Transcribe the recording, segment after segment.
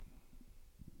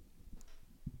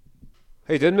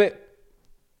How you doing, mate?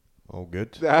 All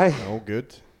good. Aye. All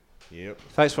good. Yep.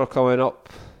 Thanks for coming up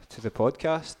to the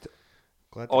podcast.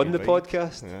 Glad to On be the invited.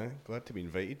 podcast. Aye, glad to be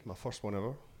invited. My first one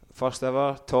ever. First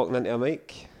ever talking into a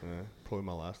mic. Probably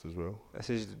my last as well. This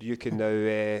is you can now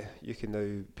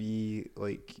be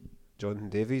like Jonathan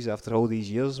Davies after all these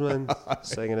years, man.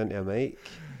 Singing into a mic.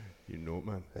 You know it,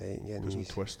 man. Right, getting Put some these,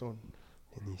 twist on.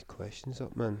 getting these questions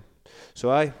up, man. So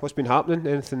what's been happening?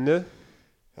 Anything new?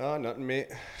 Nothing, mate.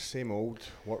 Same old.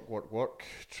 Work.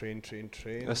 Train.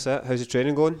 That's it. How's the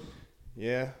training going?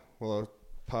 Yeah. Well, the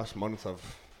past month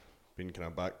I've been kind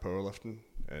of back powerlifting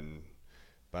and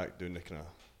back doing the kind of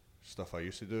stuff I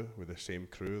used to do with the same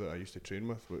crew that I used to train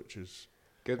with, which has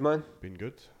Good, man. been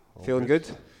good. All Feeling good?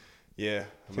 Yeah.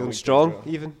 Feeling strong,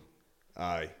 even?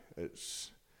 Aye. It's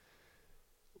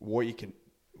what you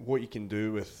can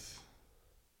do with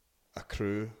a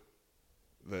crew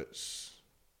that's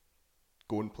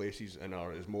going places and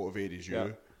are as motivated as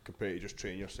you compared to just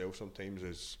training yourself sometimes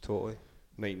is Totally.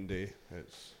 night and day.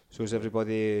 It's So has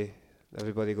everybody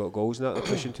got goals in that they're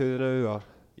pushing to now, or?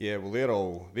 yeah,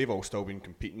 well they've all still been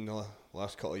competing the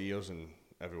last couple of years and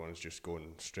everyone's just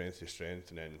going strength to strength,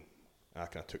 and then I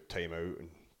kind of took time out and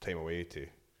time away to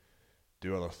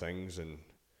do other things, and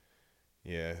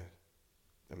yeah,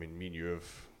 I mean me and you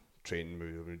have trained,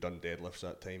 we've done deadlifts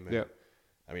that time. Yeah.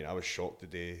 I mean I was shocked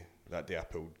that day I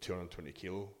pulled 220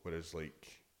 kilo, whereas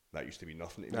like that used to be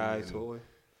nothing to me. Aye, and totally.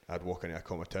 I'd walk into a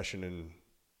competition and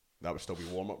that would still be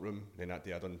warm up room. Then that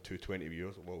day I done 220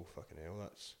 viewers. Whoa, fucking hell,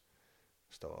 that's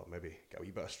still maybe got a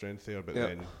wee bit of strength there. But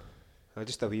then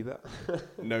Just a wee bit.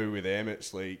 now with them,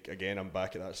 it's like again I'm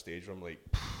back at that stage where I'm like,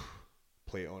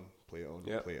 play it on. Play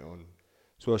it on.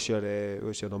 So what's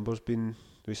your numbers been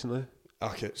recently?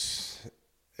 Ach, it's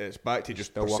back to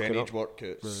just Still working percentage up? work.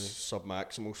 It's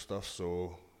sub-maximal stuff.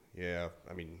 So yeah,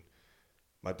 I mean,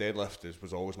 my deadlift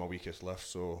was always my weakest lift.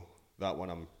 So that one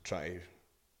I'm trying to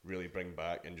really bring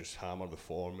back and just hammer the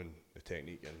form and the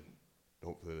technique, and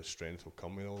hopefully the strength will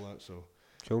come with all that. So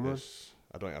Cool, man.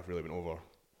 I don't think I've really been over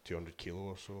 200 kilo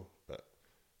or so, but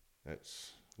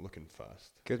it's looking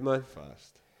fast. Good, man.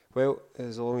 Fast. Well,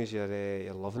 as long as you're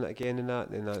loving it again and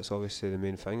that, then that's obviously the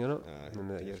main thing, innit? Aye, And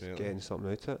that you're definitely. getting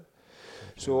something out of it.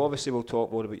 So obviously we'll talk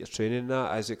more about your training and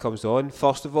that as it comes on.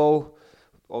 First of all,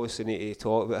 obviously need to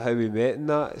talk about how we met and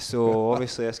that. So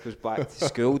obviously this goes back to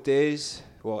school days,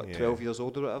 12 years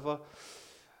old or whatever.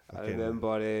 I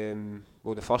remember,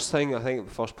 the first thing, I think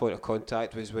the first point of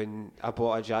contact was when I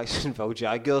bought a Jacksonville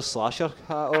Jaguars slasher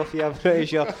hat off you, I'm pretty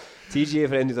sure. TJ,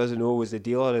 for anyone who doesn't know, was the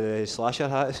dealer of the slasher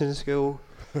hats in school,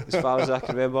 as far as I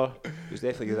can remember. It was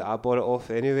definitely you that I bought it off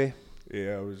anyway.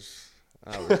 Yeah,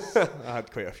 I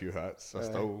had quite a few hats. I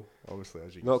still, obviously,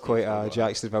 as you Not can quite see, a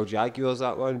Jacksonville Jaguars,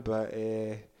 that one, but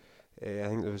I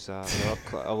think there was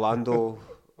Orlando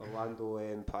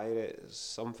Pirates,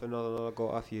 something or another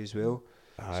got off you as well.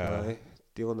 So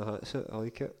dealing the hats out, I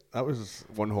like it. That was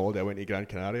one holiday I went to Gran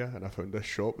Canaria and I found this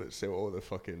shop that sell all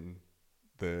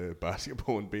the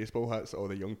basketball and baseball hats that all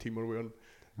the young team were wearing.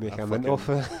 Make I a mint off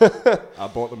it. I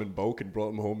bought them in bulk and brought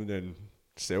them home and then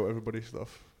sell everybody's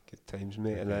stuff. Good times,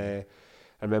 mate. And I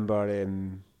remember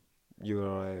you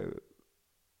were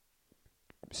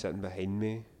sitting behind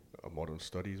me. Modern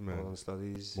studies, man.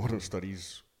 Modern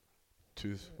studies.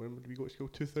 When did we go to school?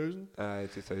 2000?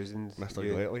 2000. Mr.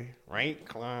 Glettley. Right,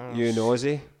 class. You and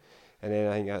Ozzy. And then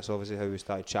I think that's obviously how we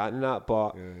started chatting that.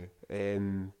 But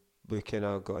we kind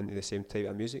of got into the same type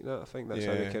of music now, I think. That's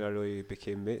how we kind of really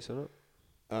became mates, isn't it?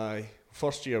 Aye.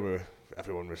 First year,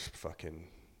 everyone was fucking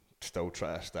still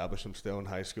trying to establish them still in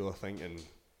high school, I think. And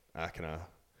I kind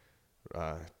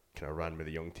of ran with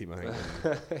the young team, I think.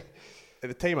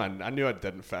 And at the time, I knew I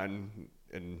didn't fit in.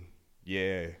 And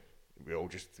yeah,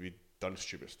 we'd done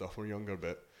stupid stuff when we were younger,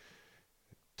 but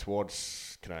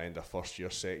towards kind of end of first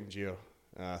year, second year,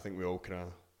 I think we all I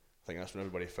think that's when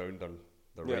everybody found their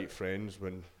right friends.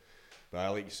 But I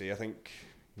like to say, I think,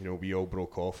 we all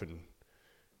broke off and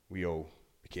we all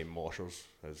became moshers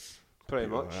as Pretty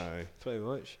people. much. Aye. Pretty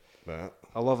much. But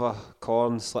I love a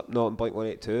Korn, Slipknot and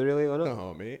Blink-182 really, wasn't it?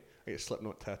 oh mate, I got a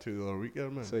Slipknot tattoo the other week there,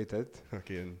 man. So he did.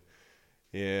 Fucking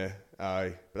yeah,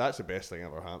 aye. But that's the best thing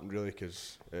ever happened, really,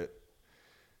 because it,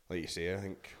 like you say, I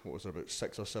think what was there, about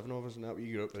 6 or 7 of us in that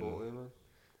wee group, Totally, and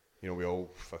man. we all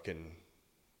fucking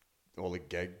all the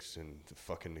gigs and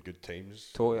the good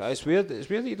times. Totally. It's weird that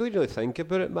you don't really think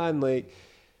about it, man. Like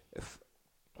if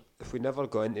we never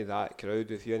got into that crowd,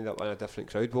 if you ended up in a different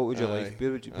crowd, what would your life be?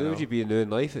 Where would you be now in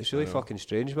life? It's really fucking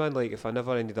strange, man. Like if I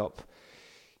never ended up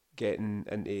getting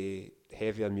into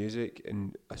heavier music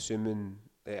and assuming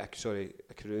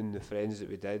accruing the friends that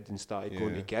we did and started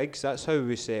going to gigs. That's how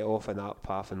we set off in that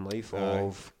path in life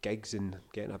of gigs and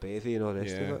getting a bevy and all the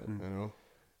rest of it. And I know.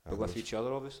 But with each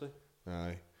other, obviously.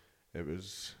 Aye.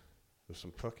 There's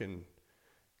some fucking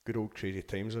good old crazy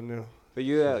times in there. But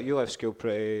you left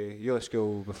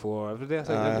school before every day, I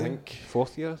think. I think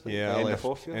fourth year. I think. Yeah, End of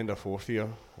fourth year. End of fourth year.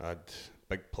 I had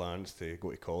big plans to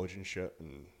go to college and shit,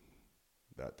 and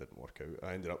that didn't work out.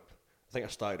 I think I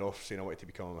started off saying I wanted to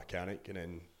become a mechanic, and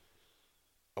then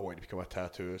I wanted to become a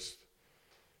tattooist,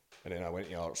 and then I went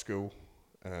to art school,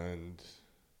 and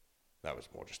that was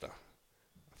more just a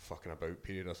fucking about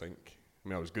period, I think. I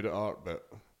mean, I was good at art, but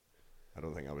I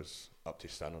don't think I was up to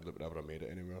standard that would ever have made it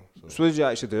anywhere. So what did you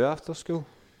actually do after school?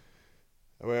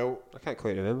 Well, I can't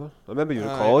quite remember. I remember you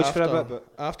were in college for a bit, but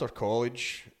after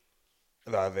college,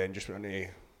 I then just went into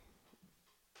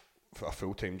a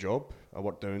full-time job. I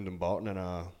worked down in Dumbarton in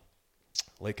an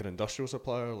industrial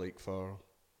supplier, like for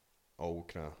all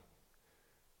kind of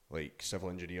like civil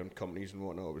engineering companies and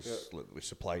whatnot. It was literally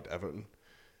supplied everything,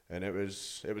 and it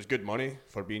was good money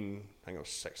for being. I think I was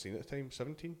 16 at the time,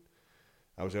 17.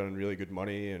 I was earning really good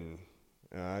money, and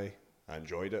I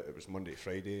enjoyed it. It was Monday to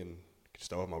Friday, and could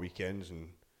still have my weekends, and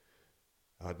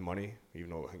I had money, even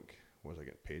though I think was I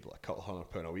getting paid like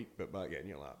 £200 a week, but back then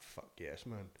you're like, fuck yes,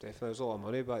 man. Definitely, there was a lot of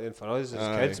money back then for us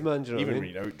as kids, man. Do you know even what I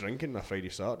mean? when you're out drinking a Friday,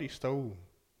 Saturday, you still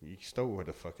had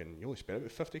you only spent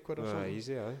about 50 quid or something.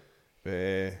 Easy, aye.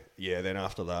 But then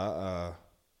after that,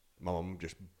 my mum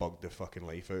just bugged the fucking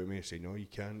life out of me, saying, no, you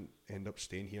can't end up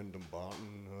staying here in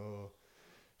Dumbarton. Oh.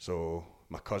 So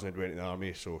my cousin had went to the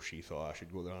army, so she thought I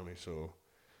should go to the army. So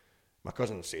my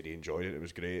cousin said he enjoyed it, it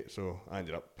was great. So I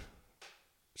ended up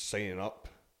signing up,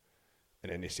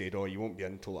 and then they said, oh, you won't be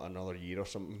in until like another year or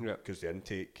something, because the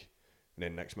intake. And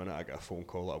then next minute I got a phone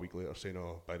call like a week later saying,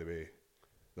 oh, by the way,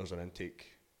 there's an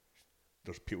intake,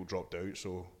 there's people dropped out,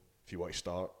 so if you want to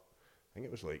start, I think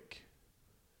it was like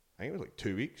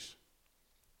 2 weeks.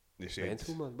 They said,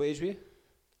 mental, man. What age were you?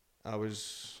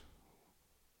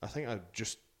 I think I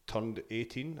just turned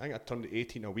 18. I think I turned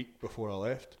 18 a week before I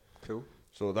left. Cool.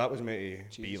 So that was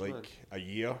meant to be like a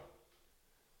year,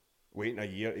 waiting a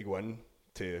year to go in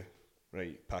to,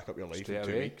 right, pack up your life in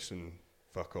 2 weeks and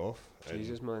fuck off.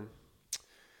 Jesus, man.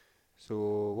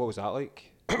 So what was that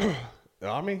like? The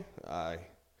army? Aye.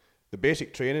 The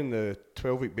basic training, the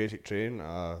 12-week basic training,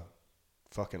 I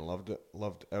fucking loved it.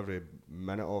 Loved every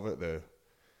minute of it. The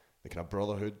kind of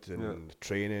brotherhood and the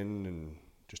training and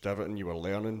just everything you were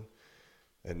learning,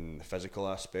 and the physical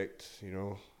aspect, you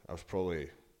know. I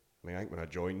think when I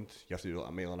joined, you have to do like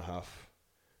a 1.5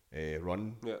 mile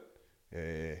run. Yeah.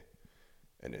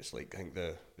 And it's like, I think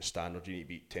the standard, you need to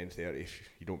beat 10:30. If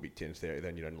you don't beat 10:30,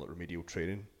 then you're in like remedial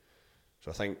training.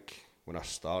 So I think when I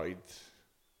started,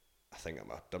 I think I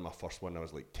done my first one, I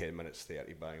was like 10 minutes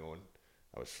 30 bang on.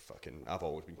 I've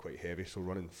always been quite heavy, so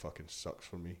running fucking sucks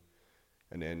for me.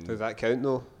 And then... Did that count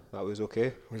though? That was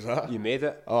okay? Was that? You made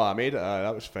it? Oh, I made it,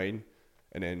 that was fine.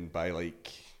 And then by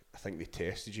like, I think they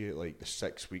tested you at like the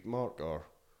 6-week mark, or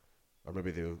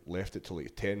maybe they left it till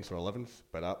like the 10th or 11th.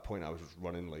 By that point I was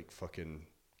running like fucking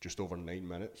just over 9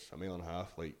 minutes, 1.5 miles,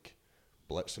 like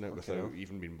blitzing it without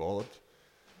even being bothered.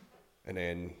 And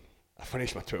then I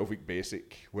finished my 12-week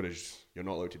basic, whereas you're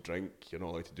not allowed to drink, you're not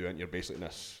allowed to do it, you're basically in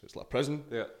this, it's like a prison.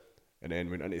 Yeah. And then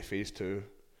went into phase 2,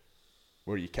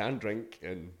 where you can drink,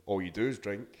 and all you do is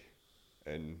drink.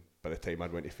 And by the time I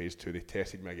went to phase 2, they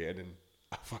tested me again, and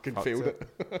I fucking failed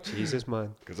it. Jesus,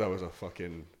 man. Because I was a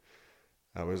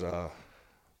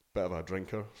bit of a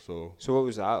drinker, so... So what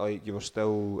was that like? You were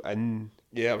still in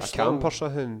a camp or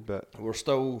something, but... We're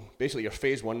still... Basically, your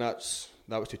phase 1,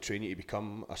 that was to train you to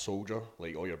become a soldier,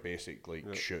 like all your basic,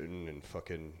 like shooting and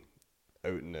fucking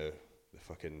out in the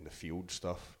field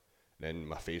stuff. And then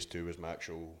my phase 2 was my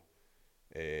actual,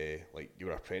 like you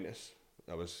were an apprentice.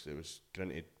 It was going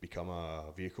to become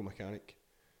a vehicle mechanic,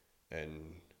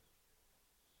 and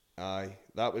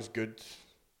that was good.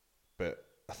 But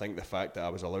I think the fact that I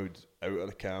was allowed out of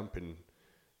the camp, and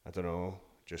I don't know,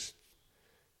 just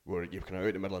where you're kind of out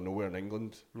in the middle of nowhere in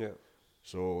England. Yeah.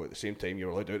 So at the same time, you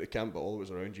were allowed out of the camp, but all that was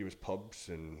around you was pubs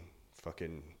and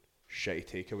fucking shitty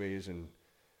takeaways, and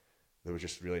there was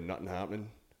just really nothing happening.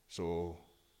 So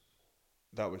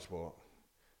that was I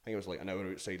think it was like an hour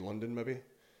outside London maybe.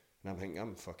 And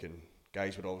I'm thinking,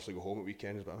 guys would obviously go home at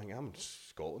weekends, but I'm thinking, I'm in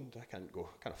Scotland, I can't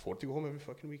afford to go home every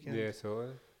fucking weekend. Yeah,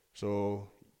 totally. So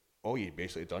all you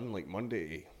basically done, like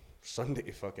Sunday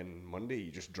to fucking Monday,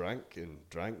 you just drank and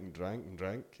drank and drank and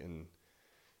drank, and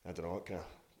I don't know, it kind of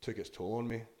took its toll on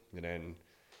me. And then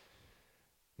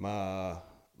my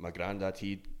granddad, he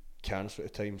had cancer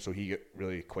at the time, so he got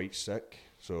really quite sick.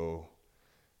 So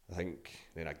I think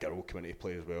then a girl came into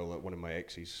play as well, like one of my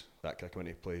exes, that kind of came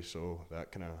into play, so that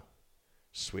kind of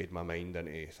swayed my mind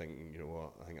into thinking, you know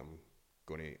what, I think I'm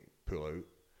going to pull out,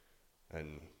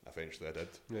 and eventually I did.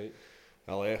 Right.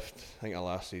 I left, I think I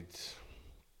lasted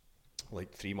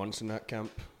like 3 months in that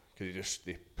camp, because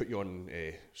they put you on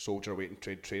soldier weight and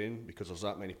trade training, because there's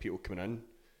that many people coming in,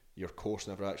 your course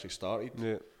never actually started.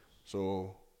 Yeah.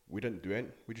 So we didn't do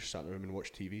anything, we just sat in the room and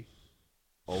watched TV.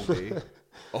 All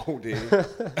day,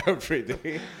 every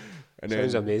day. And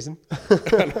sounds amazing.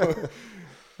 I know,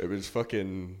 it was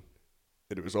fucking,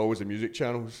 and it was always the music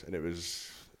channels, and it was,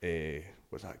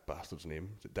 what's that bastard's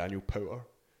name? Is it Daniel Powter?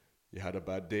 You Had a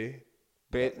Bad Day?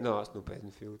 No, that's no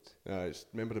Bedingfield. It's,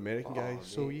 remember the American guy? Mate.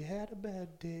 So you had a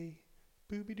bad day,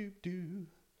 booby doop doo.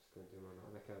 I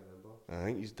can't remember. I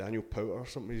think he's Daniel Powter or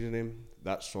something is his name.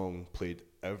 That song played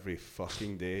every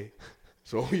fucking day.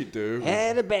 So all you do.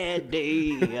 Had a bad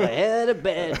day, I had a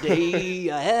bad day,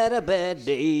 I had a bad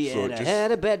day, So and I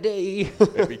had a bad day.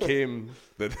 It became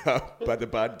the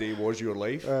bad day was your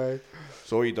life.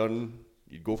 So all you done,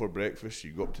 you'd go for breakfast,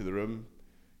 you'd go up to the room,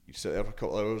 you'd sit there for a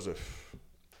couple of hours. If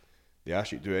they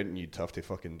asked you to do anything, you'd have to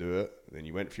fucking do it. Then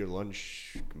you went for your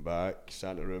lunch, come back,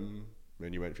 sat in the room,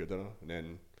 then you went for your dinner, and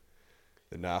then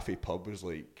the Naffy pub was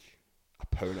like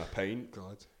 £1 a pint.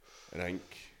 God. And I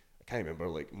can't remember,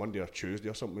 like Monday or Tuesday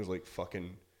or something was like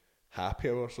fucking happy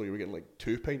hour, so you were getting like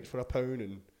 2 pints for £1,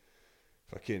 and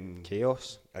fucking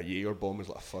Chaos. a Jaeger bomb was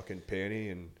like a fucking penny,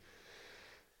 and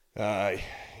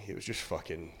it was just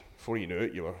fucking, before you knew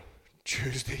it, you were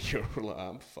Tuesday, you were like,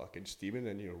 I'm fucking steaming,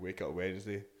 and you wake up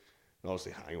Wednesday, and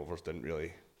obviously hangovers didn't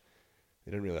really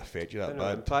affect you that Didn't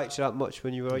bad. impact you that much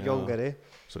when you were younger, eh?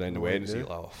 So then the No Wednesday, idea.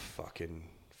 you're like, oh fuck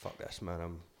this,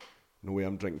 man, no way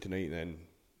I'm drinking tonight. And then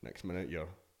next minute you're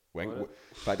in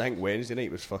fact, I think Wednesday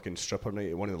night was fucking stripper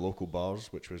night at one of the local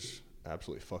bars, which was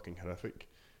absolutely fucking horrific.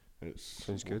 And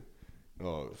Sounds good.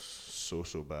 Oh, it was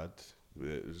so bad.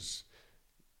 It was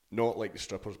not like the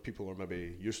strippers people are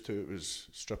maybe used to. It was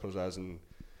strippers as in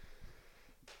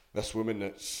this woman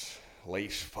that's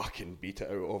life's fucking beat it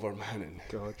out of her, man, and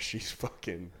God. she'd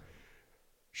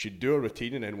do a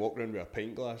routine and then walk around with a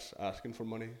pint glass asking for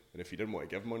money, and if you didn't want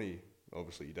to give money,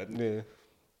 obviously you didn't. Yeah.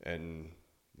 And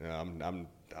I'm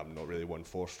not really one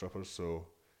for strippers, so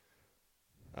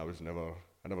I never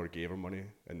gave her money.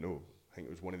 And no, I think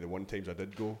it was one of the one times I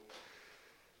did go,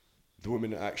 the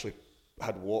woman actually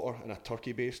had water in a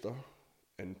turkey baster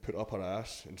and put up her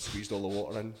ass and squeezed all the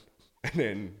water in, and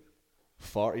then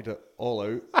farted it all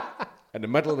out in the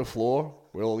middle of the floor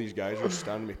where all these guys were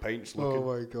standing with pints looking.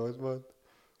 Oh my God, man.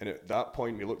 And at that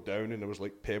point we looked down and there was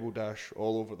like pebble dash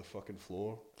all over the fucking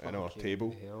floor and our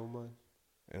table. Hell, man.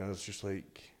 And I was just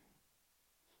like,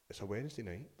 it's a Wednesday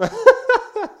night.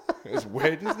 It's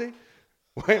Wednesday?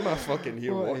 Why am I fucking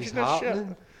here What watching is this happening?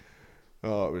 shit?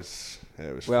 Oh, it was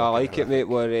Well, I like fucking it, mate.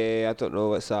 We're, I don't know,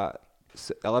 what's that,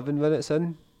 11 minutes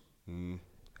in? Mm.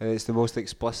 And it's the most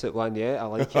explicit one yet. I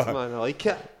like it, man. I like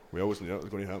it. We always knew that was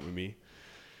going to happen with me.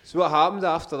 So what happened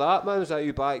after that, man? Was that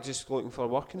you back just looking for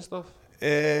work and stuff?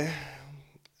 Aye.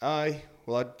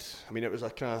 Well, it was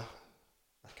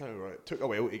it took a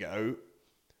while to get out.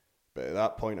 But at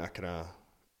that point,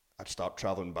 I'd start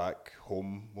travelling back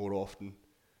home more often.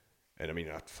 And I mean,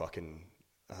 I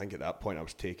think at that point I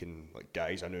was taking, like,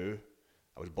 guys I knew.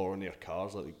 I was borrowing their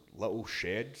cars, like little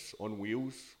sheds on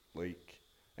wheels. Like,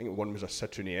 I think one was a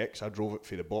Citroen X. I drove it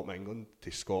from the bottom of England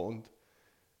to Scotland.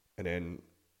 And then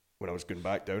when I was going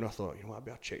back down, I thought, you know what, I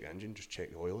better check the engine, just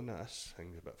check the oil in that. This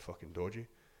thing's a bit fucking dodgy.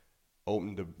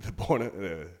 Opened the bonnet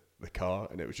of the car,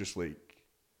 and it was just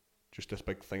this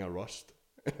big thing of rust.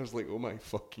 And I was like, oh my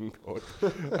fucking God.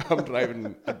 I'm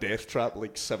driving a death trap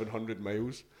like 700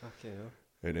 miles. Okay,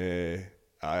 yeah. And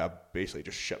I basically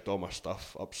just shipped all my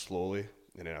stuff up slowly.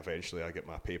 And then eventually I get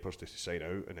my papers to sign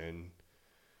out. And then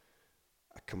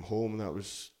I come home. That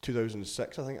was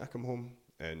 2006, I think I come home.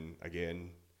 And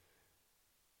again,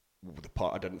 the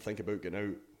part I didn't think about getting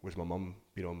out was my mum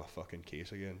being on my fucking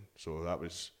case again. So that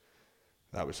was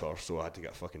her. So I had to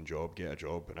get a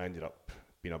job. And I ended up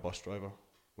being a bus driver,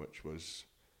 which was...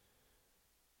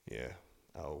 Yeah,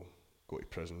 I'll go to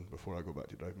prison before I go back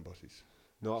to driving buses.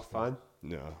 Not a fan?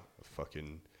 No,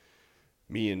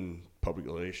 me and public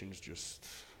relations, just,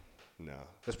 nah.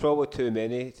 There's probably too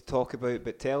many to talk about,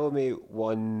 but tell me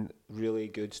one really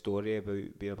good story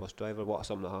about being a bus driver. What's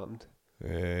something that happened?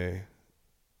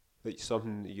 Like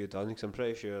something that you've done, because I'm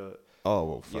pretty sure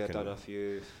you've done a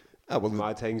few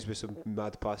mad things with some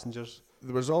mad passengers.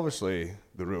 There was obviously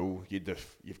the rule, you've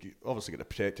obviously got the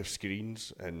protective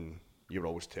screens, and you're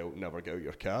always told never get out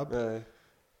your cab.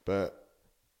 But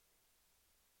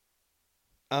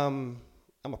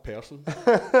I'm a person. Do you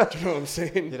know what I'm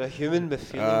saying? You're a human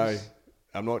with feelings.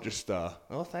 I'm not just,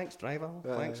 oh, thanks, driver,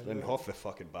 thanks. And half the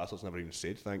fucking bastards never even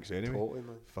said thanks anyway. Totally,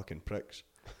 man. Fucking pricks.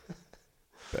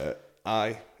 But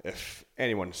if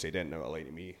anyone said anything out of line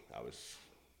to me, I was...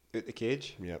 Out the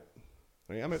cage? Yep.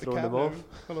 Right, I'm out Throwing the cab them now. off.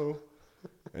 Hello.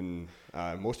 And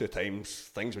most of the times,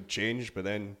 things would change, but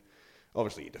then,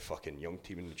 obviously, you had the fucking young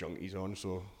team and the junkies on,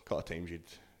 so a couple of times you'd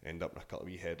end up in a couple of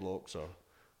wee headlocks or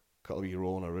a couple of wee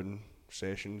rolling around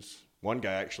sessions. One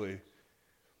guy, actually,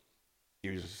 he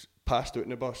was passed out in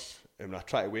the bus, and when I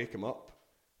tried to wake him up,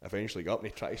 I eventually got up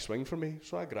and he tried to swing for me,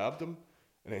 so I grabbed him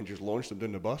and then just launched him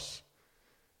down the bus.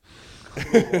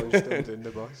 Launched him down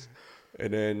the bus.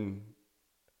 And then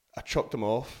I chucked him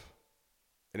off,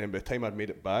 and then by the time I'd made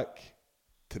it back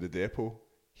to the depot,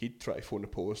 he'd try to phone the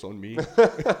police on me.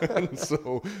 And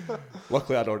so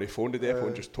luckily I'd already phoned the depot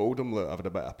and just told them that I've had a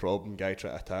bit of a problem, guy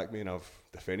tried to attack me, and I've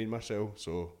defended myself.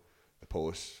 So the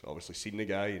police obviously seen the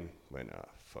guy and went,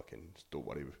 fucking don't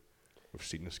worry, we've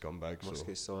seen the scumbag. Must so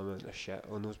get some amount of shit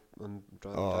on those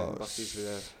driving buses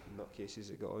with the nutcases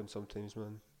that got on sometimes,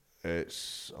 man.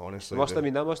 It's honestly... that must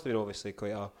have been obviously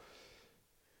quite a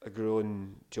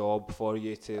growing job for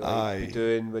you to be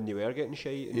doing when you were getting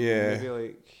shite. And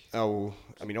maybe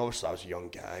obviously I was a young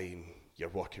guy, and you're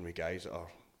working with guys that are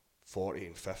 40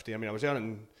 and 50. I mean, I was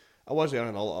earning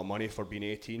a lot of money for being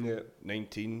 18,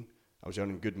 19. I was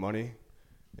earning good money.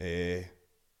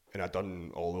 And I'd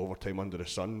done all the overtime under the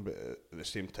sun, but at the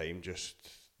same time, just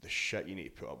the shit you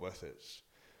need to put up with,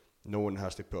 no one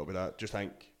has to put up with that.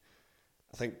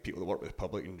 I think people that work with the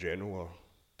public in general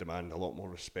demand a lot more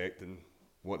respect than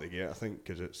what they get, I think,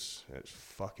 because it's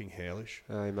fucking hellish.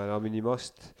 Aye, man. I mean, you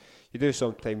do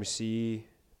sometimes see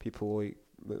people like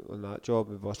on that job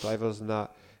with bus drivers and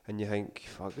that, and you think,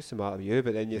 fuck, what's the matter with you?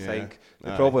 But then you think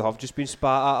they probably have just been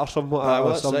spat at or something like that,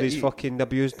 or somebody's fucking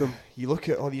abused them. You look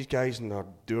at all these guys and they're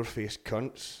door-faced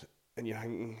cunts, and you're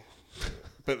thinking,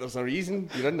 but there's a reason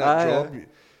you're in that job.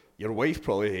 Your wife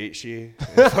probably hates you.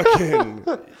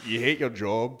 You hate your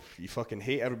job. You fucking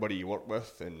hate everybody you work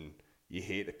with, and you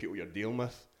hate the people you're dealing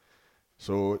with.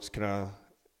 So it's kind of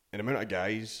an amount of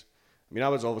guys. I mean, I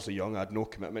was obviously young. I had no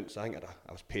commitments. I think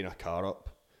I was paying a car up,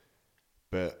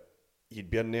 but you'd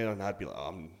be in there, and I'd be like,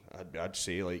 I'd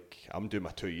say like, I'm doing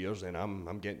my 2 years, and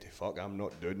I'm getting to fuck. I'm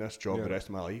not doing this job the rest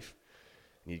of my life.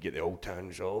 And you'd get the old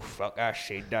times. Oh fuck! I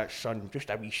said that, son. Just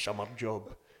a wee summer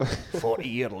job. 40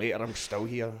 years later, I'm still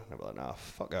here. And I'd be like, nah,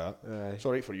 fuck that. It's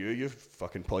alright for you. You've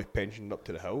fucking probably pensioned up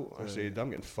to the hilt. I said,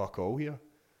 I'm getting fuck all here.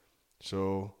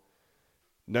 So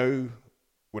now,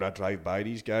 when I drive by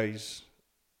these guys,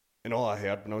 and all I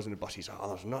heard when I was in the bus is,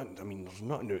 there's nothing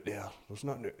out there. There's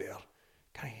nothing out there.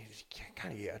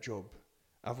 Can't you get a job?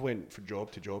 I've went from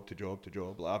job to job to job to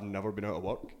job. Like, I've never been out of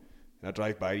work. And I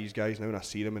drive by these guys now and I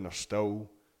see them and they're still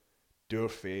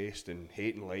door-faced and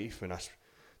hating life. And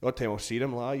the odd time I'll see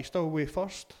them, like, you still away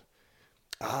first?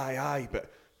 Aye,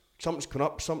 but something's coming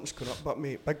up, but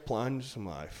mate, big plans. I'm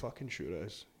like, fucking sure it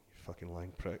is. You fucking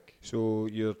lying prick. So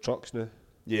your trucks now?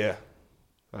 Yeah.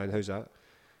 And how's that?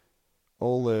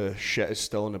 All the shit is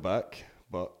still in the back,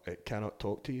 but it cannot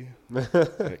talk to you.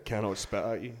 It cannot spit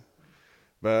at you.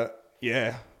 But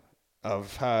yeah,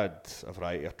 I've had a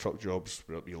variety of truck jobs,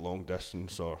 whether it be long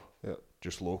distance or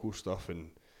just local stuff,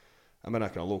 and I'm in a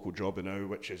kind of local job now,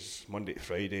 which is Monday to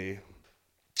Friday.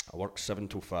 I work 7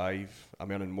 till 5. I'm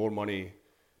earning more money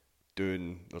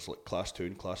there's like class 2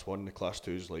 and class 1. The class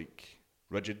 2 is like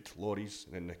rigid lorries,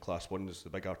 and then the class 1 is the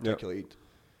big articulated.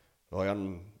 Well, I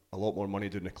earn a lot more money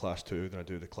doing the class 2 than I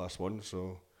do the class 1,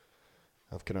 so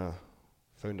I've kind of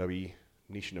found a wee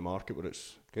niche in the market where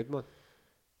it's good, man.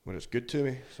 When it's good to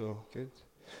me, so good.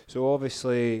 So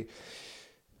obviously,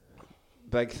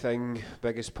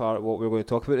 biggest part of what we're going to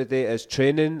talk about today is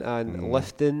training and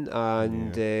lifting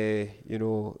and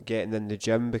getting in the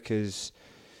gym, because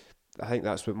I think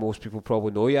that's what most people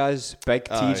probably know you as, Big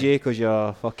TJ, because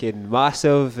you're fucking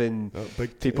massive, and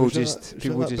people just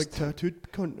big tattooed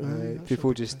cunt.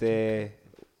 People just think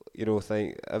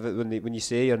when you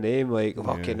say your name, like,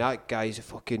 fucking that guy's the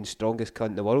fucking strongest cunt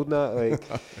in the world, and that, like,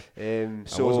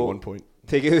 so I was at one point.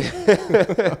 Take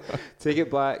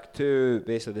it back to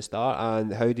basically the start,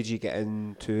 and how did you get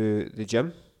into the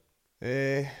gym?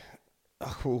 Well,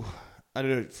 I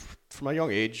don't know. From a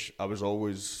young age, I was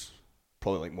always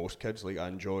probably like most kids. Like, I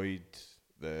enjoyed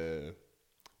the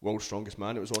World's Strongest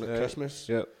Man. It was on at Christmas.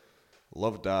 Yep.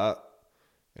 Loved that.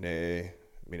 And I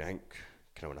think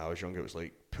kind of when I was younger, it was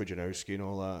like Pujanowski and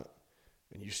all that.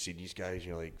 And you see these guys, and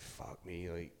you're like, fuck me,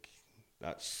 like,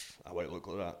 I want to look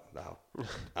like that.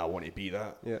 I want to be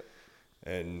that. Yeah.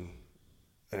 And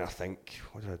I think,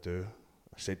 what did I do?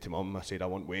 I said to Mum, I said I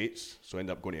want weights, so I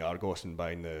ended up going to Argos and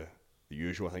buying the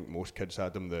usual. I think most kids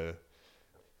had them, the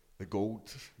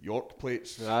gold York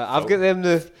plates. I've got them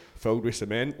filled with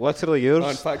cement. Literally yours. Oh,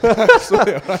 in fact,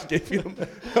 I gave you them.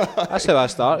 That's how I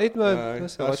started, man.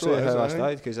 That's literally how I is,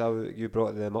 started, because you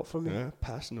brought them up for me. Yeah,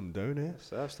 passing them down, eh?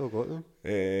 So I've still got them.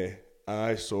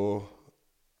 So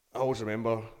I always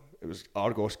remember it was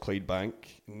Argos Clydebank,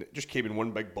 and it just came in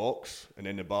one big box and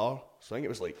in the bar. So I think it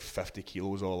was like 50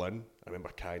 kilos all in. I remember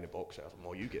carrying the box out. I was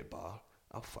like, you get a bar,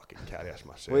 I'll fucking carry this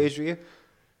myself. What age were you?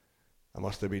 I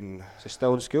must have been... So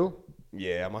still in school?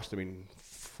 Yeah, I must have been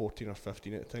 14 or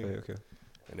 15 at the time. Right, okay.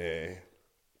 And I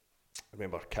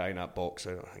remember carrying that box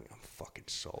out. I think, I'm fucking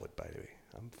solid, by the way.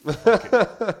 I'm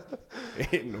fucking...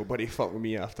 Ain't nobody fuck with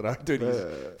me after I do these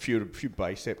few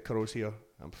bicep curls here.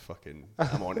 I'm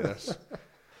onto this.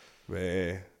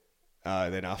 Then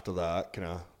after that,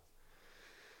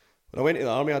 when I went to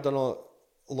the army, I'd done a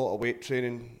lot of weight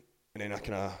training, and then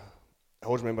I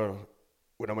always remember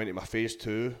when I went to my phase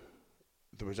 2,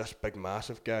 there was this big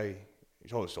massive guy.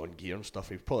 He's always on gear and stuff.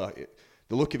 He probably,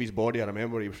 the look of his body, I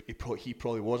remember he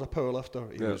probably was a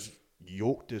powerlifter. He was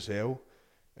yoked as hell,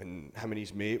 and him and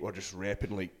his mate were just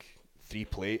repping like 3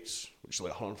 plates, which is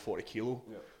like 140 kilo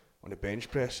on the bench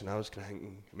press. And I was kind of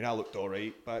thinking, I mean, I looked all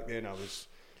right back then. I was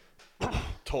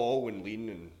tall and lean,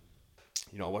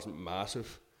 and I wasn't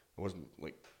massive. I wasn't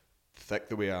like thick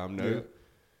the way I am now.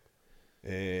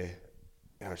 And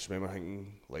I just remember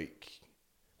thinking, like,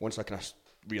 once I kind of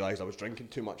realised I was drinking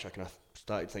too much, I kind of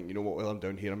started thinking, you know what, while I'm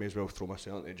down here, I may as well throw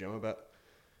myself into the gym a bit.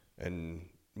 And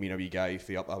me and a wee guy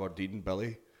from up Aberdeen,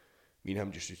 Billy, me and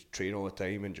him just used to train all the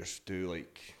time and just do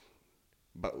like...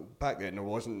 But back then there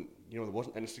wasn't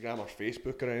Instagram or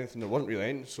Facebook or anything. There wasn't really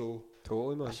anything, so...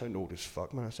 Totally, man. I sound old as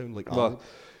fuck, man. I sound like Arnold.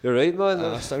 You're right, man.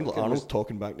 I sound like Arnold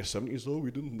talking back in the 70s, though. We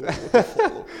didn't know what the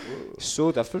fuck.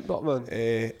 So different, but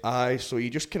man. So you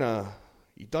just kind of...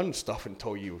 You done stuff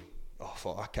until you... Oh,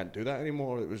 fuck, I can't do that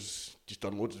anymore. It was just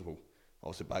done loads of... Well,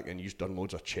 obviously back then you just done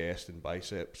loads of chest and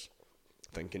biceps,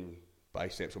 thinking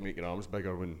biceps will make your arms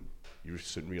bigger when you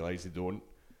soon realise they don't.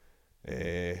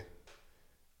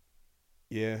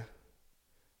 Yeah.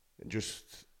 And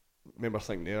just remember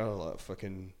thinking there, like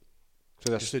fucking...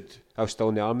 So I was still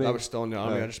in the army? I was still in the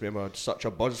army. I just remember I had such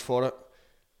a buzz for it.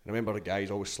 And I remember the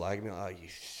guys always slagging me,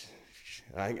 like,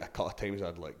 I think a couple of times I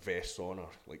had like vests on or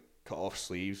like cut off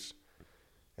sleeves.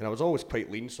 And I was always quite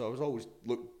lean, so I was always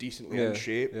looked decently in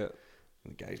shape. Yeah.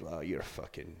 And the guys were like, you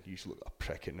used to look like a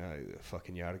prick and you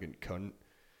fucking arrogant cunt.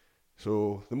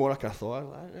 So the more I kind of thought, I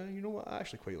was like, you know what, I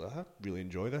actually quite like, I really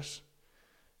enjoy this.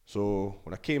 So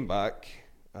when I came back,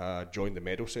 I joined the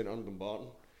Medal Centre in Dumbarton,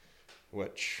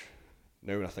 which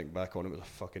now when I think back on it was a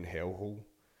fucking hellhole.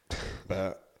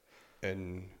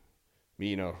 And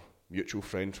me and our mutual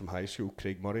friend from high school,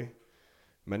 Craig Murray,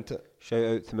 Mint It. Shout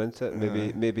out to Mint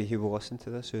It. Maybe he will listen to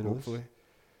this, who knows? Hopefully.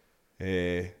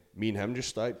 Me and him just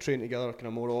started training together kind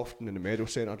of more often in the Medal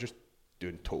Centre, just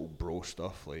doing total bro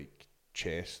stuff like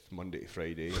chest Monday to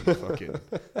Friday and fucking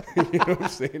you know what I'm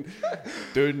saying,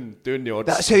 doing the odds.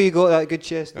 That's how you got that good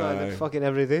chest, man. Fucking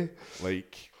every day.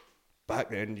 Like back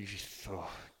then you just, oh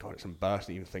god, it's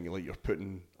embarrassing even thinking like you're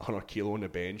putting 100 kilo on the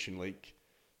bench and like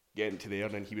getting to there,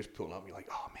 and then he was pulling up and you're like,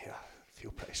 oh man, I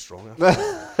feel pretty strong after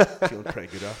that. Feeling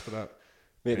pretty good after that.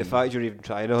 Mate, the fact you're even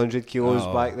trying 100 kilos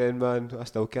back then, man, I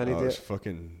still can't do it. It's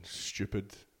fucking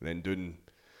stupid. And then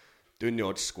doing the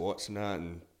odd squats and that,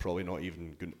 and probably not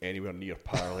even going anywhere near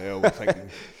parallel. Thinking,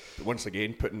 once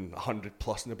again, putting 100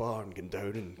 plus in the bar and getting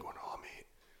down and going, oh mate,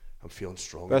 I'm feeling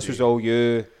strong. This was all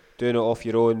you doing it off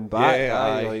your own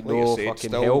back, like no said,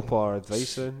 fucking help or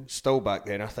advice in. Still back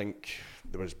then, I think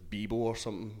there was Bebo or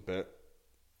something, but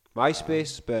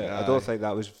MySpace, but I don't think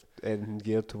that was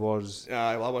geared towards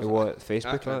what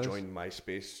Facebook I joined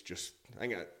MySpace.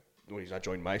 The reason I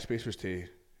joined MySpace was to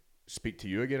speak to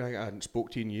you again. I hadn't spoke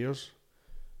to you in years.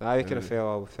 I kind of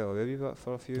fell away with it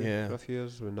for a few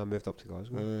years when I moved up to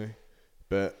Glasgow.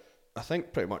 But I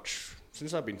think pretty much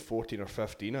since I've been 14 or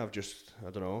 15, I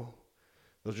don't know,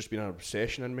 there's just been an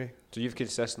obsession in me. So you've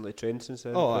consistently trained since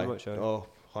then?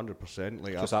 100%.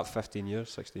 Like, was that 15 years,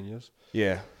 16 years?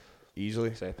 Yeah, easily.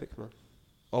 It's epic, man.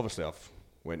 Obviously, I've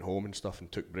went home and stuff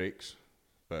and took breaks,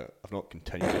 but I've not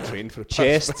continued to train for the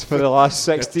past for the last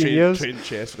 16 years. Trained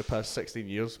chest for the past 16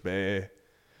 years, but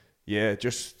yeah,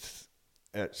 just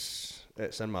it's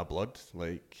in my blood.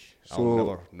 Like, I'll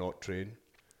never not train.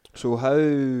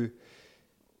 So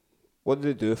what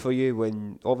did it do for you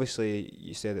when, obviously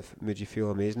you said it made you feel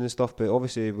amazing and stuff, but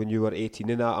obviously when you were 18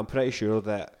 and that, I'm pretty sure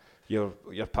that your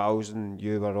pals and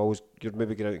you were always, you're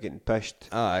maybe going out getting pished.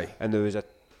 Aye. And there was a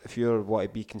if you want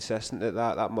to be consistent at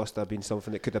that, that must have been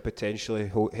something that could have potentially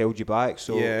held you back.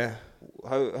 So yeah,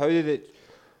 how did it?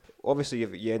 Obviously,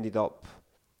 you ended up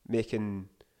making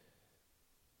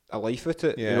a life with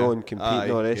it, yeah. you know, and competing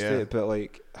and all the rest of yeah. it. But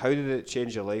like, how did it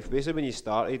change your life? Basically, when you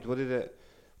started, what did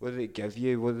it give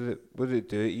you? What did it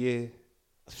do to you?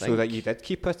 So that you did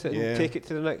keep it and take it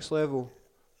to the next level.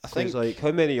 I think, like,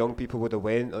 how many young people would have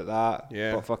went like that,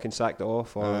 but fucking sacked it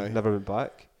off or never went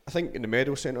back? I think in the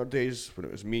Meadow Centre days, when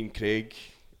it was me and Craig,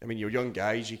 I mean, you're young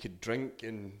guys, you could drink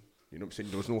and, you know what I'm saying,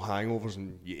 there was no hangovers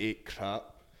and you ate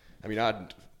crap. I mean, I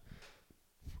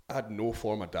had no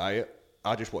form of diet.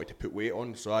 I just wanted to put weight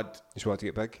on, so Just wanted to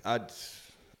get big? I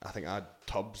think I had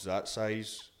tubs that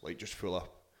size, like just full of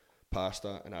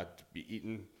pasta, and I'd be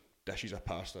eating dishes of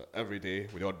pasta every day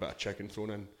with the odd bit of chicken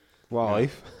thrown in. What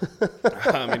life?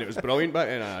 I mean, it was brilliant back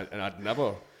then, and I'd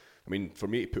never... I mean, for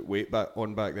me to put weight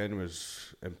on back then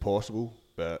was impossible,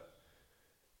 but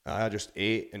I just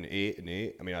ate and ate and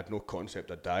ate. I mean, I had no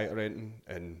concept of diet or anything,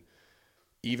 and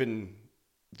even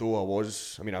though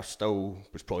I still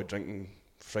was probably drinking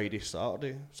Friday,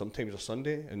 Saturday, sometimes a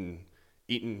Sunday, and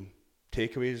eating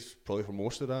takeaways probably for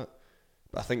most of that.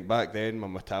 But I think back then my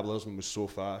metabolism was so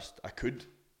fast, I could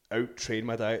out-train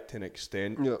my diet to an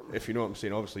extent, if you know what I'm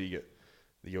saying. Obviously,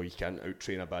 you can't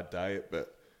out-train a bad diet,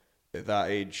 but at that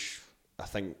age, I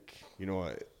think, you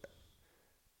know,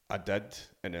 I did,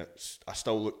 and I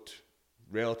still looked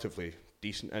relatively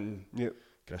decent in kind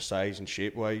of size and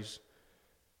shape-wise.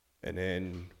 And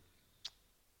then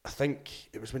I think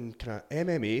it was when kind of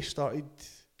MMA started.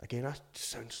 Again, that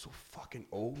sounds so fucking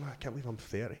old, man. I can't believe I'm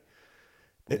 30.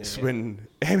 It's when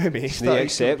MMA started. They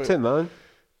accept it, man.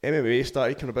 MMA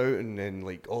started coming about, and then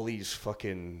like all these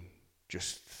fucking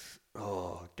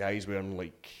guys wearing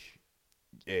like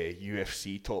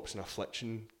UFC tops and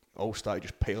Affliction all started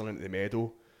just piling into the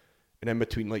Meadow, and in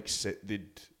between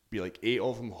they'd be like 8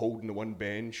 of them holding the one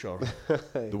bench or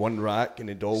the one rack, and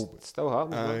they'd all still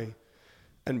happens.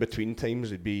 In between times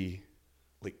they'd be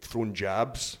like throwing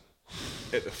jabs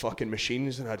at the fucking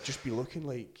machines, and I'd just be looking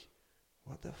like,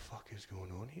 what the fuck is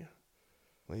going on here?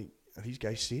 Like, are these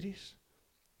guys serious?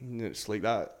 And it's like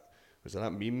that. Was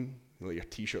that meme? Like your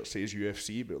T-shirt says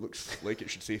UFC, but it looks like it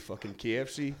should say fucking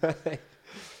KFC.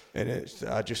 And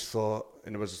I just thought,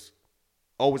 and there was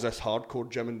always this hardcore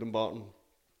gym in Dumbarton,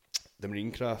 the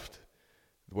Marine Craft,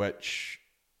 which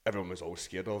everyone was always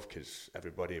scared of because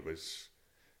everybody was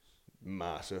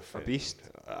massive. A beast.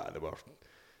 They were,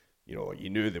 you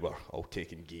knew they were all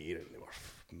taking gear and they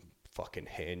were fucking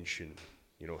hench and,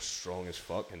 strong as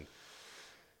fuck. And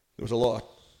there was a lot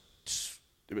of...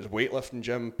 It was a weightlifting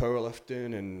gym,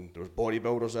 powerlifting, and there was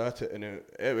bodybuilders at it, and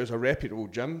it was a reputable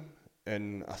gym.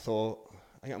 And I thought,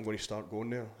 I think I'm going to start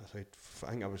going there.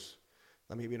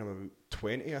 Maybe when I'm about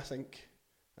 20, I think.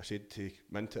 I said to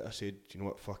Mint, I said, you know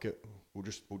what, fuck it, we'll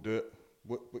do it.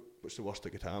 What's the worst that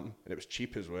could happen? And it was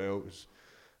cheap as well. It was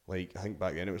like, I think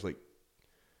back then it was like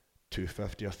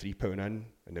 $250 or £3 in, and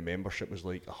the membership was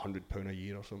like £100 a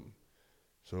year or something.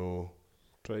 So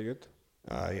pretty good.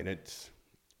 And it's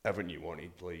everything you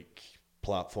wanted, like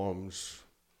platforms,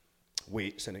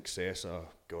 weights in excess of,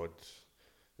 God,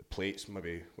 the plates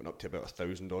maybe went up to about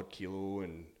 1,000 odd kilo,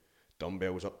 and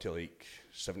dumbbells up to like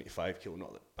 75 kilo.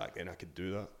 Not that back then I could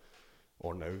do that,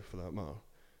 or now for that matter.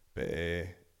 But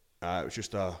it was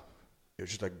just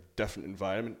a different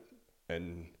environment,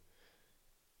 and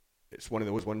it's one of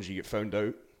those ones you get found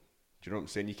out. Do you know what I'm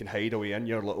saying? You can hide away in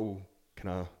your little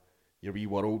kind of your wee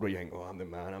world where you think, oh, I'm the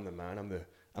man,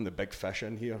 I'm the big fish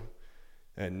in here.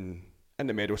 And in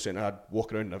the Meadow Centre, I'd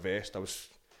walk around in a vest. I was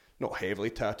not heavily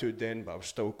tattooed then, but I was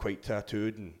still quite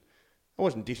tattooed, and I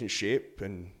was in decent shape,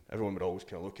 and everyone would always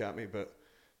kind of look at me. But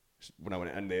when I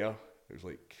went in there, it was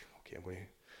like, okay, I'm going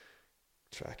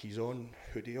to trackies on,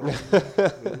 hoodie on,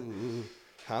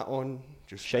 hat on,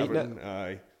 just shiting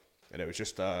everything. And it was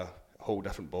just a whole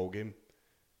different ball game.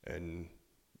 And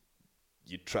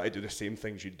you'd try to do the same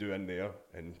things you'd do in there,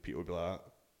 and people would be like,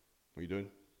 what are you doing?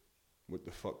 What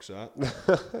the fuck's that?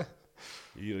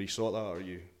 You either sort that or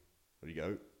you get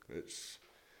out.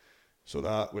 So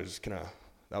that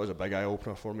was a big eye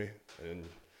opener for me. And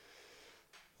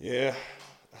yeah,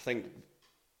 I think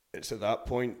it's at that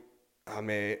point I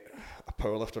met a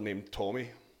powerlifter named Tommy,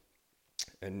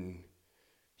 and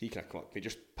he kind of come up to me,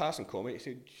 just passing comment. He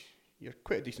said, "You're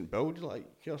quite a decent build. You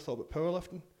ever thought about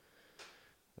powerlifting?"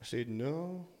 I said,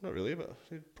 "No, not really, but I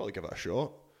said, probably give it a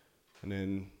shot." And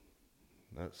then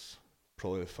that's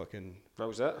probably That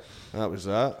was it? That was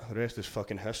that. The rest is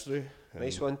fucking history.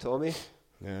 Nice one, Tommy.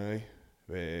 Aye.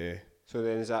 So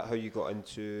then is that how you got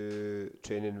into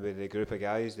training with the group of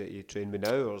guys that you train with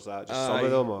now, or is that just some of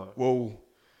them? Or? Well,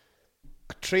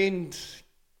 I trained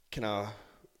kind of,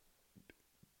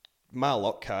 my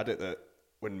luck had it that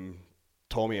when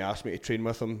Tommy asked me to train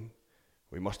with him,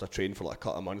 we must have trained for like a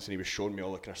couple of months, and he was showing me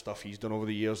all the kind of stuff he's done over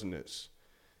the years, and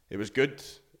it was good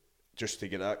just to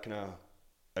get that kind of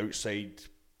outside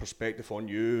perspective on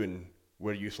you and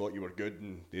where you thought you were good,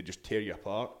 and they just tear you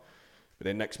apart. But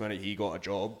then next minute he got a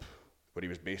job where he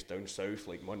was based down south,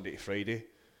 like Monday to Friday.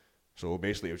 So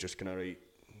basically it was just kind of, right,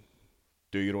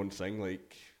 do your own thing,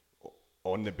 like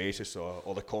on the basis of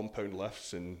all the compound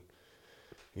lifts, and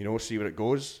you know, see where it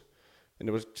goes. And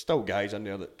there was still guys in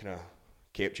there that kind of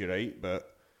kept you right,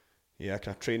 but yeah, I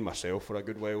kind of trained myself for a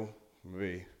good while.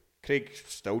 Maybe Craig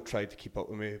still tried to keep up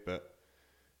with me, but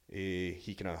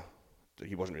he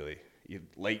wasn't really, he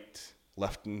liked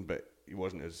lifting, but he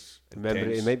wasn't as intense.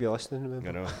 Remember, he might be listening, remember?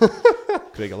 You know,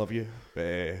 Craig, I love you,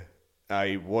 but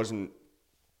he wasn't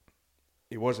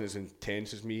as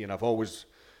intense as me. And I've always,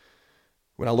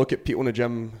 when I look at people in the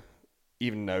gym,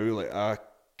 even now, like I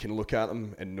can look at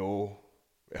them and know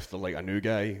if they're like a new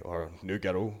guy or a new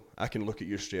girl. I can look at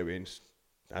you straight away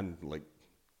and like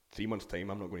 3 months' time,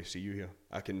 I'm not going to see you here.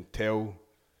 I can tell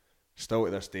still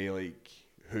to this day, like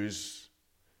who's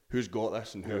got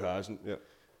this and who hasn't. Yeah.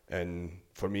 And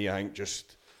for me, I think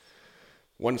just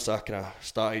once I kind of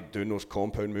started doing those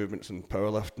compound movements and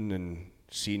powerlifting and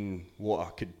seeing what I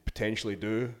could potentially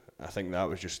do, I think that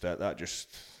was just it. That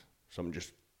just, something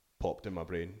just popped in my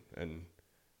brain, and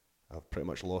I've pretty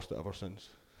much lost it ever since.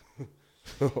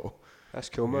 That's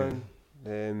cool,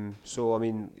 man. So I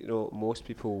mean, you know, most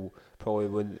people probably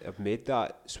wouldn't have made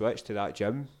that switch to that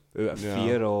gym out of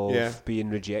fear of being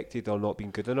rejected or not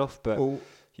being good enough, but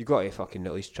you got to fucking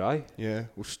at least try. Yeah,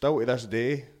 well, still to this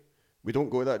day, we don't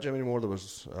go to that gym anymore. There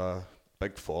was a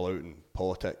big fallout in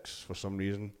politics for some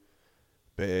reason,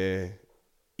 but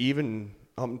even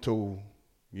up until,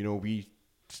 you know, we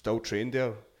still trained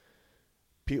there,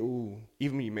 people,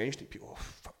 even when you mentioned it, people, oh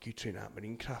fuck, you train at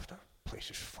Marinecraft, that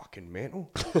place is fucking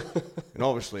mental. And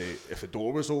obviously if the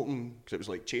door was open, because it was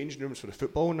like changing rooms for the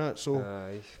football and that,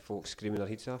 so folks screaming their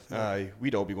heads off.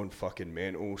 We'd all be going fucking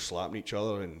mental, slapping each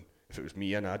other, and if it was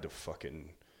me, and I'd have fucking,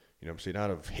 you know what I'm saying, I'd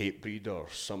have Hatebreed or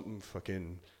something,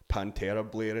 fucking Pantera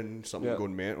blaring, something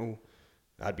going mental.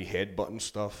 I'd be headbutting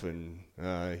stuff, and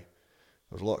there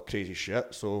was a lot of crazy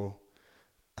shit. So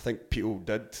I think people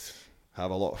did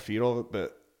have a lot of fear of it,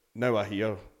 but now I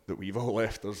hear that we've all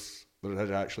left, there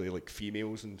is actually like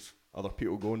females and other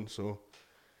people going, so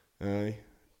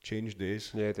changed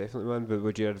days. Yeah, definitely, man. But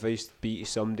would your advice be to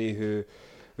somebody who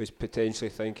was potentially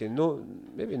thinking, no,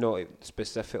 maybe not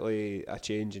specifically a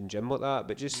change in gym like that,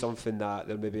 but just something that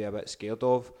they're maybe a bit scared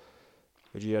of,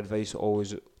 would your advice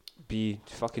always be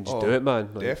fucking just do it, man?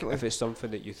 Like, definitely. If it's something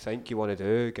that you think you want to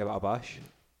do, give it a bash.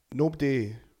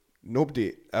 Nobody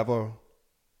ever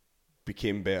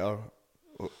became better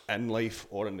in life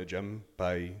or in the gym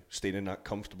by staying in that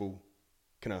comfortable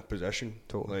kind of position.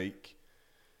 Totally. Like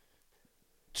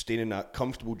staying in that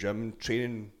comfortable gym,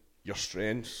 training your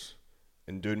strengths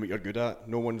and doing what you're good at.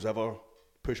 No one's ever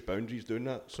pushed boundaries doing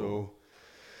that. So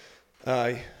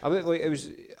I mean, like, it was,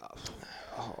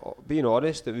 being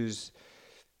honest, I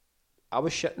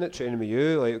was shitting at training with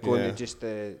you, like going to just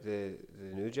the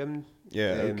new gym.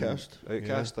 Yeah, Outcast.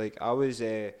 Yeah. Like I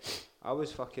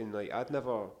was fucking like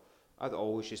I'd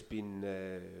always just been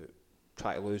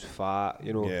trying to lose fat,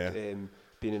 you know,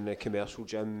 being in a commercial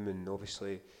gym, and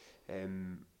obviously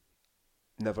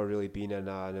never really been in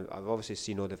and I've obviously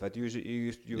seen all the videos that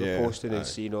you were posting and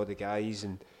seen all the guys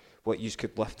and what you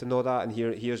could lift and all that, and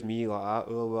here's me like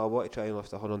that, oh well, I want to try and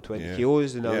lift 120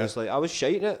 kilos, and I was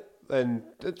shiting it, and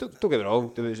don't get me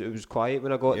wrong, it was quiet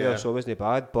when I got there, so it wasn't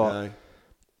bad, but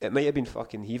it might have been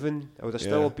fucking heaving. I would have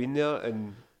still been there,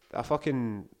 and I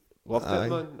fucking loved it,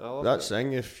 man. I loved that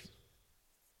thing. If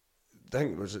I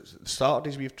think it was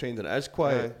Saturdays we've trained and it is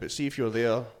quiet, but see if you're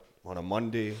there on a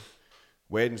Monday,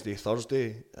 Wednesday,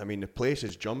 Thursday, I mean the place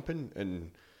is jumping,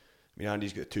 and I mean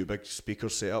Andy's got 2 big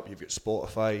speakers set up, you've got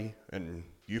Spotify, and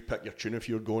you pick your tune if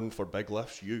you're going for big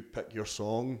lifts, you pick your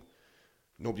song,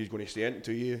 nobody's going to say anything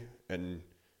to you, and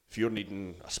if you're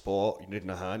needing a spot, you're needing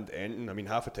a hand, anything, I mean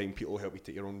half the time people help you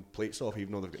take your own plates off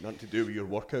even though they've got nothing to do with your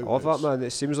workout. I love that, man.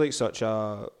 It seems like such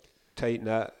a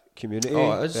tight-knit community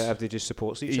that everybody just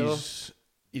supports each other.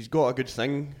 He's got a good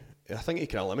thing. I think he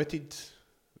kind of limited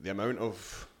the amount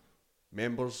of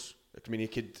members. I mean, he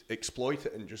could exploit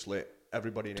it and just let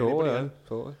everybody and anybody in.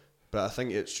 Totally. But I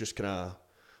think it's just kind of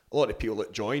a lot of people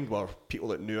that joined were people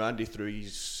that knew Andy through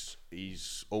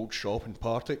his old shop in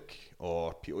Partick,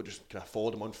 or people just kind of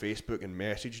followed him on Facebook and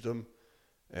messaged him.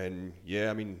 And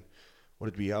I mean, what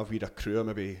did we have? We had a crew of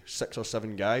maybe 6 or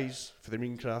 7 guys for the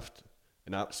Marinecraft,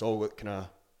 and that's all that kind of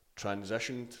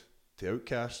transitioned to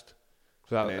Outcast.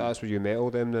 So that's where you met all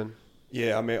them then?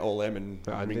 Yeah, I met all them in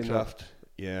Minecraft.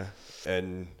 Yeah,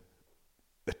 and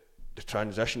the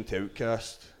transition to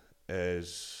Outcast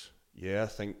is, I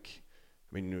think,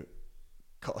 a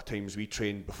couple of times we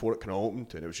trained before it kind of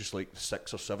opened, and it was just like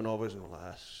 6 or 7 of us, and we're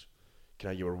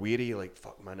like, you were weary, like,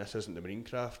 fuck man, this isn't the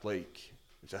Minecraft, like,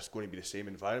 is this going to be the same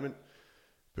environment?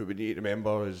 But we need to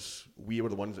remember is we were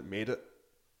the ones that made it,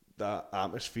 that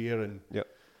atmosphere, and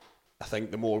I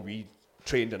think the more we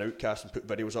trained in Outcast and put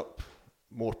videos up,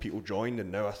 more people joined, and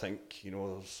now I think,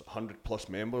 there's 100 plus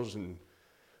members, and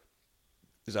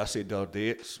as I said the other day,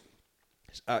 it's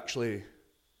actually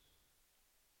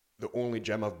the only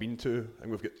gym I've been to,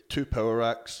 and we've got 2 power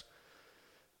racks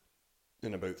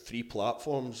and about 3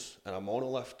 platforms and a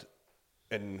monolift.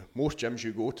 In most gyms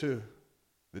you go to,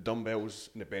 the dumbbells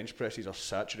and the bench presses are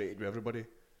saturated with everybody,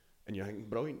 and you're thinking,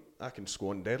 brilliant, I can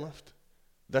squat and deadlift.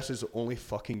 This is the only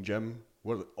fucking gym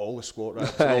where all the squat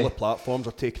racks and all the platforms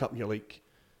are taken up, and you're like,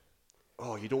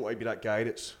 oh, you don't want to be that guy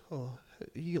that's,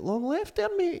 you get long left there,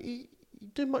 mate, you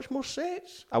do much more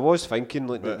sets. I was thinking,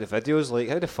 like, the videos, like,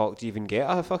 how the fuck do you even get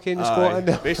a fucking squat in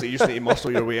there? Basically, you just need to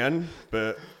muscle your way in,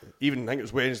 but even, I think it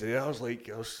was Wednesday,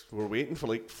 we're waiting for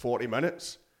like 40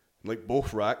 minutes, and like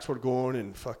both racks were going,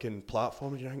 and fucking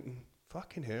platforms, you're thinking,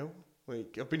 fucking hell,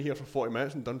 like, I've been here for 40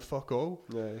 minutes and done fuck all.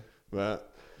 Yeah.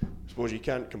 But I suppose you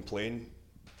can't complain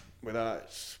with that.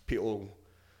 It's people,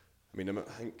 I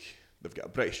think they've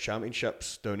got British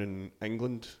Championships down in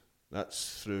England.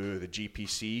 That's through the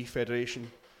GPC Federation.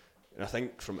 And I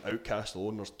think from Outcast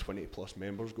alone, there's 20 plus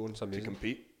members going to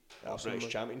compete at British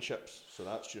Championships. So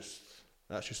that's just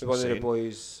insane. One of the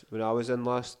boys, when I was in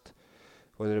last,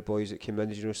 one of the boys that came in,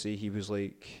 did you see he was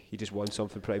like, he just won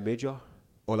something pretty major?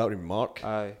 Oh, that would be Mark.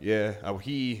 Aye. Yeah.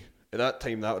 At that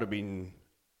time, that would have been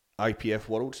IPF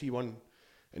Worlds he won.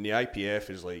 And the IPF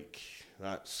is like,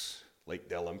 that's like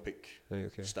the Olympic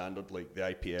standard, like the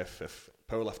IPF. If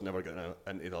powerlifting never got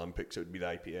into the Olympics, it would be the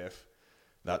IPF.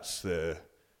 That's the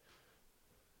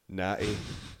natty.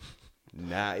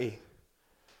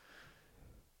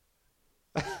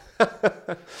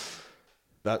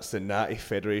 That's the natty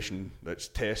federation that's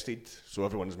tested, so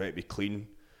everyone's meant to be clean.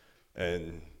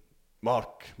 And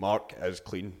Mark is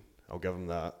clean, I'll give him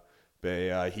that.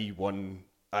 But he won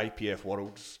IPF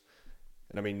Worlds.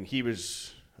 And he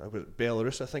was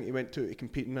Belarus, I think he went to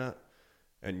compete in that.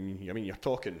 And you're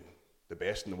talking the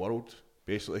best in the world,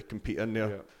 basically, competing there.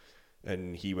 Yeah.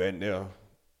 And he went there,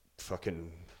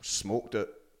 fucking smoked it,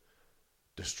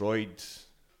 destroyed.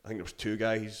 I think there was 2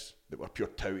 guys that were pure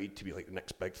touted to be like the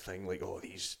next big thing. Like, all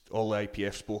the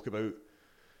IPF spoke about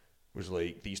was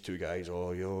like, these 2 guys, it's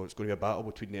going to be a battle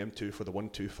between them 2 for the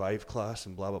 125 class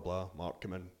and blah, blah, blah. Mark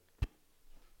came in,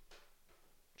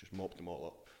 just mopped them all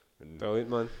up. And brilliant,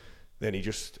 man. Then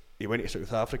he went to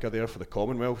South Africa there for the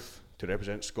Commonwealth to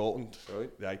represent Scotland.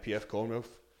 Brilliant. The IPF Commonwealth.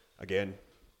 Again,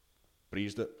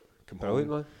 breezed it.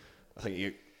 Brilliant, man. I think he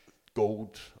got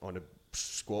gold on a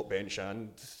squat, bench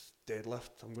and deadlift,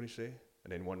 I'm going to say.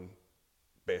 And then won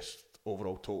best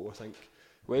overall total, I think.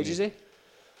 What age is he?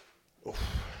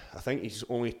 I think he's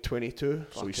only 22,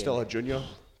 so he's still a junior.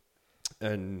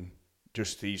 And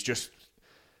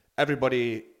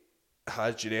everybody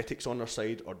has genetics on their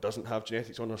side or doesn't have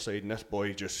genetics on their side, and this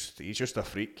boy he's just a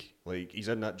freak. Like, he's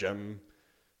in that gym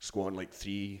squatting like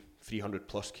 300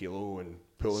 plus kilo and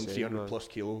pulling 300 plus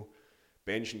kilo,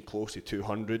 benching close to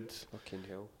 200. Fucking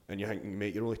hell. And you're thinking,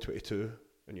 mate, you're only 22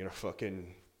 and you're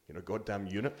a goddamn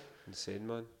unit. Insane,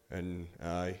 man. And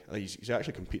he's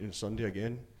actually competing Sunday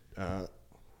again. I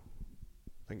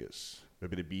think it's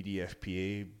maybe the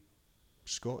BDFPA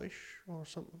Scottish or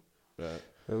something. But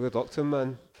good luck to him,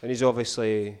 man. And he's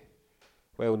obviously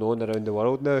well known around the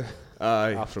world now.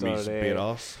 Aye, from his bare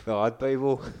arse. The Lad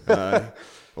Bible. Aye.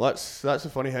 Well, that's the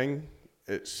funny thing.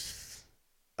 It's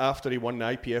after he won the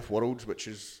IPF Worlds, which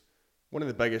is one of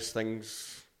the biggest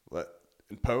things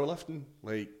in powerlifting.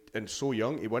 Like, and so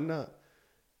young, he won that.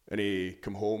 And he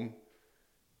come home,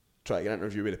 try to get an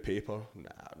interview with the paper. Nah,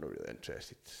 I'm not really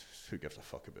interested. Who gives a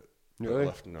fuck about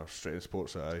powerlifting or strength and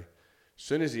sports? Aye. As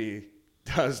soon as he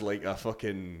does like a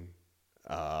fucking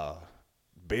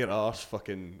bare arse,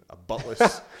 fucking a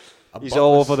buttless. He's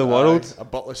all over the world. A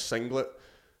buttless singlet.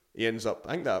 He ends up.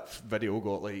 I think that video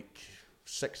got like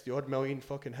 60 odd million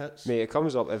fucking hits. Mate, it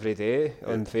comes up every day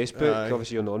on Facebook.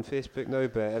 Obviously, you're not on Facebook now,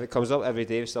 but it comes up every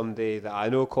day with somebody that I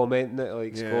know commenting it,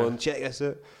 like, going, check this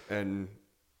out. And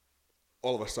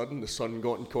all of a sudden, the son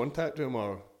got in contact with him,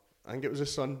 or I think it was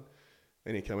his son,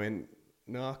 and he came in.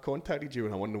 No, I contacted you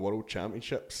when I won the World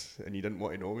Championships and you didn't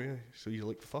want to know me. So you're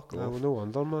like, fuck off. Well, no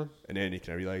wonder, man. And then he kind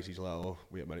of realised, he's like, oh,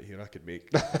 wait a minute here, I could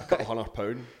make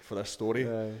 £100 for this story.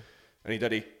 And he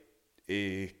did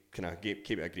a kind of came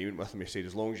to agreement with him. He said,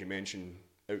 as long as you mention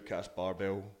Outcast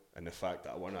Barbell and the fact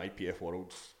that I won IPF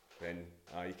Worlds, then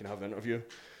you can have the interview.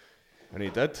 And he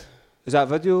did. Is that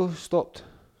video stopped?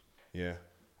 Yeah.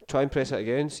 Try and press it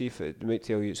again, see if it might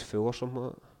tell you it's full or something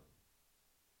like that.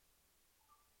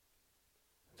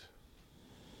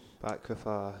 Back with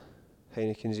a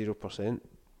Heineken 0%,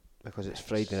 because it's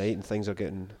Friday night and things are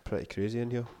getting pretty crazy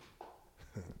in here.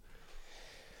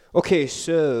 Okay,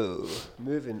 so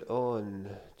moving on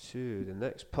to the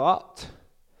next part.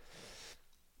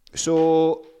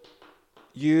 So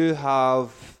you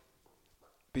have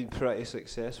been pretty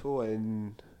successful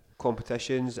in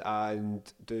competitions and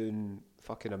doing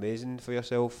fucking amazing for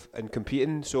yourself and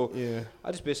competing. So yeah.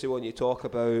 I just basically want you to talk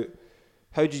about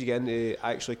how did you get into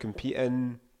actually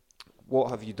competing, what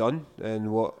have you done,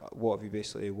 and what have you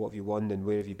won, and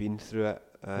where have you been through it?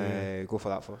 Go for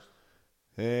that first.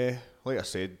 Like I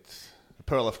said, the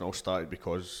powerlifting all started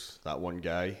because that one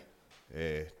guy,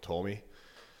 Tommy,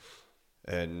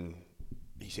 and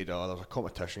he said, oh, there's a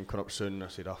competition coming up soon. I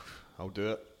said, oh, I'll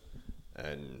do it.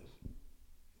 And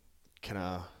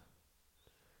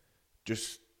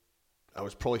I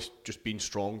was probably just being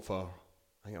strong for,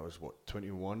 I think I was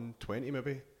 21, 20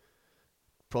 maybe.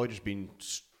 Probably just being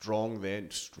strong then,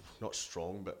 not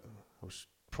strong, but I was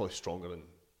probably stronger than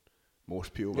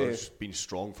most people. But I was being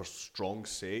strong for strong's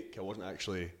sake. I wasn't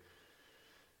actually,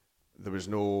 there was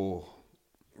no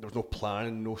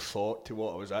plan, no thought to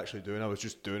what I was actually doing. I was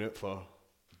just doing it for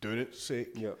doing its sake.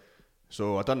 Yeah.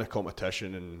 So I done the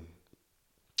competition and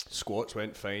squats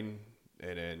went fine,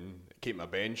 and then I came to my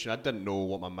bench and I didn't know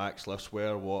what my max lifts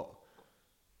were, what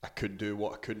I could do,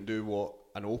 what I couldn't do, what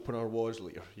an opener was.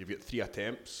 Like you've got 3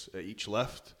 attempts at each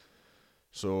lift.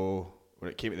 So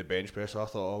when it came to the bench press, I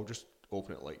thought I'll just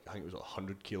open it like, I think it was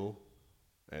 100 kilo,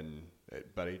 and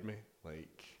it buried me.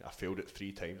 Like I failed it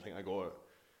 3 times. I think I got it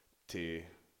to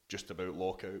just about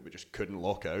lock out, but just couldn't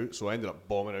lock out. So I ended up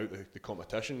bombing out the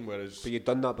competition. Whereas, But you'd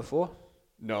done that before?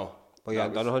 No. Well, you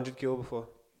hadn't done 100 kilo before?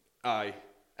 Aye,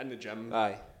 in the gym.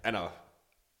 Aye.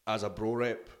 As a bro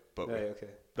rep, but okay.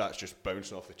 That's just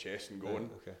bouncing off the chest and going.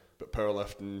 Right, okay. But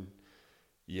powerlifting,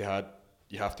 you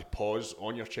have to pause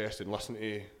on your chest and listen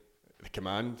to the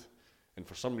command. And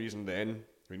for some reason, then,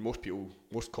 I mean, most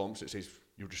comps, it says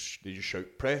they just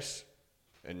shout press,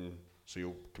 and so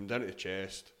you'll come down to the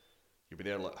chest. You'll be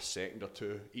there like a second or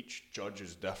two. Each judge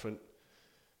is different,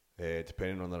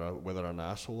 depending on whether they're an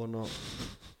asshole or not.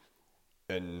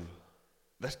 And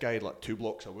this guy had like 2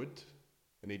 blocks of wood,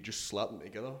 and he'd just slap them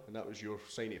together, and that was your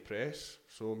sign to press.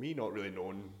 So me not really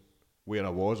knowing where I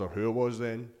was or who I was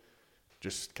then,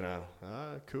 just kind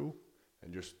of, cool,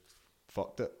 and just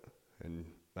fucked it. And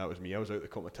that was me. I was out of the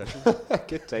competition.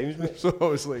 Good times, mate. So I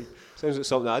was like, sounds like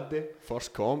something I'd do.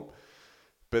 First comp.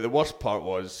 But the worst part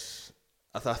was,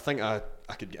 I think I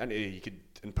could get into,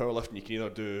 in powerlifting you can either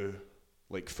do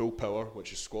like full power,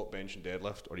 which is squat, bench and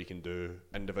deadlift, or you can do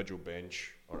individual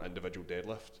bench or individual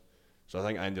deadlift. So I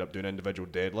think I ended up doing individual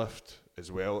deadlift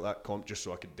as well at that comp, just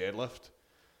so I could deadlift.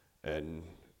 And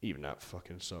even that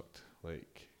fucking sucked.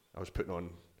 Like, I was putting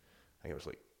on, I think it was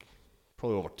like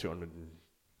probably over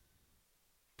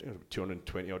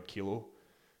 220 odd kilo.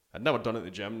 I'd never done it at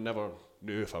the gym, never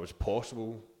knew if I was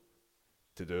possible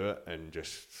to do it, and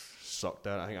just sucked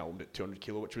at it. I think I opened at 200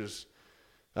 kilo,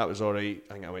 that was alright.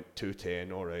 I think I went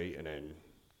 210, alright, and then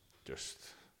just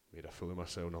made a fool of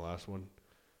myself in the last one.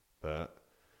 But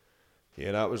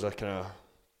yeah, that was an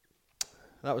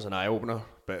eye opener.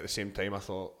 But at the same time, I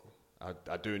thought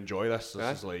I do enjoy this.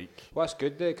 This is like, well, that's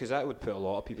good there, because that would put a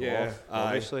lot of people off.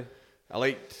 Obviously, I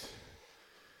liked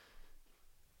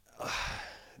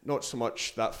not so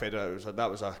much that federation.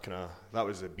 That was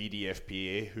the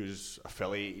BDFPA, who's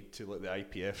affiliated to like the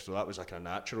IPF. So that was like a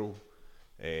natural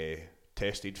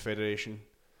tested federation,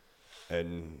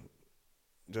 and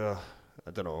I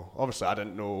don't know. Obviously, I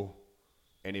didn't know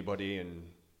anybody,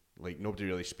 and like nobody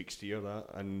really speaks to you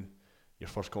and your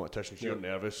first competition, so you're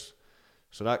nervous.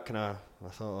 So that I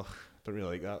thought, I don't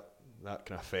really like that. That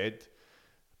kind of fed.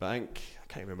 But I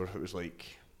can't remember if it was like,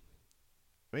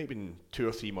 it might have been 2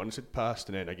 or 3 months had passed,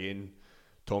 and then again,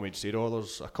 Tommy had said,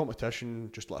 there's a competition,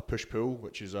 just like a push-pull,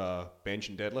 which is a bench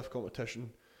and deadlift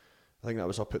competition. I think that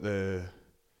was up at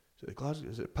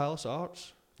is it Palace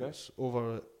Arts? Yes.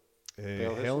 Over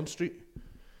at Helen Street.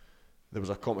 There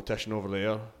was a competition over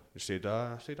there. They said,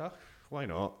 I said, why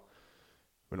not?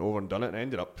 Went over and done it, and I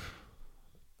ended up,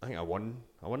 I think I won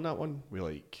that one with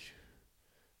like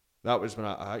that was when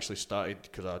I actually started,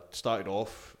 because I started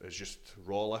off as just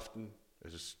raw lifting,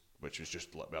 which was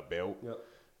just like a belt. Yep.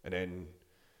 And then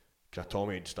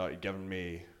Tommy had started giving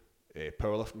me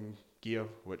powerlifting gear,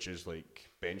 which is like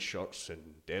bench shirts and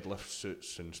deadlift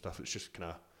suits and stuff. It's just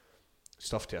kind of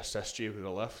stuff to assist you with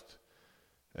the lift.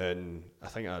 And I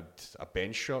think I had a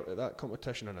bench shirt at that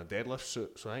competition and a deadlift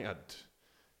suit. So I think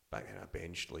back then I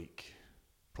benched like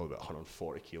probably about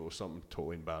 140 kilos, something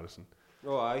totally embarrassing.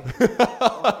 Oh, aye.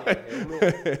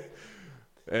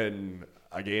 And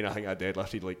again, I think I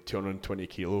deadlifted like 220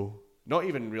 kilo. Not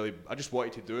even really, I just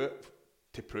wanted to do it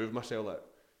to prove myself that,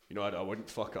 you know, I wouldn't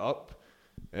fuck it up.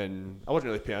 And I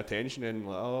wasn't really paying attention, and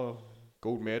like, oh,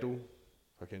 gold medal,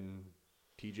 fucking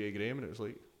TJ Graham, and it was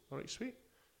like, alright, sweet.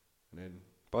 And then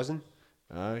buzzing.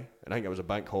 Aye. And I think it was a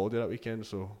bank holiday that weekend,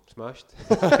 so smashed.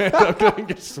 I couldn't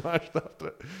get smashed after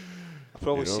it. I've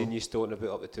probably seen you stoating about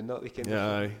up the tune that weekend. Yeah,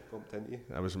 aye. Bumped into you.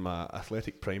 I was in my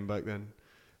athletic prime back then,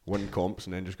 winning comps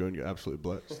and then just going to get absolutely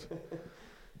blitzed.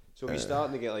 So were you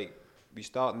starting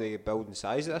to build in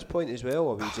size at this point as well,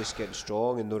 or were you just getting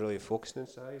strong and not really focusing on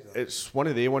size? Or? It's one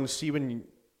of the ones, see when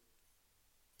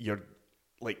you're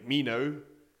like me now,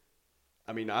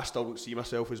 I mean, I still don't see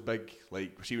myself as big.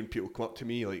 Like, see when people come up to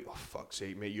me like, oh fuck's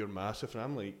sake mate, you're massive, and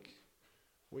I'm like,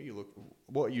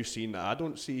 what are you seeing that I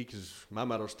don't see? Because my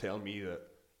mirror's telling me that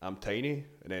I'm tiny,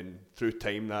 and then through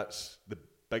time that's the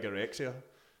bigorexia,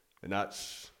 and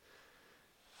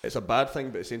it's a bad thing,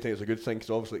 but at the same time it's a good thing, because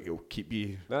obviously it'll keep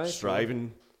you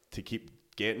striving to keep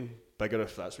getting bigger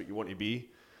if that's what you want to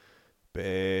be.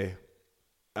 But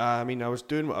I mean, I was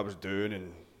doing what I was doing,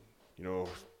 and you know,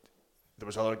 there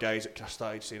was other guys that kind of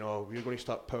started saying, oh, we're going to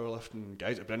start powerlifting,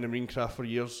 guys that have been in marine craft for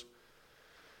years.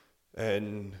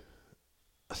 And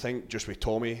I think just with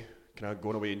Tommy kind of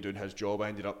going away and doing his job, I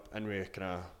ended up in with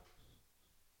it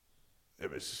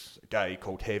was a guy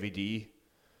called Heavy D,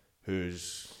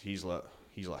 he's like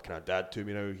kind of dad to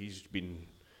me now. He's been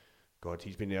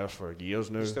there for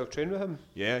years now. You still train with him?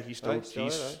 Yeah, he's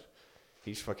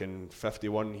fucking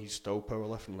 51. He's still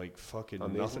powerlifting like fucking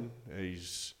amazing. Nothing.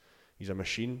 He's a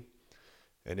machine.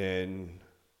 And then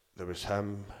there was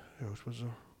him. Who else was there?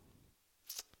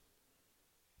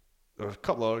 There were a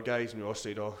couple of other guys, and we all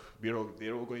said, "Oh, they're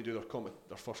all going to do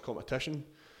their first competition."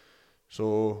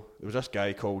 So there was this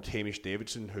guy called Hamish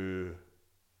Davidson who,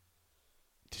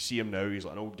 to see him now, he's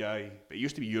like an old guy, but he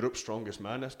used to be Europe's strongest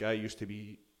man. This guy used to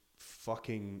be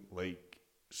fucking like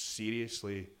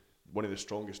seriously one of the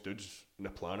strongest dudes on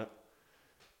the planet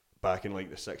back in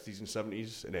like the 60s and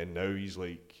 70s, and then now he's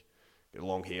like got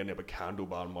long hair and a big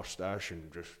handlebar mustache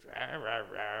and just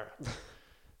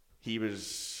he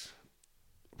was,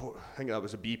 I think that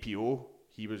was a BPO.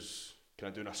 He was kind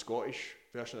of doing a Scottish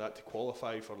version of that to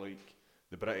qualify for like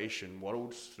the British and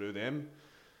Worlds through them,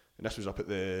 and this was up at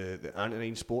the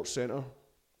Antonine Sports Centre.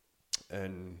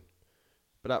 And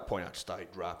by that point I'd started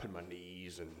wrapping my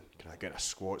knees and kind of getting a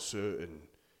squat suit, and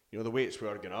you know the weights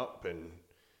were going up, and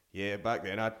yeah, back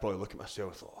then I'd probably look at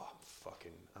myself and thought, oh,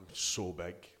 I'm so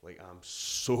big, like I'm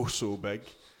so big.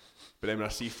 But then when I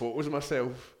see photos of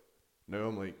myself now,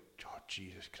 I'm like, oh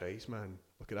Jesus Christ, man,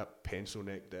 look at that pencil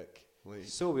neck dick. Like,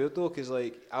 it's so weird though, because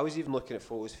like I was even looking at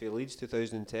photos for Leeds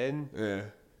 2010. Yeah.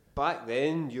 Back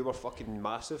then you were fucking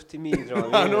massive to me, you know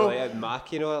what I mean? I know. Like, I'd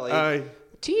Mac, you know, like aye.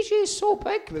 TJ's so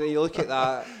big, but then you look at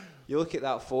that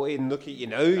photo and look at you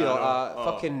now, you're like,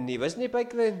 fucking, he wasn't big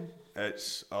then.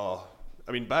 It's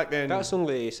I mean, back then that's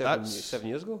only 7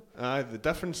 years ago. The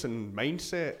difference in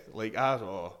mindset, like I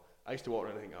used to walk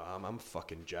around and think, I'm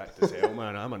fucking jacked as hell,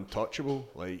 man. I'm untouchable,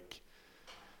 like.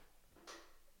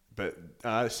 But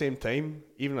at the same time,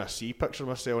 even when I see pictures of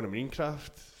myself in a marine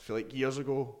craft, I feel like years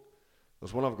ago,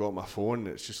 there's one I've got on my phone.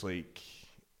 It's just like,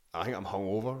 I think I'm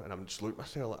hungover, and I'm just looking at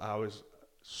myself like I was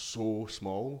so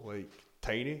small, like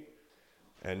tiny,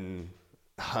 and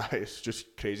it's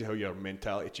just crazy how your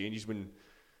mentality changes when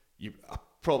you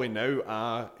probably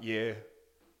now,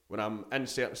 when I'm in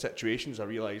certain situations, I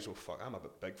realise, oh fuck, I'm a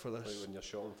bit big for this. Like when you're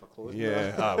shopping for clothes.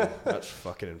 Yeah, that's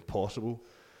fucking impossible.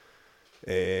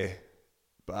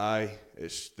 But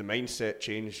it's the mindset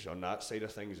change on that side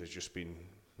of things that's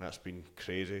been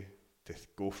crazy, to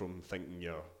go from thinking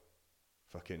you're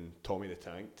fucking Tommy the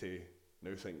Tank to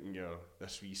now thinking you're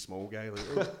this wee small guy, like,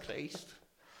 oh Christ.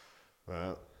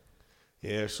 But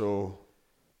yeah, so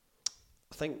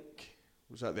I think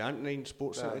was at the Antonine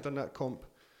Sports Centre done that comp,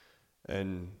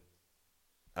 and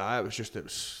that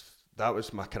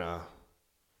was my kind of,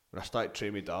 when I started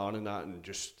training with Darren and that, and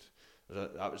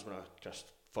that was when I just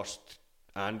first,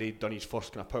 Andy done his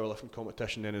first kind of powerlifting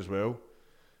competition then as well,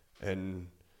 and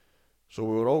so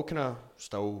we were all kind of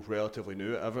still relatively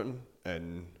new at everything,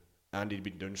 and Andy'd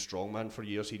been doing strongman for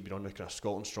years. He'd been on the kind of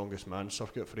Scotland's strongest man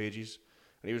circuit for ages,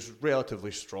 and he was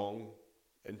relatively strong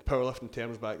in powerlifting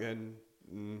terms back then.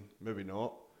 Maybe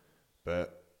not,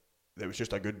 but there was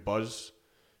just a good buzz,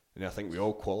 and I think we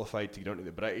all qualified to get onto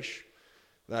the British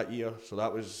that year. So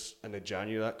that was in the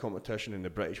January, that competition, and the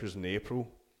British was in April.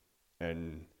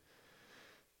 And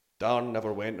Darren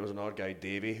never went. There was another guy,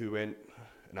 Davey, who went,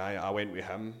 and I went with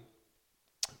him.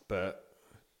 But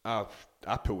I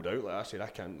pulled out. Like I said, I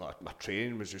can't. Like, my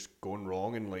training was just going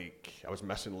wrong, and like I was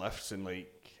missing lifts, and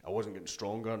like I wasn't getting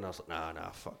stronger. And I was like,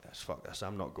 nah, fuck this.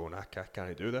 I'm not going. I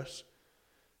can't do this.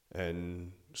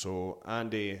 And so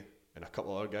Andy and a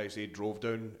couple of other guys, they drove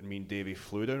down, and me and Davey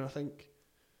flew down, I think.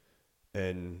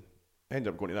 And I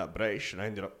ended up going to that British, and I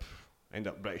ended up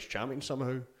British champion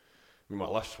somehow. I mean, my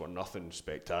lifts were nothing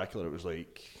spectacular. It was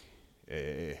like,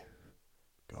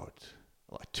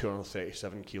 like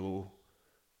 237 kilo,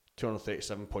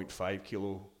 237.5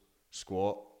 kilo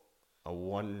squat, a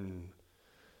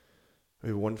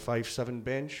 157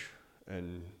 bench,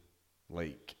 and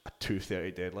like a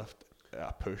 230 deadlift at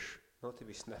a push. Not to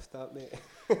be sniffed at, mate.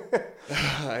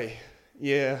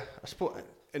 Yeah, I suppose.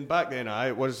 And back then,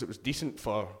 it was decent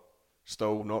for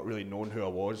still not really knowing who I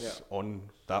was on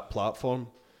that platform.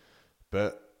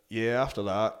 But yeah, after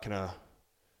that,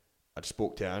 I'd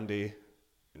spoke to Andy,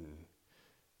 and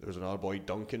there was another boy,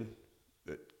 Duncan,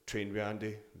 that trained with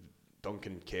Andy.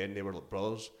 Duncan and Ken, they were like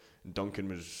brothers. And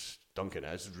Duncan is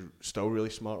still really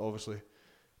smart, obviously.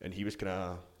 And he was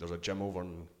there's a gym over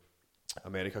in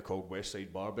America called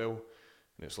Westside Barbell,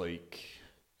 and it's like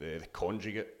the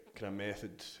conjugate kind of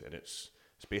method, and it's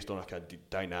based on like a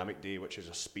dynamic day, which is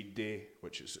a speed day,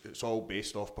 it's all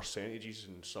based off percentages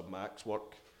and sub-max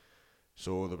work.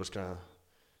 So there was the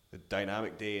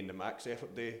dynamic day and the max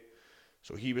effort day.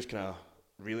 So he was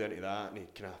really into that, and he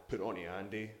put it on to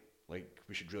Andy, like,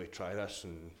 we should really try this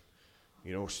and,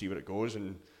 see where it goes.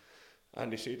 And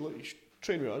Andy said, look, you should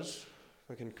train with us.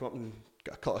 I can come up and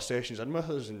get a couple of sessions in with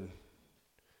us. And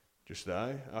just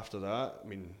after that, I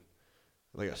mean,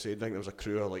 like I said, I think there was a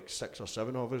crew of like 6 or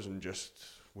 7 of us, and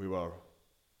we were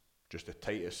just the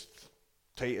tightest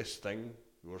thing.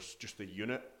 We were just the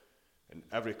unit. And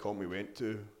every comp we went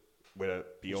to, whether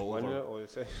it be all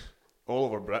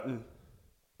over Britain,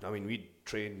 I mean, we'd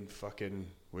train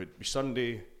we'd be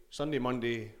Sunday,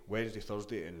 Monday, Wednesday,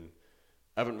 Thursday, and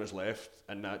everything was left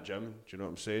in that gym. Do you know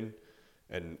what I'm saying?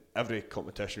 And every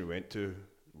competition we went to,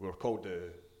 we were called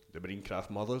the Marine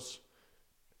Craft Mothers,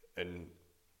 and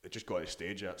it just got to the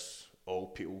stage that's all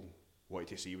people wanted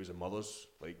to see was the mothers.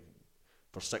 Like,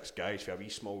 for 6 guys for a wee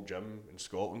small gym in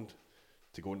Scotland,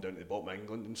 to going down to the bottom of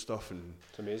England and stuff, and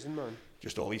it's amazing, man.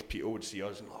 Just all these people would see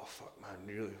us and, oh fuck, man,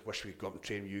 really wish we'd go up and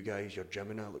train with you guys. Your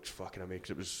gym and that looks fucking amazing. 'Cause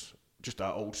it was just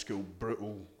that old school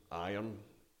brutal iron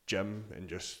gym, and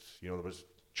just, there was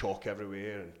chalk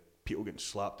everywhere and people getting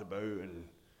slapped about, and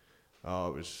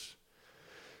it was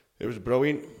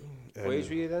brilliant. What age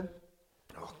were you then?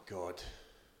 Oh god,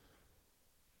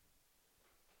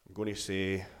 I'm going to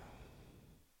say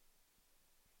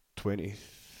 22,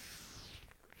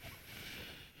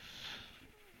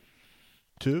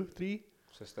 3.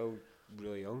 So still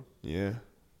really young. Yeah.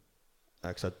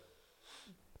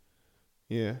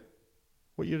 Yeah.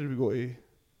 What year did we go to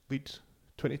Leeds?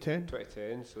 2010?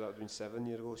 2010, so that would have been 7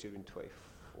 years ago, so you'd been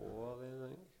 24 then, I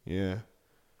think. Yeah.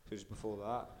 So it was before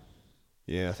that.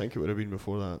 Yeah, I think it would have been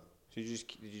before that. So did you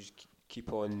just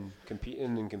keep on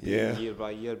competing year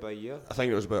by year by year? I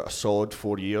think it was about a solid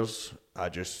 4 years. I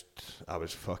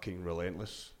was fucking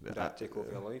relentless. Did that take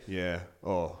over your life? Yeah.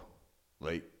 Oh,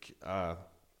 like,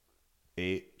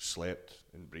 ate, slept,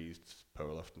 and breathed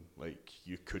powerlifting. Like,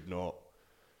 you could not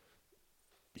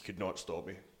stop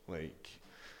me. Like,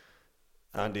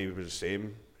 Andy was the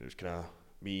same. It was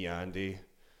me, Andy,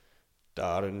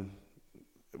 Darren.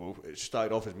 Well, it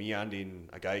started off as me, Andy, and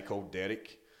a guy called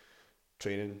Derek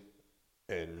training,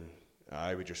 and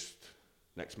I would just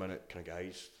next minute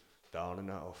guys, Darren and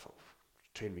that,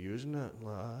 train me using that. I'm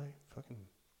like, aye, fucking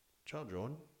charge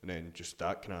on. And then just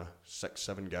that 6,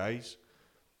 7 guys,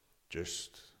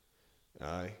 just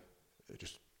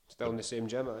still in the same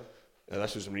gym, aye.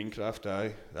 This was Marine Craft,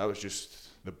 aye. That was just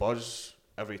the buzz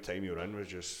every time you were in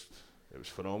it was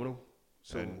phenomenal.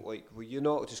 So, were you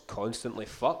not just constantly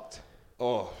fucked?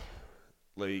 Oh,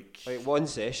 like one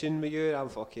session with you, I'm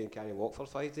fucking can't walk for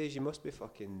 5 days. You must be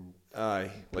fucking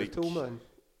brutal, man.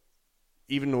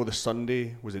 Even though the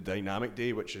Sunday was a dynamic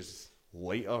day, which is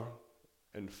lighter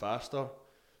and faster,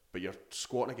 but you're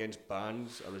squatting against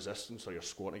bands of resistance, or you're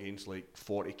squatting against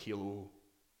 40 kilo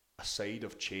a side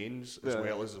of chains as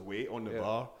well as the weight on the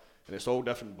bar, and it's all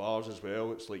different bars as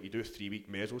well. It's like you do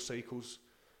 3-week mesocycles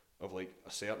of like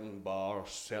a certain bar,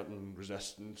 certain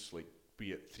resistance, like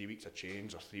be it 3 weeks of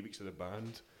chains or 3 weeks of the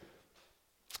band.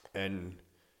 And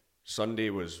Sunday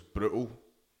was brutal,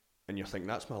 and you're thinking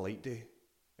that's my light day,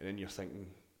 and then you're thinking,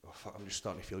 oh fuck, I'm just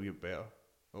starting to feel a bit better.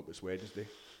 Oh, it's Wednesday.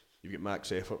 You get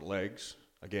max effort legs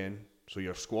again, so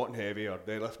you're squatting heavy or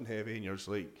deadlifting heavy, and you're just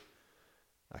like,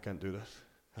 I can't do this.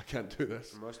 I can't do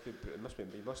this. It must be.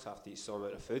 You must have to eat some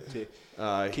amount of food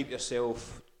to keep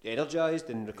yourself energised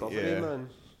and recovery, man.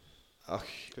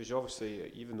 Because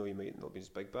obviously, even though you might not be as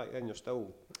big back then, you're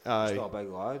still a big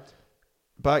lad.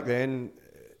 Back then,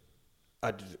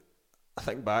 I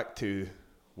think back to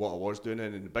what I was doing,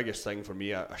 and the biggest thing for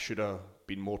me, I should have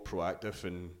been more proactive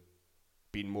and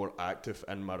been more active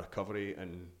in my recovery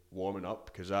and warming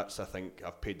up, because that's, I think,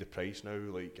 I've paid the price now.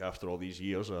 Like, after all these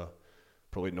years of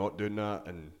probably not doing that,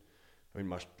 and I mean,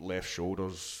 my left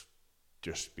shoulder's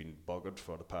just been buggered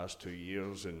for the past 2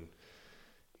 years, and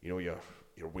you know,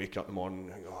 you're waking up in the morning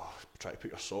and try to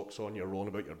put your socks on, you're rolling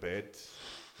about your bed,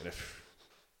 and if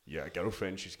you got a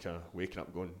girlfriend, she's kind of waking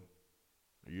up going,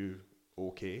 are you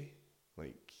okay?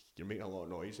 Like, you're making a lot of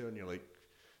noise there, and you're like,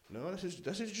 no, this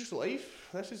is just life,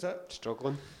 this is it.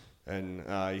 Struggling. And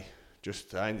I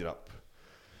ended up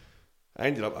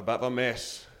a bit of a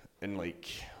mess, and like,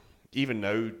 even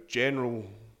now, general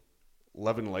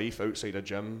living life outside a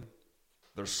gym,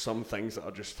 there's some things that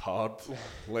are just hard,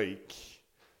 like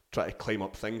trying to climb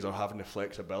up things or having the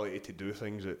flexibility to do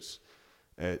things.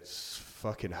 It's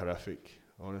fucking horrific,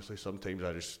 honestly. Sometimes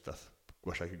I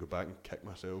wish I could go back and kick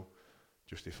myself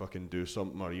just to fucking do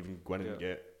something, or even go in and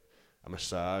get a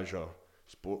massage or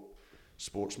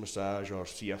sports massage, or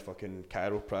see a fucking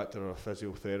chiropractor or a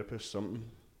physiotherapist, something.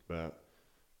 But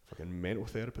fucking mental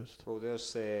therapist. Well,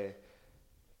 there's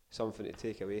something to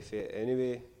take away from it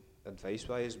anyway,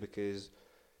 advice-wise, because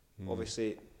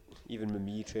obviously, even with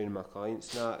me training my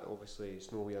clients, obviously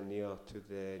it's nowhere near to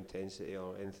the intensity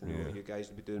or anything that you guys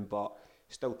would be doing, but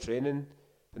still training.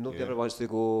 But nobody ever wants to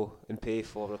go and pay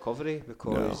for recovery,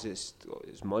 because it's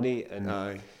money,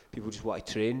 and people just want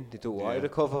to train. They don't want to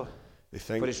recover. They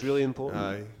think, but it's really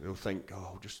important. They'll think,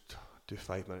 I'll just do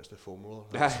 5 minutes to foam roller.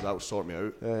 That'll sort me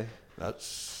out.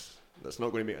 That's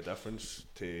not going to make a difference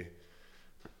to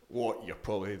what you're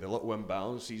probably, the little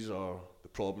imbalances or the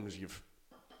problems you've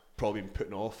probably been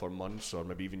putting off for months or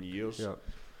maybe even years.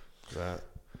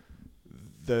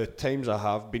 The times I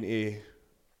have been to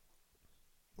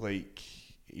like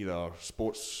either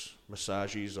sports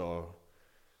massages or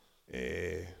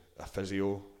a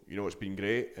physio, you know, it's been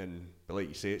great, but like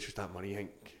you say, it's just that money, I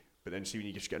think. But then see, when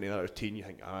you just get into that routine, you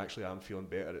think, I'm feeling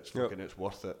better, it's it's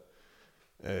worth it.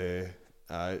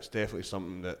 It's definitely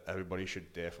something that everybody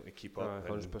should definitely keep up.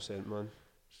 100%, man.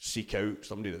 Seek out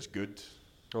somebody that's good.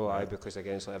 Because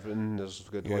against everything, there's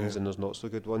good ones and there's not so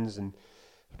good ones, and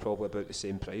probably about the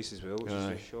same price as well, which is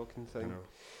a shocking thing.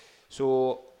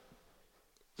 So,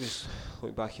 just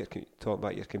looking back here, talking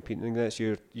about your competing this,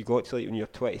 you got to like when you're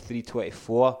 23,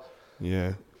 24.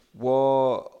 Yeah.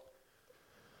 What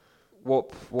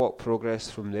progress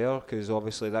from there? Because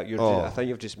obviously that I think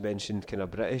you've just mentioned kind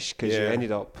of British, because you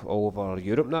ended up all over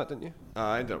Europe, didn't you?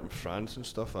 I ended up in France and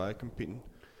stuff. Competing.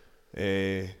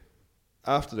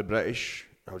 After the British,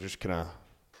 I was just kind of,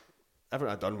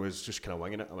 everything I'd done was just kind of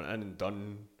winging it. I went in and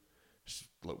done,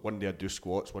 like, one day I'd do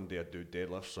squats, one day I'd do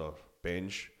deadlifts or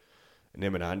bench, and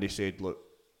then when Andy said, look,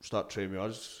 start training with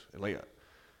us, and like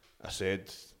I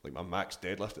said, like, my max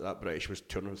deadlift at that British was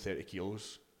 230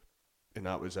 kilos. And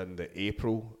that was in the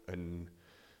April, and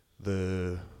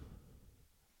I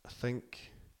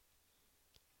think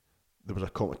there was a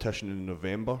competition in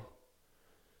November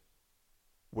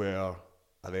where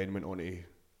I then went on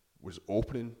was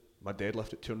opening my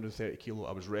deadlift at 230 kilo.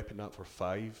 I was repping that for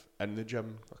 5 in the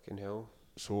gym. Fucking hell.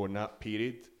 So in that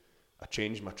period, I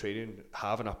changed my training,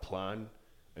 having a plan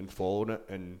and following it,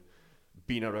 and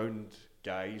being around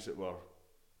guys that were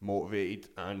motivated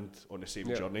and on the same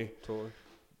journey. Totally.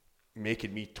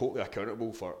 Making me totally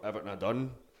accountable for everything I'd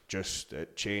done.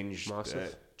 It changed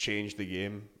the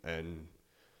game, and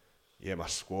my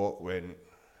squat went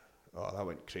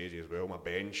crazy as well. My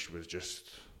bench was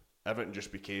everything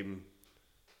just became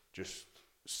just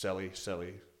silly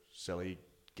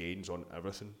gains on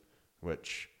everything,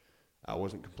 which I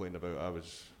wasn't complaining about. I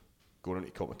was going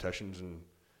into competitions and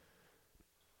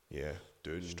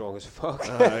doing strong as fuck.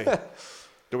 Don't get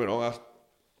me wrong,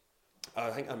 I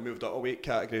think I moved up a weight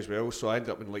category as well, so I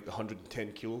ended up in like the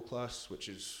 110 kilo class, which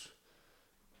is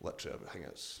literally, I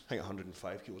think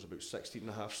 105 kilos, about 16 and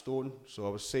a half stone. So I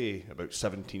would say about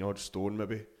 17 odd stone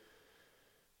maybe.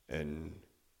 And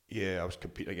I was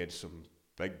competing against some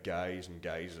big guys and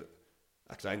guys that,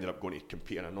 because I ended up going to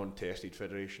compete in a non-tested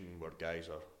federation where guys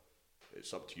are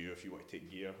it's up to you if you want to take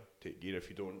gear. Take gear. If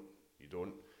you don't, you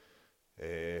don't.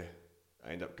 I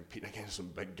ended up competing against some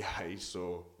big guys,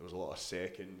 so there was a lot of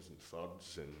seconds and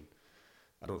thirds, and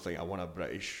I don't think I won a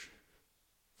British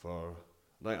for...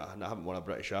 I haven't won a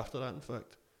British after that, in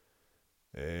fact.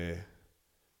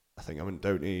 I think I went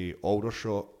down to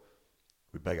Aldershot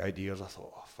with big ideas. I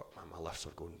thought, oh fuck man, my lifts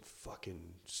are going fucking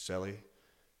silly.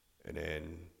 And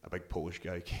then a big Polish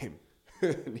guy came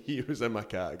and he was in my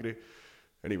category.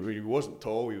 And he wasn't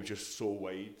tall, he was just so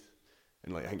wide.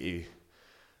 And like I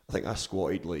think I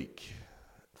squatted like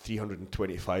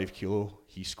 325 kilo.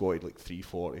 He squatted like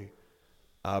 340.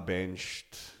 I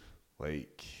benched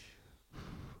like,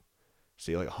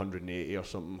 say like 180 or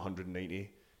something,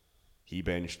 190. He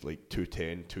benched like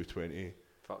 210, 220.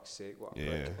 Fuck's sake, what a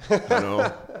yeah, prick. I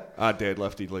know. I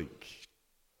deadlifted like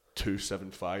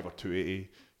 275 or 280.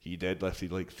 He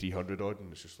deadlifted like 300 odd,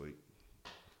 and it's just like...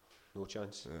 No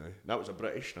chance. That was a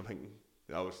British, and I'm thinking,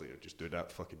 obviously, I'd just do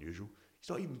that fucking usual. He's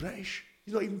not even British.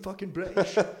 He's not even fucking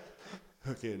British.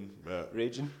 Fucking, but...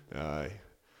 Raging. Aye.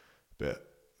 But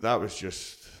that was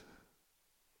just...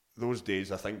 Those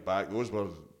days, I think back, those were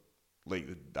like...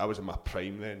 I was in my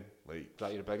prime then. Like, is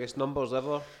that your biggest numbers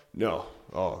ever? No.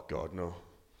 Oh, God, no.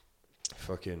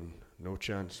 Fucking no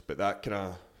chance. But that kind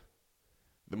of...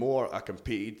 The more I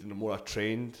competed and the more I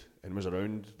trained and was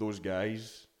around those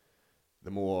guys,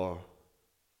 the more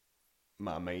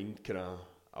my mind kind of...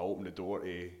 I opened the door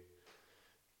to...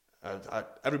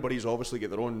 everybody's obviously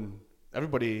got their own...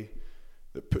 Everybody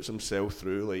that puts himself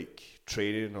through, like,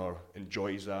 training or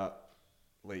enjoys that,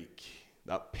 like,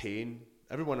 that pain,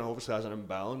 everyone obviously has an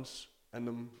imbalance in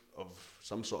them of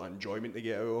some sort of enjoyment to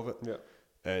get out of it. Yeah.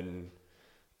 And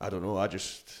I don't know, I've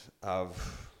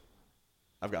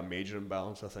got a major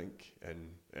imbalance, I think,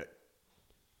 and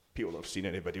people that have seen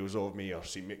any videos of me or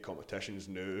seen me at competitions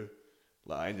know,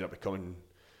 like, I ended up becoming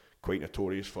quite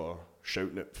notorious for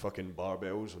shouting at fucking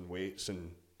barbells and weights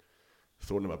and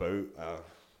throwing them about.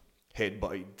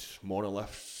 Headbutted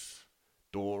monoliths,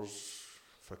 doors,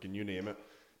 fucking you name it.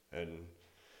 And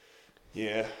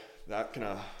yeah, that kind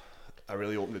of, I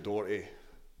really opened the door to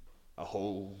a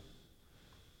whole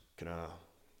kind of,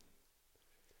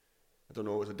 I don't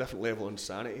know, it was a different level of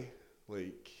insanity.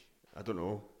 Like, I don't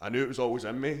know. I knew it was always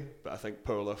in me, but I think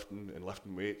powerlifting and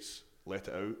lifting weights let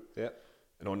it out. Yeah.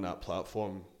 And on that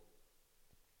platform,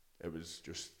 it was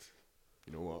just,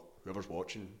 you know what, whoever's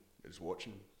watching is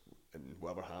watching, and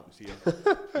whatever happens here,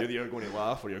 you're either going to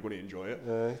laugh or you're going to enjoy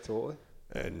it. Totally.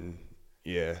 And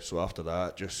yeah, so after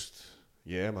that, just,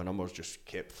 yeah, my numbers just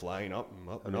kept flying up and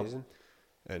up. Amazing.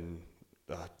 And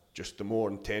up. And just the more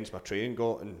intense my training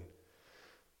got, and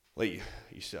like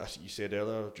you said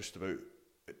earlier, just about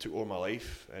it took over my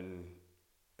life, and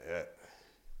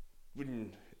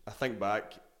when I think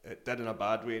back, it did in a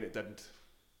bad way and it did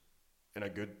in a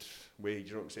good way.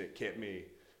 You know what I'm saying? It kept me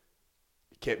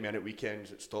in at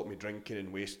weekends. It stopped me drinking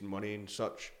and wasting money and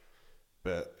such.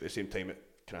 But at the same time, it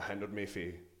kind of hindered me for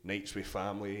nights with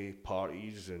family,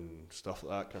 parties and stuff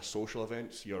like that, kind of social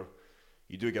events. You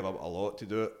do give up a lot to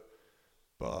do it,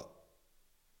 but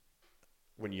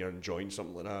when you're enjoying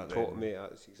something like that, totally, mate,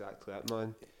 that's exactly it,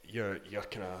 man. You're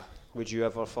kind of... Would you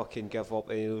ever fucking give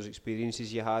up any of those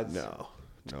experiences you had? No,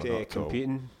 not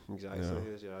competing? Exactly, no.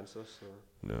 Here's your answer. So.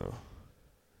 No.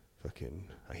 Fucking,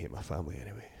 I hate my family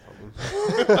anyway.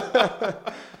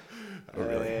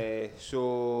 Really.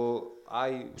 So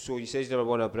you said you never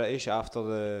won a British after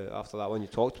that one you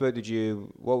talked about.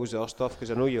 What was the other stuff?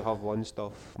 Because I know you have won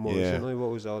stuff more recently.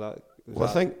 What was all that? I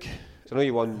think... I know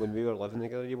you won when we were living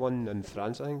together. You won in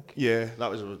France, I think. Yeah,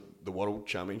 that was the World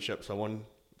Championships. I won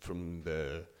from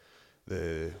who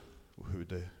were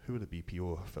the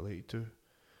BPO affiliated to?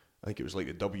 I think it was like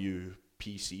the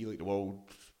WPC, like the World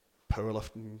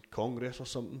Powerlifting Congress or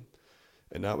something.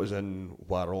 And that was in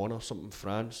Waron or something,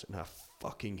 France. And I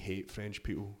fucking hate French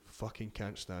people. Fucking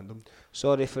can't stand them.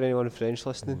 Sorry for anyone French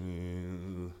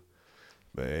listening.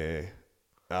 But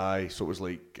so it was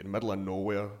like in the middle of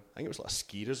nowhere. I think it was like a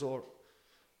ski resort.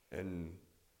 And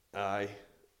I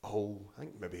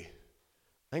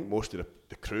think most of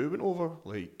the crew went over.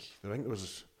 Like, I think there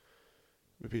was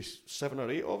maybe 7 or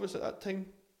 8 of us at that time.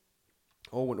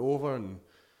 All went over, and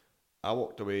I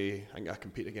walked away. I think I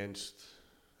competed against,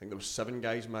 I think there was 7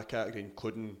 guys in my category,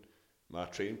 including my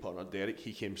training partner Derek.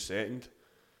 He came second.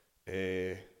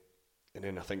 And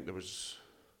then I think there was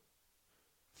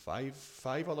five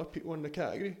other people in the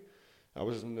category. I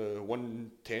was in the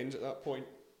 110s at that point.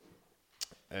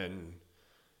 And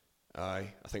I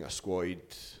think I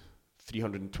squatted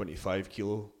 325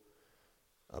 kilo.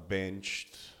 I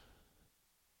benched,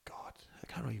 God,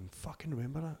 I can't even fucking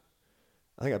remember that.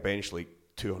 I think I benched like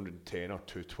 210 or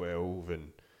 212,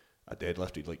 and I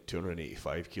deadlifted like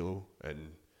 285 kilo,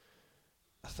 and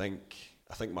I think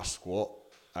my squat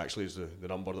actually is the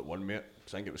number that won me it. I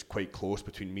think it was quite close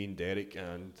between me and Derek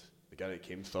and the guy that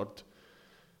came third.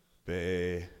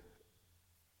 But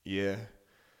yeah,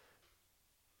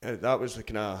 that was the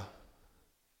kind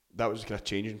of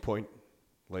changing point,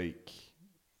 like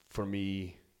for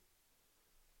me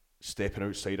stepping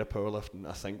outside of powerlifting.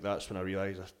 I think that's when I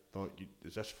realised, I thought,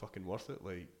 is this fucking worth it?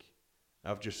 Like,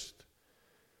 I've just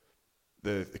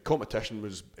the competition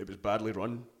was badly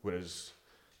run, whereas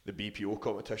the BPO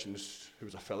competitions who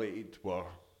was affiliated were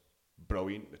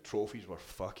brilliant. The trophies were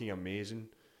fucking amazing.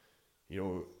 You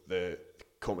know, the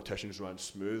competitions ran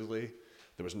smoothly.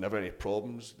 There was never any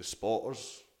problems. The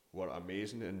spotters were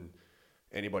amazing, and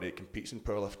anybody that competes in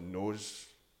powerlifting knows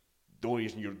the only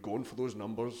reason you're going for those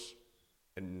numbers,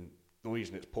 and the only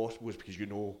reason it's possible, is because you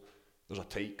know there's a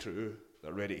tight crew that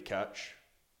are ready to catch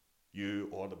you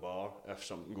or the bar if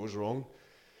something goes wrong.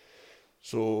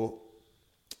 So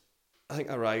I think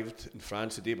I arrived in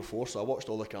France the day before, so I watched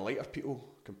all the kind of lighter people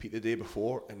compete the day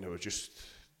before, and there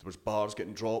was bars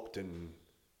getting dropped and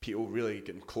people really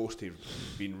getting close to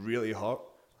being really hurt.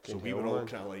 So we were all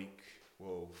kind of like,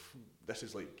 well, this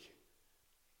is like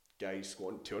guys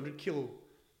squatting 200 kilo.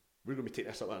 We're going to be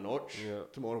taking this up a notch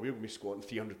tomorrow. We're going to be squatting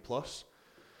 300 plus.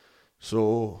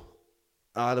 So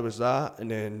there was that,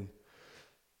 and then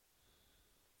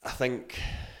I think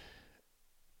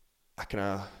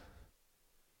I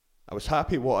was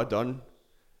happy what I'd done,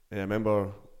 and I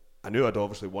remember I knew I'd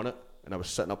obviously won it, and I was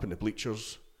sitting up in the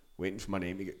bleachers waiting for my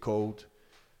name to get called.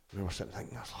 I remember sitting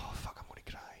thinking, oh fuck, I'm going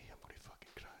to cry, I'm going to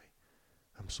fucking cry.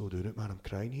 I'm so doing it, man, I'm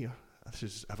crying here. This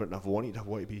is everything I've wanted. I've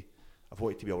wanted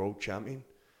to be a world champion.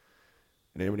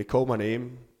 And then when he called my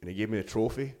name and he gave me the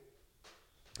trophy,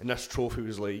 and this trophy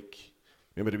was like,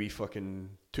 remember the wee fucking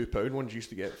 £2 ones you used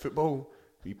to get at football?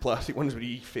 The wee plastic ones with the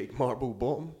wee fake marble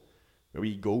bottom, a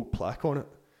wee gold plaque on it.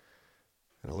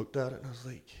 And I looked at it and I was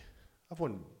like, I've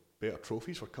won better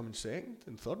trophies for coming second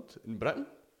and third in Britain,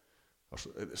 or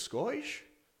at the Scottish,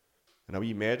 and a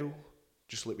wee medal,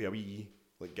 just like with a wee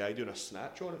guy doing a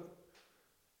snatch on it.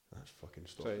 That's fucking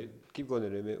stop. Sorry, keep going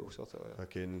in the room, mate, we'll sort it out.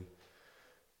 Fucking,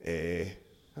 I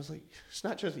was like,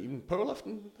 snatch isn't even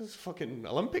powerlifting, it's fucking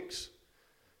Olympics.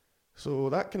 So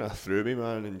that kind of threw me,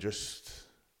 man, and just,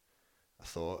 I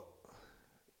thought,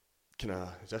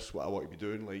 is this what I want to be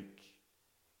doing? Like,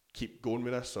 keep going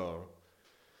with this, or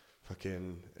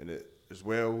fucking, and it as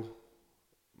well,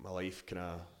 my life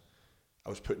I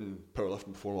was putting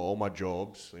powerlifting before all my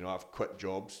jobs. You know, I've quit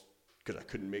jobs because I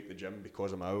couldn't make the gym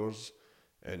because of my hours,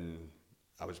 and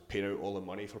I was paying out all the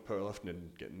money for powerlifting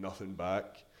and getting nothing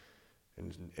back.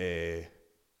 And I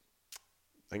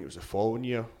think it was the following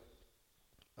year,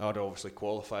 I'd obviously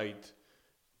qualified,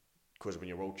 because when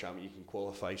you're world champion you can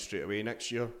qualify straight away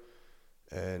next year.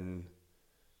 And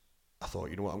I thought,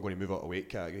 you know what, I'm going to move out of weight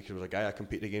category, because there was a guy I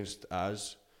competed against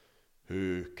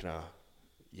who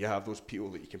you have those people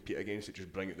that you compete against that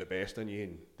just bring out the best in you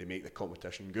and they make the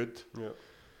competition good. Yeah.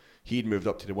 He'd moved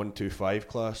up to the 125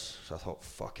 class, so I thought,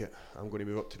 fuck it, I'm going to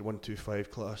move up to the 125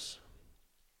 class.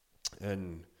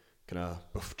 And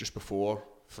just before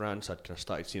France, I'd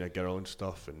started seeing a girl and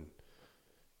stuff, and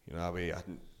you know, that way I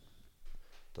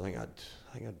think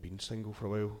I'd been single for a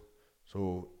while,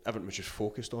 so everything was just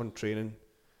focused on training.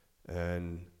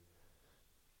 And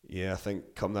yeah, I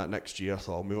think come that next year, I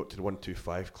thought I'll move up to the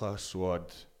 125 class, so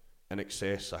in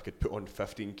excess I could put on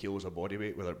 15 kilos of body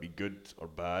weight, whether it be good or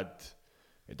bad,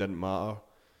 it didn't matter.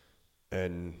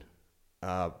 And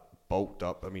I bulked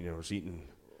up. I mean, I was eating,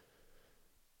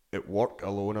 at work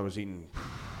alone, I was eating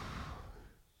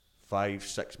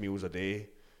 5-6 meals a day,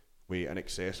 with in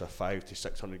excess of 500 to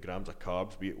 600 grams of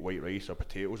carbs, be it white rice or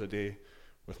potatoes a day,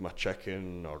 with my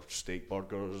chicken or steak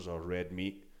burgers or red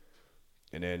meat.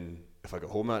 And then if I got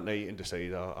home that night and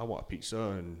decided I want a pizza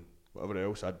and whatever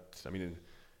else, I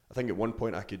think at one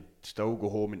point I could still go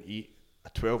home and eat a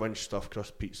 12-inch stuffed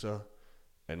crust pizza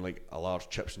and like a large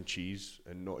chips and cheese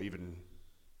and not even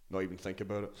think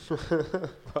about it.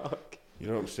 Fuck. You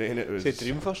know what I'm saying? It was a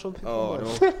dream for some people.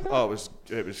 Oh no! Oh,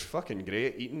 it was fucking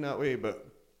great eating that way, but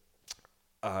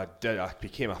I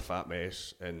became a fat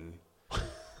mess, and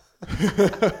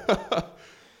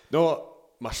no,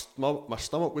 my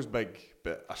stomach was big,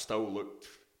 but I still looked.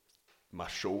 My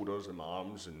shoulders and my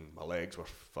arms and my legs were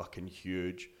fucking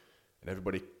huge, and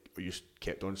everybody just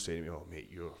kept on saying to me, "Oh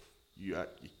mate,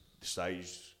 the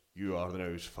size you are now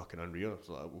is fucking unreal." It's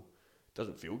like, well, it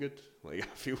doesn't feel good. Like, I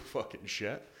feel fucking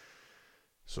shit.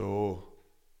 So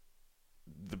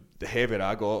the heavier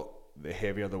I got, the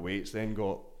heavier the weights then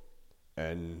got,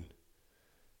 and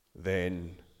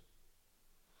then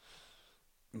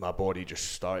my body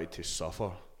just started to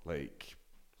suffer, like,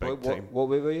 big time. What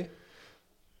weight were you?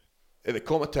 At the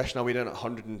competition, I weighed in at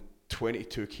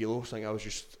 122 kilos. I think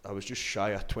I was just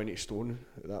shy of 20 stone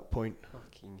at that point.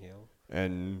 Fucking hell.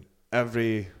 And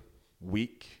every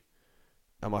week,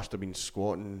 I must have been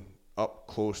squatting up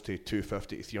close to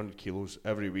 250 to 300 kilos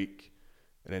every week.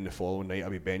 And then the following night,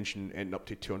 I'd be benching, ending up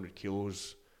to 200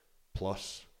 kilos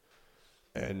plus.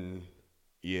 And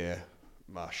yeah,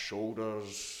 my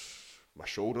shoulders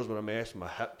were a mess, my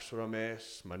hips were a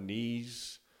mess, my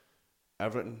knees,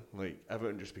 everything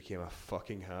just became a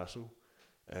fucking hassle.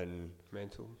 And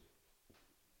mental.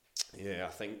 Yeah, I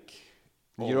think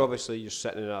you're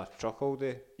sitting in a truck all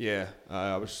day. Yeah,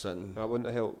 I was sitting. That wouldn't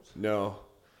have helped. No.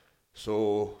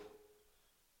 So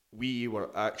we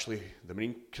were actually, the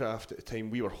Marine Craft at the time,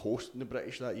 we were hosting the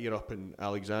British that year up in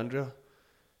Alexandria.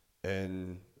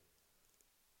 And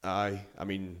I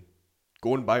mean,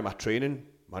 going by my training,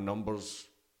 my numbers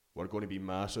were going to be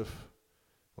massive,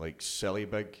 like silly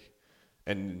big,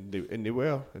 and they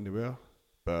were,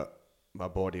 but my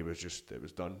body was just, it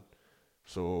was done.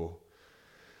 So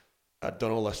I'd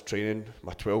done all this training,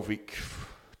 my 12 week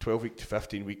to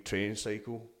 15 week training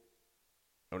cycle.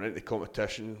 I went into the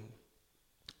competition.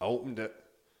 I opened at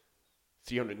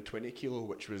 320 kilo,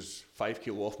 which was 5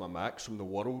 kilo off my max from the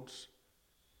Worlds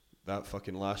that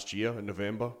fucking last year in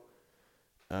November,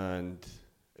 and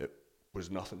it was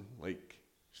nothing. Like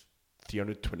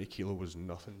 320 kilo was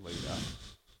nothing like that.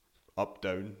 Up,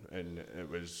 down, and it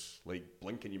was like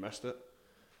blinking you missed it.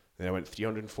 Then I went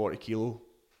 340 kilo,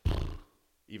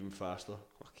 even faster.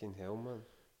 Fucking hell, man.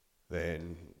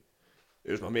 Then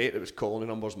it was my mate that was calling the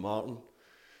numbers, Martin,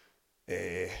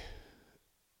 and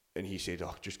he said,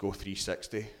 "Oh, just go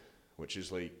 360," which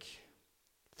is like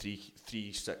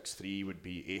 363 would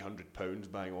be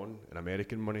 £800 bang on in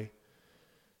American money.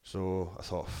 So I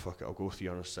thought, fuck it, I'll go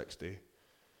 360,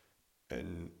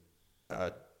 and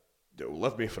it'll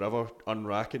live me forever,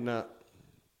 unracking that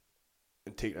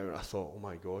and taking it out. I thought, oh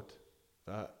my god,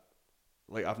 that,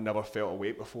 like, I've never felt a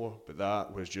weight before, but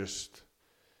that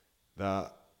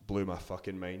blew my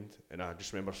fucking mind. And I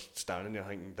just remember standing there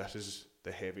thinking, this is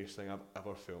the heaviest thing I've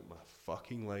ever felt in my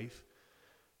fucking life.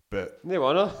 But no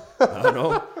wonder. I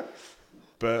know.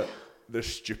 But the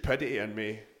stupidity in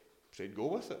me said, go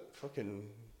with it. Fucking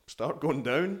start going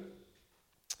down.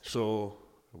 So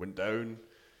I went down,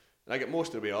 and I got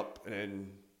most of the way up, and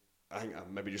then I think I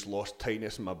maybe just lost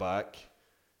tightness in my back.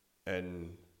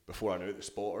 And before I knew it, the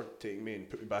spotter taking me and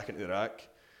put me back into the rack,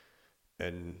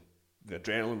 and the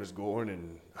adrenaline was going,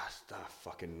 and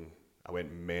I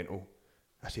went mental.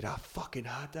 I said, I fucking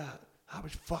had that. That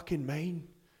was fucking mine.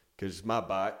 Because my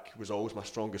back was always my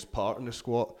strongest part in the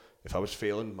squat. If I was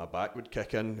failing, my back would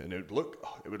kick in, and it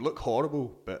would look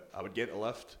horrible, but I would get the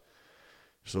lift.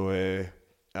 So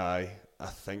I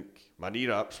think my knee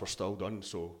wraps were still done,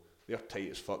 so they're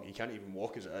tight as fuck. You can't even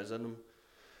walk as it is in them.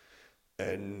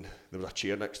 And there was a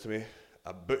chair next to me.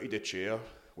 I booted the chair,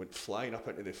 went flying up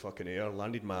into the fucking air,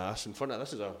 landed my ass in front of,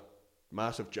 this is a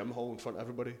massive gym hall in front of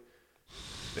everybody.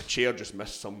 The chair just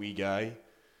missed some wee guy.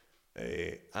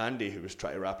 Andy, who was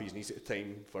trying to wrap his knees at the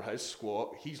time for his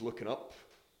squat, he's looking up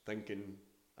thinking,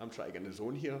 I'm trying to get in the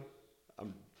zone here.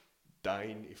 I'm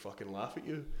dying to fucking laugh at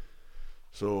you.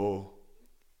 So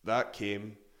that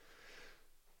came,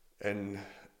 and by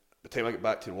the time I got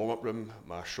back to the warm-up room,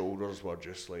 my shoulders were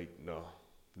just like,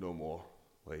 no more.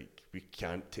 Like, we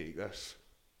can't take this.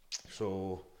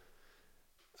 So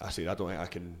I said, I don't think I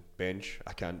can bench.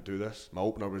 I can't do this. My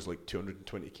opener was like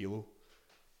 220 kilo,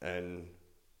 and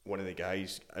one of the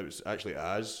guys, it was actually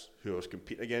Az, who I was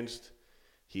competing against,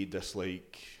 he had this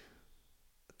like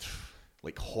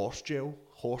horse gel,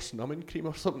 horse numbing cream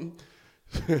or something.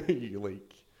 You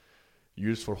like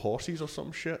use for horses or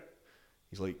some shit.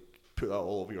 He's like, put that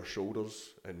all over your shoulders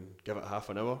and give it half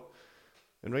an hour.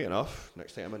 And right enough,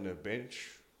 next time I'm in the bench,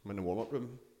 I'm in the warm-up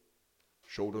room,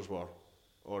 shoulders were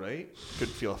alright,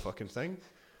 couldn't feel a fucking thing.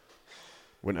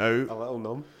 Went out, a little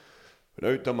numb.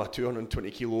 Went out, done my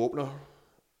 220 kilo opener,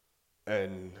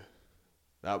 and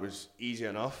that was easy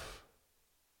enough.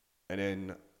 And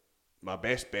then my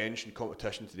best bench in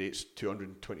competition today is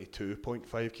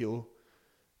 222.5 kilo.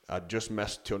 I just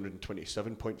missed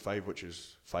 227.5, which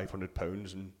is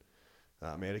 £500 in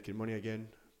American money again.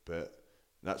 But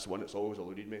that's the one that's always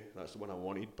eluded me. That's the one I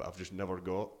wanted, but I've just never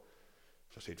got.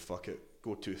 So I said, fuck it,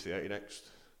 go 230 next.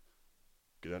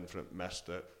 Get in for it, missed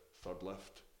it. Third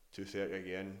lift, 230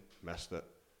 again, missed it.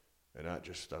 And I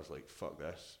was like, fuck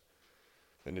this.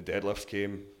 And the deadlifts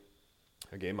came.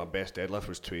 Again, my best deadlift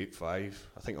was 285.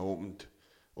 I think I opened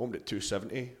at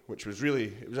 270, which was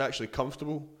it was actually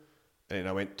comfortable. And then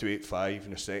I went 285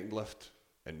 in the second lift,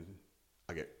 and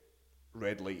I get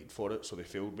red lighted for it, so they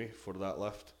failed me for that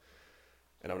lift.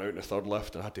 And I went out in the third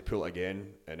lift and I had to pull it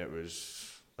again, and that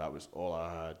was all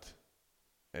I had.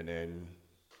 And then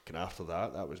after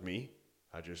that was me.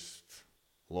 I just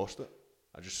lost it.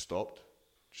 I just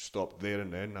stopped there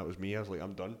and then. That was me. I was like,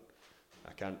 I'm done.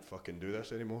 I can't fucking do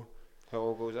this anymore. How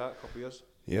long ago was that? A couple of years?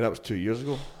 Yeah, that was 2 years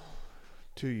ago.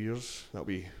 2 years. That'll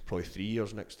be probably 3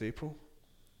 years next April.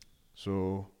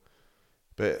 So,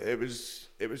 but it was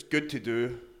good to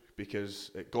do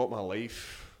because it got my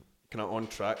life kind of on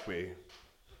track with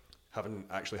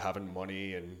having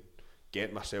money and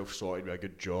getting myself sorted with a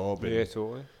good job. Yeah,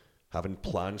 totally. Having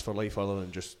plans for life other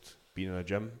than just being in a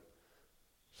gym.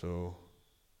 So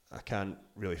I can't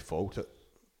really fault it,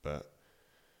 but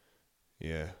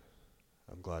yeah,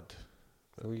 I'm glad.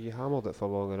 Well, you hammered it for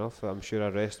long enough. I'm sure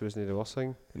a rest wasn't the worst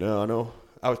thing. No, I know.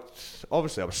 I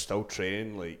was still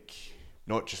training, like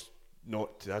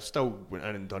I still went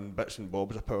in and done bits and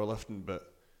bobs of powerlifting,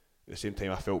 but at the same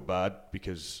time I felt bad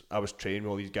because I was training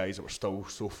with all these guys that were still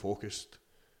so focused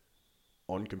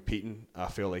on competing. I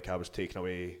felt like I was taking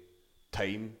away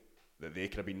time that they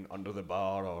could have been under the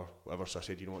bar or whatever. So I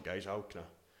said, you know what, guys, how can I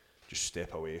just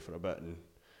step away for a bit and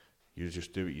you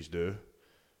just do what you do?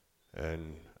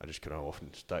 And I just kind of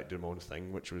often started doing my own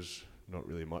thing, which was not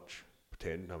really much,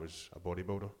 pretending I was a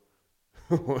bodybuilder,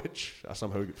 which I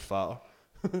somehow got fatter.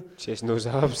 Chasing those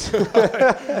abs.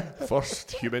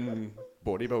 First human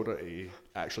bodybuilder to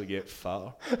actually get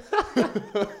fatter.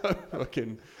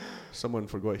 Fucking someone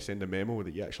forgot to send a memo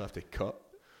that you actually have to cut.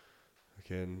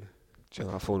 Fucking. Turn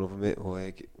that phone over, mate.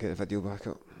 We'll get the video back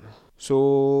up.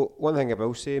 So, one thing I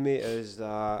will say, mate, is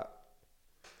that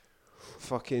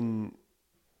fucking,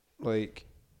 like,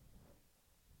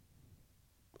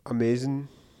 amazing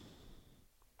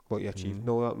what you achieved and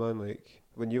all that, man. Like,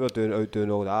 when you were doing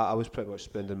all that, I was pretty much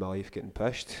spending my life getting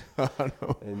pushed. I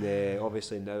know. And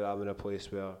obviously now I'm in a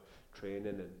place where training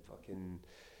and fucking,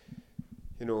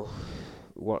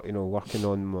 working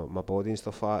on my body and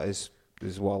stuff like that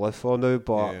is what I live for now.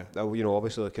 But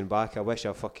obviously looking back, I wish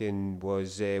I fucking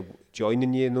was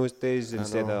joining you in those days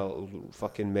instead of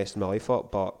fucking messing my life up.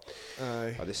 But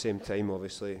at the same time,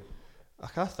 obviously, I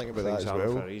can't think about that as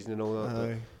well. For a reason and all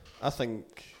that. I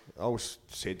think I always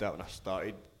said that when I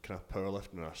started kind of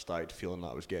powerlifting and I started feeling that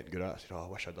I was getting good at it. I said, I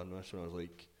wish I'd done this when I was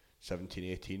like 17,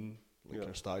 18. Kind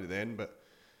of started then, but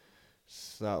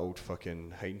that old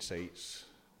fucking hindsight's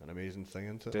an amazing thing,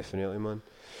 isn't it? Definitely, man.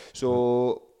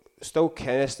 So, still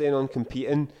kind of staying on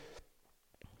competing.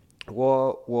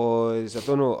 What was, I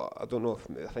don't know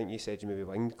if, I think you said you maybe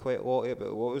winged quite a lot of it,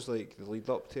 but what was like the lead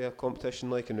up to a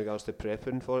competition like in regards to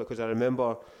prepping for it? Because I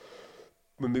remember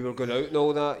when we were going out and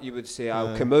all that, you would say,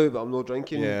 I'll come out, but I'm not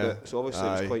drinking. Yeah. So obviously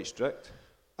it was quite strict.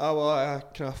 Well, I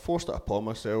kind of forced it upon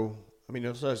myself. I mean,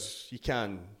 you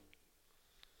can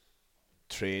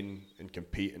train and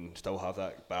compete and still have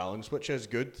that balance, which is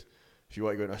good. If you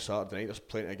want to go on a Saturday night, there's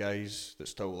plenty of guys that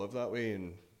still live that way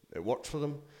and it worked for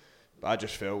them. But I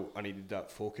just felt I needed that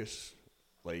focus.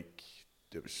 Like,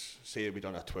 it was, say we'd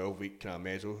done a 12-week kind of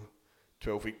meso,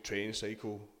 12-week training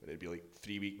cycle, and it'd be like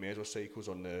 3-week meso cycles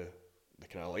on the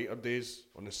kind of lighter days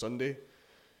on the Sunday.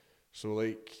 So,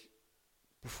 like,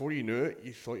 before you knew it,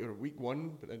 you thought you were week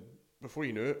 1, but then before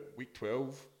you knew it, week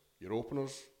 12, your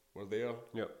openers were there.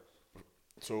 Yep.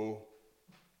 So,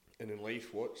 and in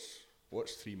life,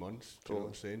 what's 3 months? Do you know what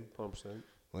I'm saying? 100%.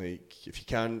 Like, if you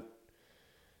can't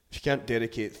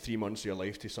dedicate 3 months of your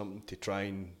life to something to try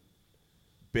and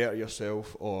better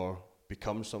yourself or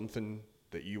become something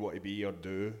that you want to be or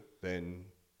do, then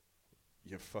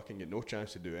you fucking get no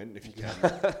chance to do it if you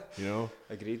can't, you know?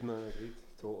 Agreed, man, agreed,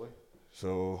 totally.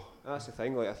 So that's the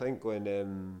thing, like, I think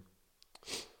when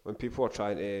people are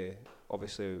trying to,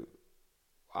 obviously,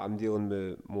 I'm dealing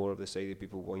with more of the side of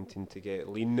people wanting to get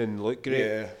lean and look great.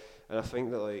 Yeah. And I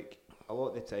think that, like, a lot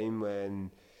of the time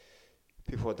when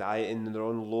people are dieting and they're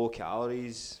on low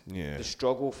calories, the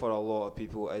struggle for a lot of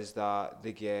people is that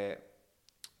they get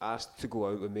asked to go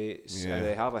out with mates and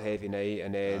they have a heavy night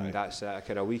and then that's it, a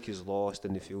kind of week is lost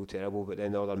and they feel terrible, but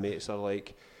then the other mates are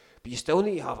like, but you still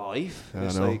need to have a life.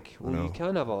 It's like, well, you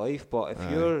can have a life, but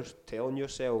if you're telling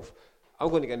yourself, I'm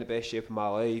going to get in the best shape of my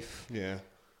life,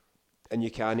 and you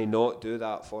can not do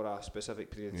that for a specific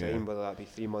period of time, whether that be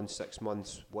 3 months, 6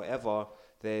 months, whatever,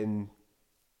 then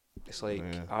it's like,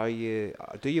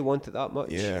 do you want it that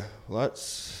much? Yeah, well,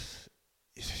 that's,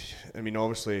 I mean,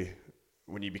 obviously,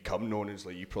 when you become known as,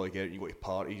 like, you probably get it, you go to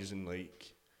parties and,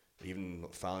 like, even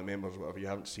family members, whatever, you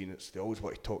haven't seen it, they always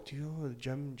want to talk to you, the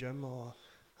gym,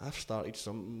 I've started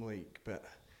something, like, but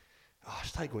I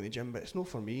started going to the gym, but it's not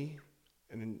for me.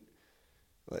 And then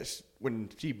when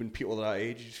people are that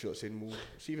age, you just feel like saying, well,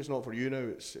 see if it's not for you now,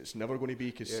 it's never going to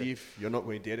be, because see if you're not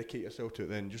going to dedicate yourself to it,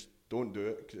 then just don't do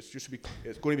it, because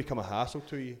it's going to become a hassle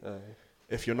to you.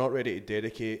 If you're not ready to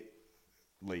dedicate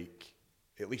like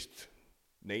at least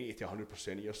 90 to 100%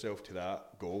 of yourself to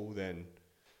that goal, then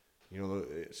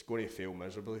it's going to fail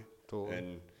miserably. Totally.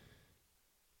 And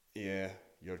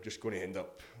you're going to end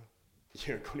up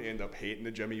hating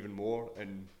the gym even more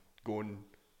and going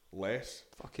less.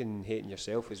 Fucking hating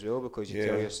yourself as well, because you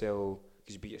tell yourself,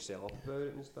 because you beat yourself up about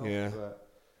it and stuff. Yeah.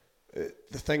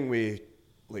 The thing with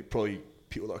like probably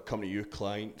people that are coming to you,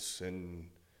 clients and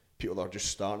people that are just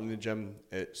starting the gym,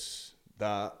 it's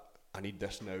that I need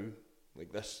this now,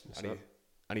 like this.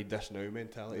 I need this now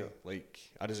mentality. Yeah. Like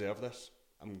I deserve this.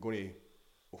 I'm going to.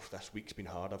 Oh, this week's been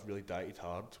hard. I've really dieted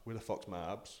hard. Where the fuck's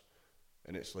my abs?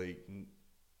 And it's like,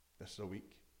 this is a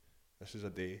week. This is a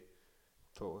day.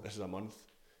 Totally. This is a month.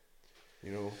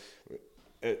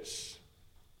 It's,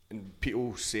 and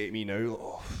people say to me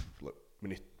now, look,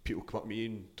 when people come up to me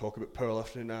and talk about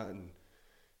powerlifting and that, and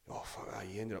fuck,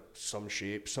 you ended up some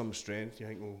shape, some strength. You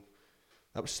think, well,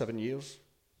 that was 7 years.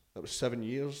 That was 7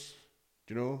 years.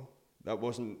 Do you know? That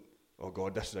wasn't, oh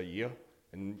God, this is a year.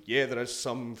 And yeah, there is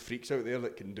some freaks out there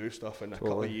that can do stuff in a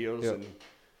couple of years and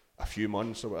a few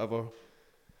months or whatever.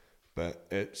 But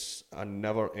it's a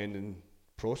never-ending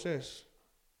process.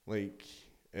 Like,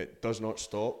 it does not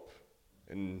stop.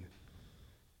 And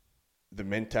the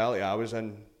mentality I was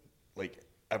in, like,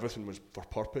 everything was for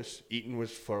purpose. Eating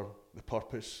was for the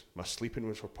purpose. My sleeping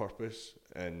was for purpose.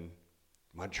 And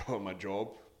my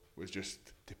job was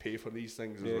just to pay for these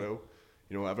things as well.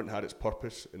 Everything had its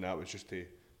purpose, and that was just to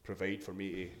provide for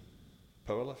me to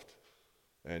powerlift.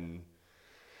 And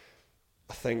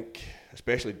I think,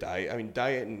 especially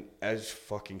dieting is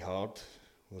fucking hard.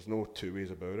 There's no two ways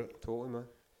about it. Totally, man.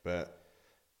 But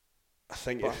I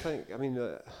think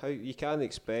how you can't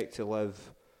expect to live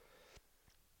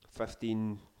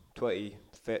 15, 20,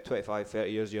 25,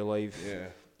 30 years of your life,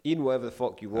 eating whatever the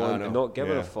fuck you want and not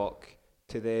giving a fuck,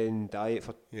 to then diet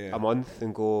for a month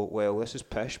and go, well, this is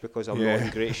pish because I'm not in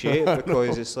great shape,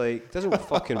 because it's like, it doesn't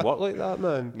fucking work like that,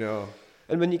 man. No.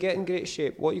 And when you get in great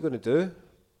shape, what are you going to do?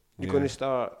 You're going to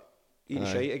start eating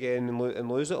shite again and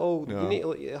lose it all. No.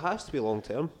 It has to be long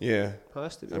term. Yeah. It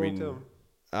has to be long term.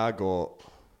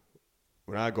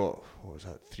 When I got, what was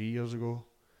that, 3 years ago?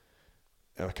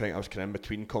 I was kind of in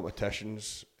between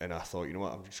competitions, and I thought, you know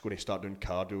what, I'm just going to start doing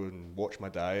cardio and watch my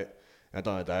diet. I'd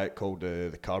done a diet called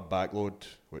the carb backload,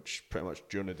 which pretty much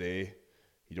during the day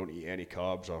you don't eat any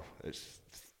carbs, or it's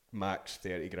max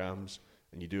 30 grams,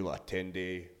 and you do like a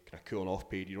 10-day kind of cooling off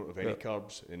period. You don't have any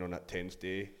carbs, and on that 10th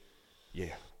day,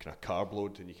 kind of carb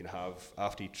load, and you can have,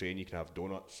 after you train, you can have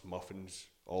donuts, muffins,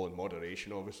 all in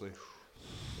moderation, obviously.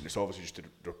 And it's obviously just to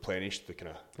replenish the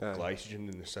kind of glycogen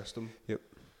in the system. Yep.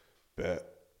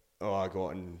 But I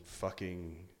got in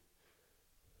fucking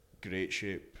great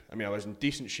shape. I mean, I was in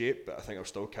decent shape, but I think I was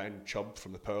still kind of chubbed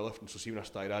from the powerlifting. So see, when I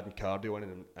started adding cardio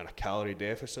in and a calorie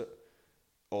deficit,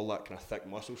 all that kind of thick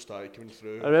muscle started coming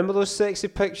through. I remember those sexy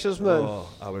pictures, man. Oh,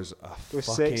 I was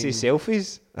those sexy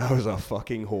selfies. I was a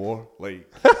fucking whore. Like,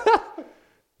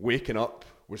 waking up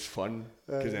was fun,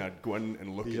 because then I'd go in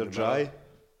and look in the mirror,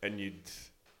 and you'd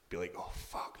be like, oh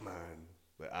fuck, man,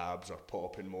 the abs are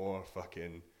popping more,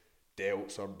 fucking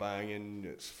delts are banging,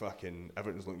 it's fucking,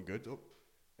 everything's looking good. Oh,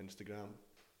 Instagram,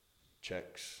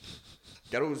 chicks,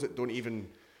 girls that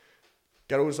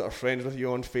are friends with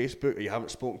you on Facebook or you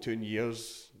haven't spoken to in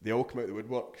years, they all come out of the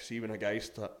woodwork. See, when a guy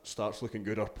starts looking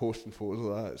good or posting photos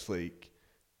of that, it's like,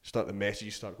 the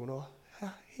messages start going, oh,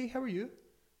 hey, how are you?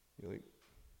 You're like,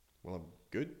 well, I'm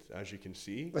good, as you can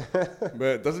see, but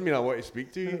it doesn't mean I want to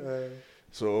speak to you.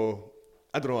 So,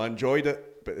 I don't know, I enjoyed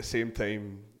it, but at the same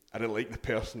time, I didn't like the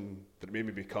person that it made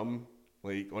me become,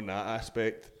 like, on that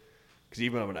aspect. Because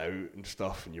even when I went out and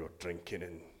stuff, and you were drinking,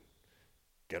 and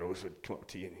girls would come up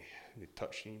to you and they'd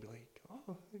touch you, and you'd be like,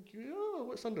 oh,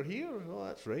 what's under here? Oh,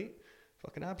 that's right,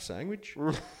 fucking ab sandwich.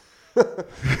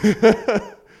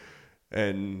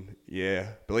 And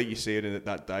but like you said, in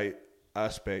that diet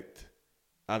aspect,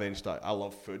 I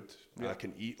love food. I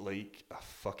can eat like a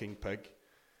fucking pig.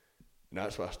 And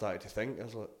that's what I started to think. I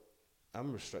was like,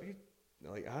 I'm restricted.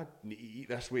 Like, I need to eat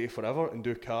this way forever and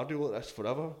do cardio like this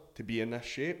forever to be in this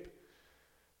shape.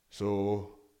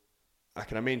 So I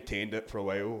kind of maintained it for a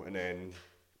while, and then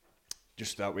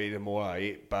just that way, the more I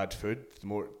ate bad food, the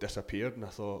more it disappeared. And I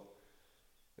thought,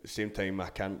 at the same time,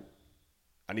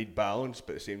 I need balance,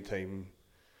 but at the same time,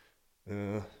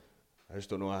 I just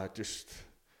don't know. I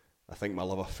think my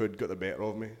love of food got the better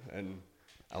of me, and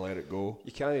I let it go.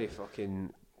 You can't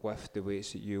fucking lift the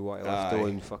weights that you want to lift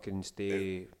on, fucking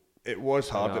stay it was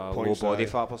hard at points. Low body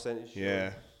fat percentage.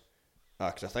 Yeah.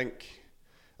 Because I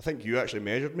think you actually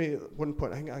measured me at one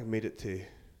point. I think I made it to,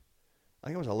 I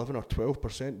think it was 11 or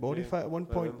 12% body fat at one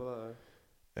point. I remember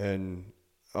that. And,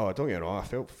 don't get me wrong,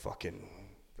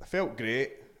 I felt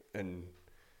great, and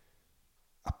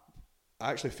I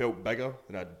actually felt bigger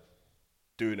than I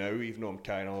do now, even though I'm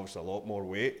carrying obviously a lot more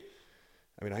weight.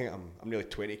 I mean, I think I'm nearly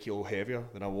 20 kilo heavier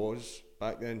than I was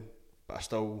back then, but I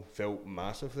still felt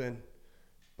massive then.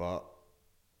 But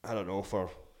I don't know, for,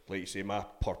 like you say, my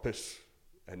purpose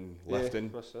in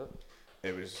lifting, that's it.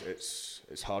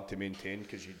 It's hard to maintain,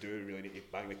 because you do really need to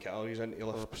bang the calories in to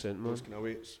lift those kind of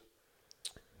weights.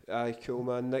 Aye, cool,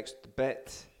 man. Next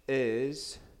bit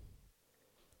is,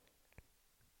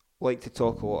 like to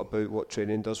talk a lot about what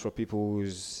training does for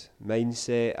people's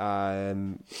mindset.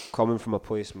 Coming from a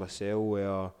place myself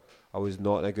where I was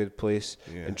not in a good place,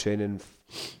 and training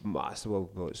massive,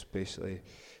 well, it's basically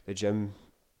the gym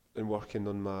and working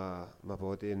on my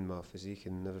body and my physique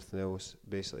and everything else,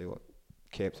 basically what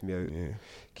kept me out.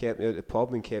 Kept me out the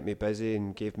pub and kept me busy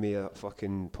and gave me that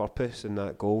fucking purpose and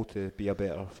that goal to be a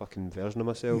better fucking version of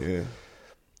myself.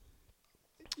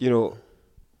 You know,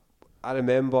 I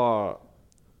remember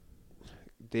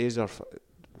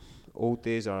old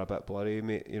days are a bit blurry,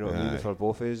 mate, you know what I mean, for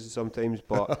both of us sometimes,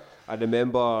 but I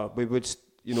remember we would,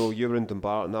 you know, you were in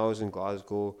Dumbarton, I was in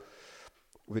Glasgow.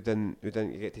 We didn't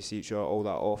get to see each other all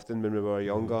that often when we were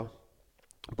younger,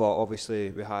 but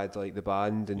obviously we had like the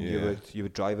band, and you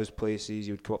would drive us places,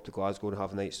 you would come up to Glasgow and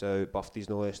have nights out, birthdays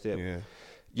and all that stuff.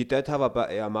 You did have a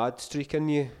bit of a mad streak in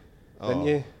you, didn't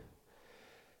you?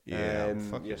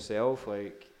 Yourself,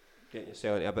 like getting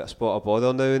yourself into a bit of spot of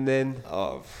bother now and then.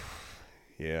 I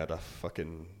had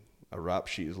a rap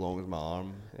sheet as long as my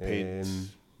arm, paid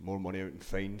more money out in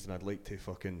fines than I'd like to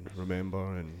fucking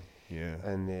remember,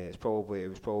 and it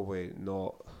was probably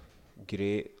not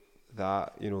great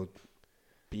that, you know,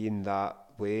 being that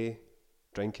way,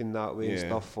 drinking that way and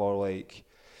stuff, for like,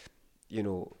 you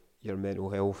know, your mental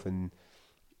health and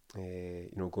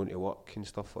you know, going to work and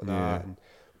stuff like that. And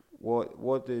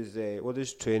what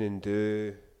does training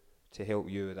do to help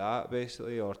you with that,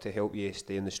 basically, or to help you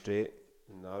stay in the straight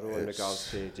and narrow in regards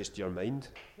to just your mind?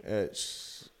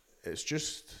 It's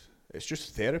just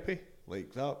therapy,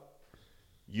 like that.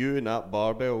 You and that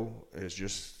barbell is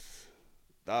just,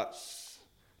 that's,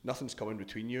 nothing's coming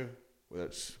between you, whether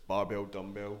it's barbell,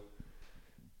 dumbbell,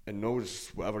 and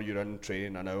knows whatever you're in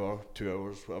training, an hour, 2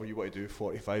 hours, whatever you want to do,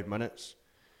 45 minutes,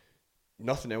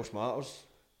 nothing else matters.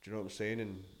 Do you know what I'm saying?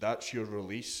 And that's your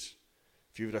release.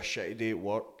 If you've had a shitty day at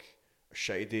work, a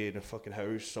shitty day in a fucking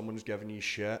house, someone's giving you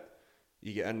shit,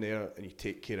 you get in there and you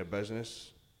take care of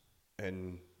business,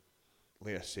 and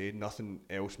like I say, nothing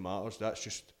else matters. That's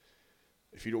just,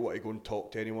 if you don't want to go and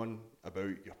talk to anyone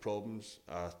about your problems,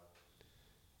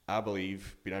 I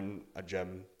believe being in a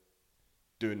gym,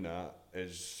 doing that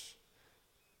is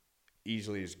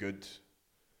easily as good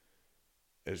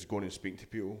as going and speaking to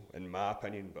people, in my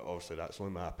opinion. But obviously that's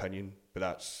only my opinion, but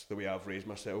that's the way I've raised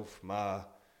myself. My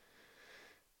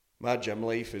gym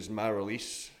life is my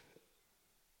release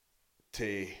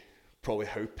to probably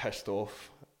how pissed off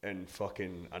and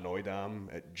fucking annoyed I am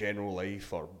at general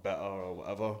life or bitter or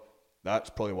whatever.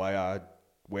 That's probably why I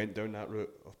went down that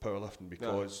route of powerlifting,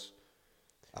 because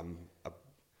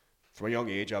from a young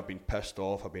age I've been pissed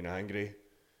off, I've been angry,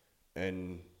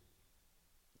 and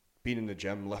being in the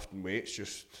gym lifting weights,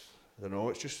 just, I don't know,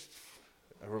 it's just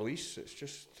a release. It's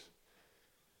just,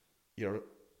 you're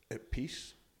at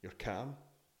peace, you're calm,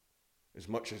 as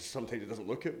much as sometimes it doesn't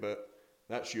look it, but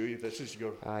that's you, this is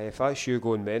your... If that's you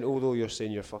going mental though, you're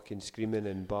saying you're fucking screaming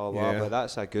and blah blah, but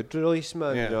that's a good release,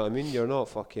 man. You know what I mean? You're not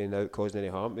fucking out causing any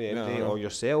harm to anybody or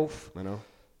yourself. I know.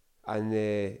 And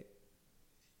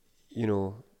you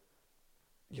know,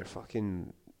 you're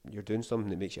doing something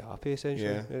that makes you happy, essentially,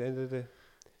 at the end of the day.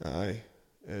 Aye.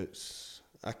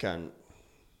 I can't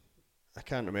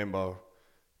remember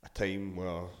a time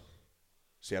where,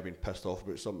 say, I've been pissed off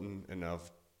about something and I've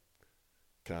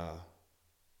kind of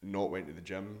not went to the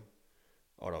gym,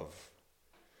 or I've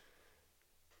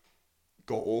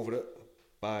got over it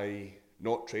by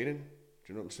not training. Do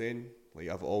you know what I'm saying? Like,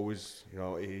 I've always, you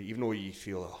know, even though you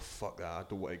feel, oh fuck that, I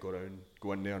don't want to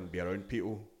go in there and be around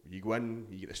people, you go in,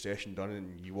 you get the session done,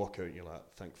 and you walk out and you're like,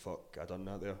 thank fuck I done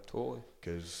that there. Totally.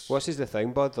 Because this is the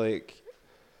thing, bud, like,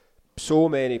 so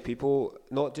many people,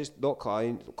 not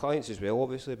clients as well,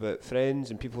 obviously, but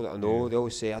friends and people that I know, they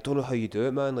always say, I don't know how you do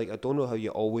it, man. Like, I don't know how you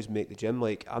always make the gym.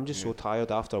 Like, I'm just so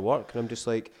tired after work, and I'm just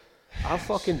like, I've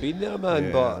fucking been there,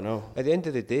 man. But I know. At the end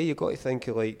of the day, you got to think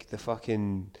of like the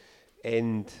fucking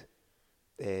end,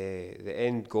 the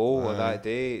end goal of that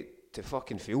day. to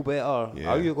fucking feel better. Yeah.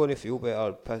 How are you going to feel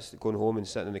better pissed going home and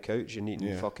sitting on the couch and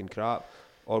eating fucking crap?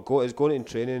 Or going in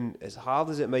training, as hard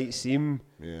as it might seem,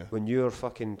 when you're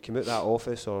fucking come out that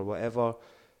office or whatever,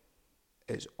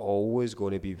 it's always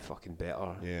going to be fucking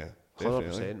better. Yeah,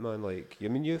 100%, man. Like, I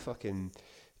mean,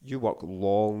 you work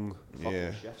long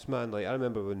fucking shifts, man. Like, I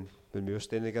remember when we were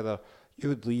staying together, you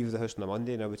would leave the house on a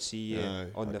Monday and I would see you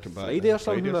on the Friday or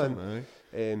something,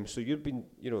 man. So you've been,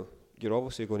 you're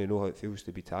obviously going to know how it feels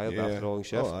to be tired after a long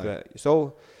shift, but it's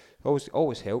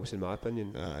always helps, in my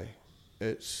opinion. Aye,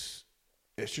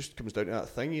 it just comes down to that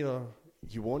thing, either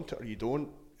you want it or you don't,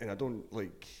 and I don't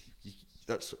like.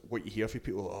 That's what you hear from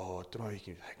people. Oh, I don't know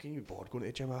how can you be bored going to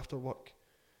the gym after work?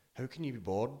 How can you be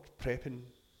bored prepping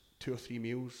 2 or 3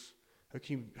 meals? How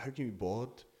can you be bored?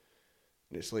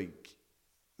 And it's like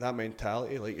that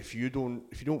mentality. Like if you don't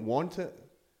want it,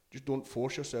 just don't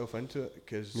force yourself into it,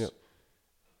 because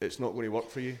it's not going to work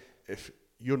for you. If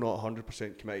you're not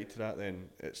 100% committed to that, then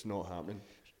it's not happening.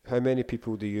 How many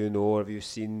people do you know, or have you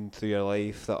seen through your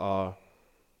life, that are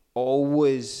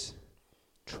always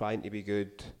trying to be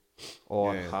good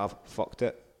or have fucked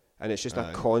it? And it's just a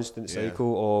constant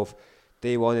cycle of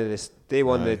day one of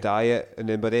the diet, and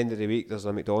then by the end of the week there's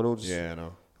a McDonald's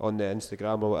on the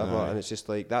Instagram or whatever, and it's just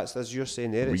like, that's as you're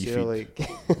saying there, it's here, like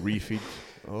refeed.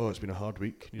 Oh, it's been a hard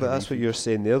week. But that's what you're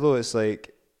saying there, though. It's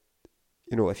like,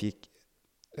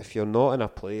 if you're not in a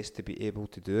place to be able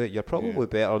to do it, you're probably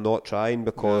better not trying,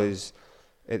 because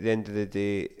at the end of the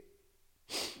day,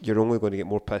 you're only going to get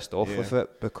more pissed off with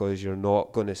it, because you're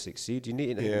not going to succeed. You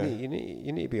need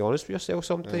to be honest with yourself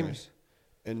sometimes.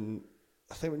 And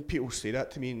I think when people say that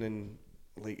to me, and then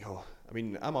like,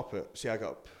 I'm up at, say I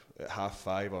got up at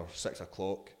 5:30 or 6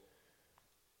 o'clock.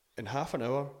 In half an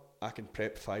hour, I can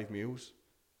prep 5 meals.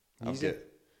 I'll get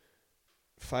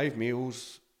 5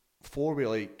 meals, 4 with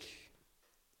like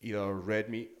either red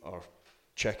meat or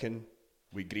chicken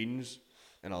with greens,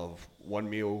 and I'll have 1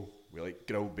 meal with like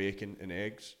grilled bacon and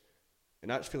eggs. And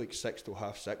that's for like 6 till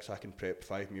 6:30. I can prep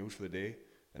 5 meals for the day,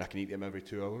 and I can eat them every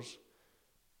 2 hours.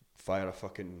 Fire a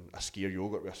skyr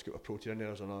yogurt with a scoop of protein in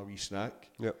there as another wee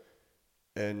snack. Yep.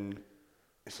 And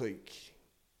it's like,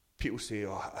 people say,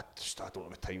 I don't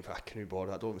have time for that, I can't be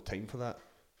bothered, I don't have time for that.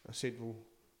 I said, well,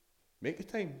 make the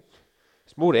time.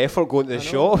 It's more effort going to the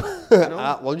shop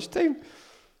at lunchtime.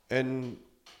 And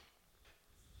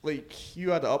like,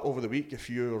 you add it up over the week, if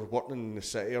you're working in the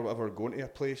city or whatever, going to a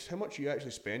place, how much are you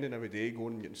actually spending every day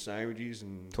going and getting sandwiches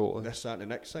and this, that and the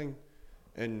next thing?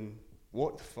 And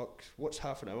what the fuck, what's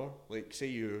half an hour? Like, say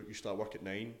you start work at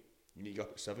 9, you need to get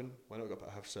up at 7, why not get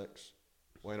up at 6:30?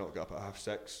 Why not get up at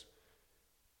 6:30?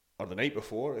 Or the night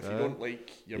before, if you don't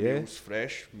like your meals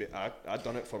fresh. I'd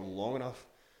done it for long enough.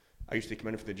 I used to come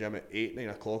in for the gym at 8, 9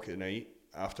 o'clock at night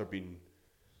after being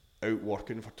out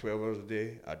working for 12 hours a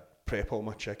day. I'd prep all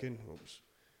my chicken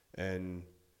and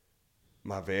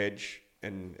my veg,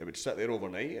 and it would sit there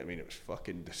overnight. I mean, it was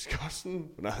fucking disgusting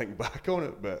when I think back on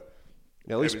it, but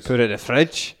at least put it in the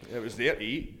fridge. It was there to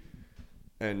eat,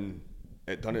 and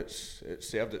it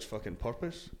served its fucking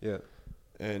purpose. Yeah.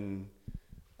 And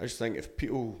I just think if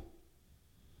people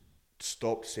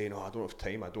stopped saying, I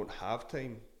don't have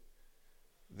time,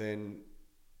 then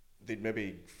they'd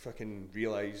maybe fucking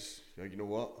realise, you know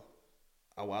what,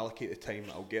 I'll allocate the time,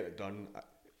 I'll get it done,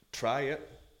 try it,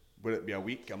 would it be a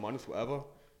week, a month, whatever.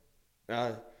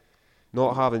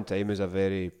 Not having time is a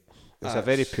very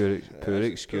poor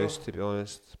excuse, to be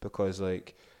honest, because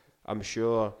like, I'm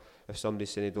sure if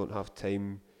somebody's saying they don't have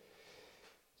time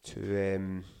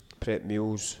to prep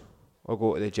meals or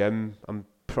go to the gym, I'm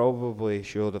probably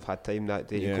sure they've had time that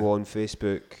day to go on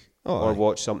Facebook or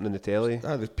watch something on the telly.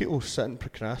 There's people sit and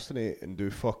procrastinate and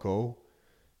do fuck all,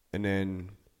 and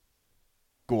then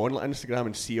go on like Instagram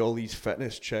and see all these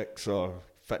fitness chicks or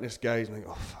fitness guys and think,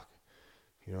 oh fuck,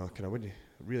 I'd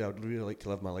really like to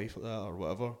live my life like that or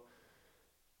whatever.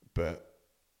 But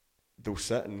they'll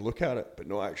sit and look at it, but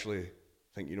not actually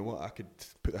think, you know what, I could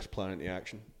put this plan into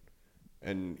action.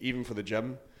 And even for the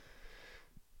gym,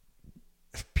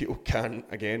 if people can't,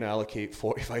 again, allocate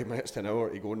 45 minutes to an hour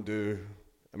to go and do,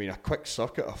 a quick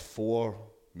circuit of 4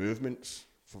 movements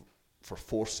for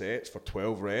 4 sets for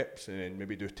 12 reps, and then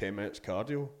maybe do 10 minutes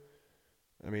cardio.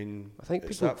 I think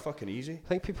it's that fucking easy. I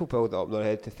think people build it up in their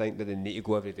head to think that they need to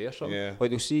go every day or something. Yeah. Like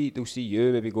they'll see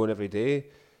you maybe going every day,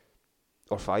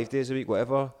 or 5 days a week,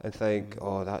 whatever, and think,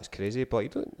 that's crazy. But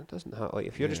it doesn't have, like,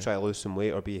 if you're just trying to lose some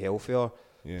weight or be healthier,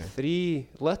 3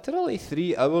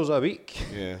 hours a week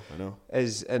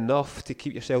is enough to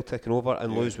keep yourself ticking over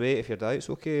and lose weight if your diet's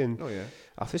okay. And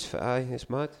if it's fit, it's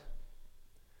mad.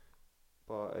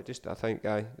 But I think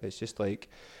it's just like,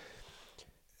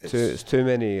 it's too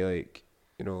many, like,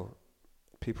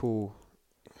 people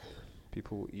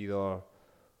either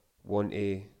want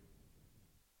to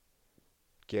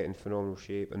get in phenomenal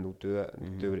shape and they'll do it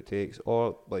and do what it takes,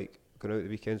 or like going out at the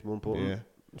weekends more important. Yeah.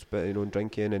 It's better, you know,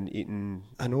 drinking and eating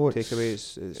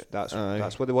takeaways.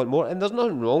 That's what they want more, and there's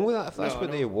nothing wrong with that if that's what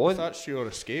they want. If that's your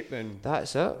escape, then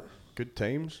that's it. Good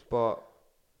times. But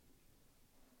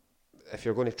if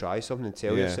you're going to try something and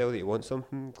tell yourself that you want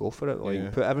something, go for it.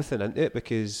 Like put everything into it,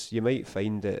 because you might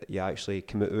find that you actually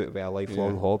commit to it with a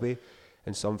lifelong hobby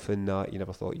and something that you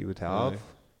never thought you would have.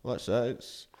 Well, that's it.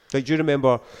 It's like, do you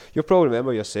remember? You'll probably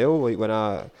remember yourself. Like when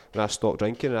I stopped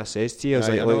drinking, and I says to you, I was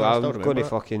like, "Look, I'm going to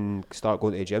fucking start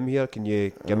going to the gym here. Can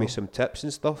you give me some tips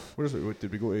and stuff?" Where is it?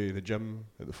 Did we go to the gym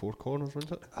at the Four Corners?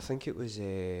 Wasn't it? I think it was.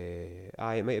 It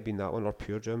might have been that one, or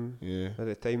Pure Gym. Yeah. At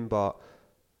the time, but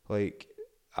like,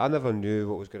 I never knew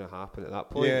what was going to happen at that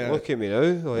point. Yeah. Look at me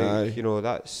now. Like, you know,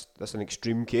 that's an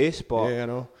extreme case, but I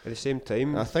know. At the same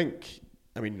time,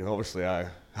 I mean, obviously, I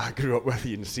grew up with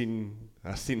you and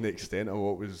I seen the extent of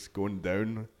what was going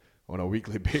down on a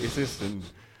weekly basis, and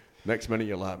next minute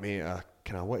you're like, mate, I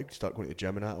want to start going to the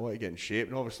gym and I want to get in shape,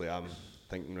 and obviously I'm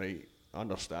thinking, right, I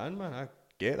understand, man, I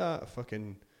get that,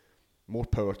 fucking more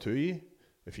power to you.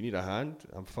 If you need a hand,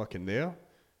 I'm fucking there.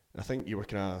 And I think you were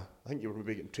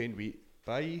maybe getting trained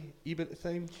by Ebe at the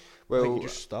time. Well, I think you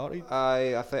just started.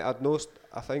 I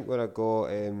think when I got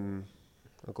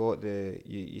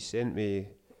you sent me,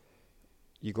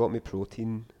 you got me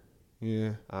protein.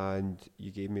 Yeah. And you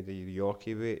gave me the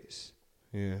Yorkie weights.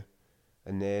 Yeah.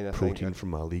 And then protein from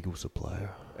my legal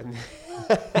supplier. And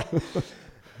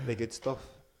the good stuff,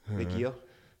 the gear.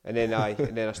 And then I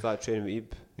started training with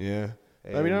Ebe. Yeah.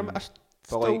 I mean, I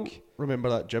still remember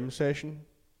that gym session.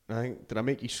 Did I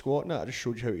make you squat in that? I just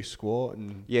showed you how to squat.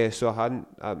 And yeah, so I hadn't.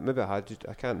 Maybe I had.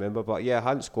 I can't remember, but yeah, I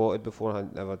hadn't squatted before. I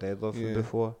hadn't never deadlifted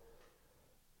before.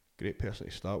 Great person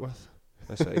to start with.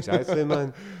 That's it, exactly,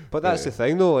 man. But that's the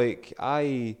thing, though. Like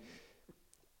I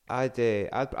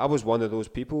was one of those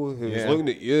people who was looking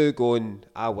at you, going,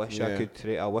 "I wish I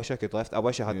could. I wish I could lift. I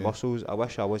wish I had muscles. I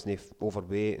wish I wasn't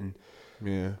overweight." And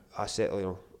I said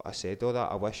all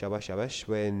that. I wish.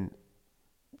 When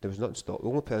there was nothing stop. The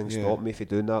only thing stopping me from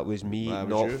doing that was me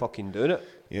not fucking doing it.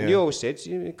 Yeah. And you always said,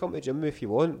 "You come to the gym if you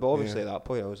want," but obviously at that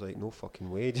point I was like, "No fucking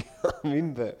way." Do you know what I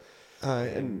mean? But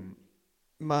and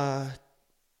my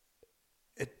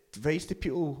advice to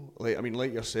people,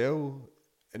 like yourself,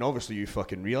 and obviously you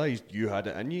fucking realised you had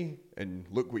it in you, and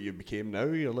look what you became now.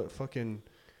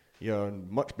 You're in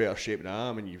much better shape than I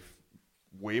am, and you've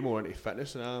way more into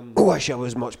fitness than I am. I wish I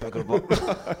was much bigger,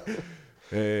 but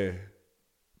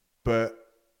but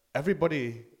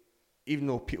everybody, even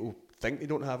though people think they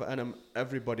don't have it in them,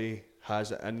 everybody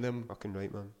has it in them. Fucking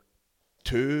right, man.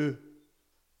 To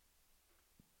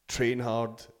train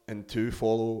hard and to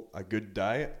follow a good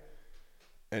diet.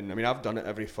 And I mean, I've done it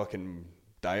every fucking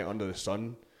diet under the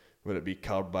sun, whether it be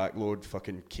carb backload,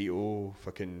 fucking keto,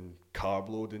 fucking carb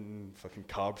loading, fucking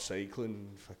carb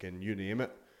cycling, fucking you name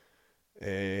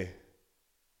it.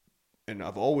 And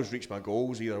I've always reached my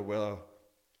goals, either whether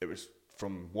it was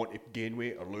from wanting to gain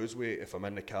weight or lose weight, if I'm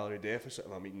in the calorie deficit,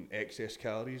 if I'm eating excess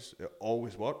calories, it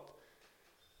always worked.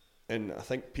 And I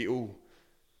think people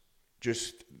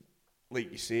just,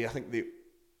 like you say, I think they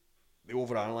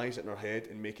overanalyze it in their head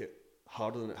and make it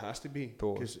harder than it has to be.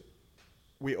 Because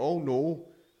we all know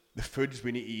the foods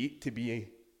we need to eat to be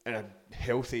in a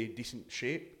healthy, decent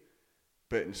shape,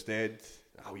 but instead,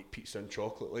 I'll eat pizza and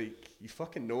chocolate. Like, you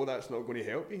fucking know that's not going to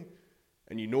help you.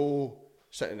 And you know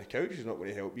sitting on the couch is not going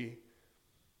to help you.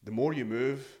 The more you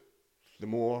move, the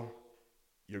more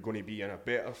you're going to be in a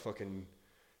better fucking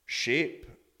shape,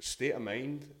 state of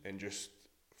mind, and just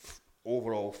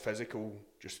overall physical,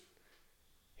 just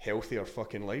healthier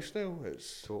fucking lifestyle.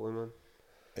 It's totally, man.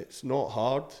 It's not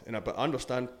hard, but I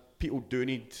understand people do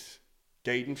need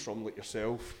guidance from like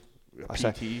yourself, a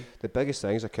PT. The biggest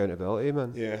thing is accountability,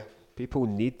 man. Yeah. People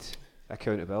need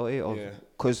accountability,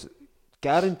 because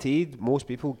guaranteed, most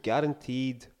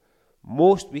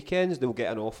weekends they'll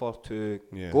get an offer to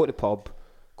go to the pub,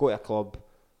 go to a club,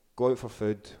 go out for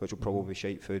food, which will probably be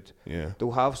shite food. Yeah.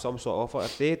 They'll have some sort of offer.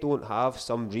 If they don't have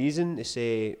some reason to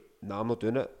say, "Nah, I'm not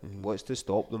doing it," what's to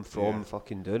stop them from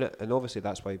fucking doing it? And obviously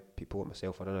that's why people like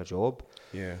myself are in a job.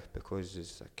 Yeah. Because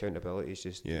it's accountability is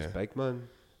just it's big, man.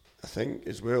 I think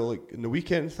as well, like in the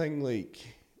weekend thing, like,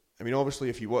 I mean, obviously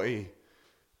if you want to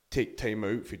take time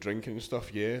out for drinking and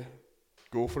stuff,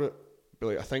 go for it. But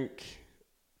like, I think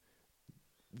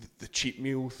the cheap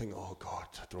meal thing, oh God,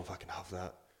 I don't know if I can have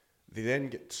that. They then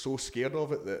get so scared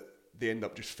of it that they end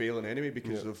up just failing anyway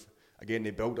because of, again,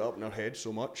 they build it up in their head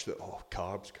so much that,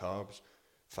 carbs,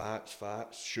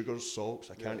 fats, sugars,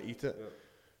 salts, I can't eat it. Yeah.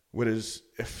 Whereas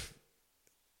if,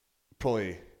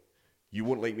 probably, you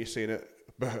won't like me saying it,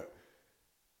 but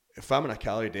if I'm in a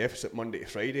calorie deficit Monday to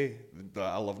Friday,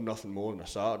 I love nothing more than a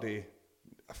Saturday,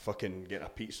 fucking getting a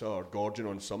pizza or gorging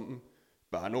on something.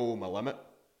 But I know my limit,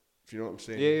 if you know what I'm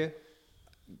saying. Yeah.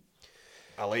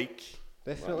 I like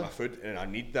Definitely my food, and I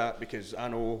need that, because I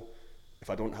know if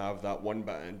I don't have that one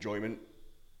bit of enjoyment,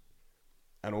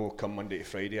 I know come Monday to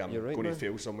Friday I'm going to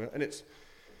fail somewhere. And it's...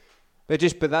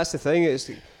 But that's the thing,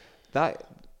 it's that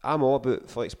I'm all about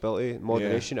flexibility,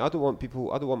 moderation. I don't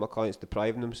want my clients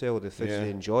depriving themselves of the foods they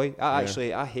enjoy.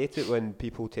 I hate it when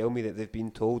people tell me that they've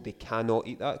been told they cannot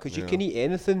eat that, because you can eat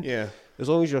anything. As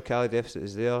long as your calorie deficit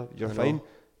is there, you're fine.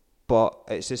 But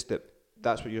it's just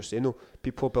that's what you're saying. No,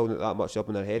 people are building it that much up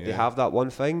in their head. They have that one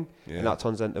thing, and that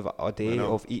turns into a day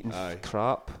of eating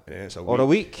crap, or a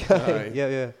week.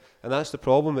 Yeah. And that's the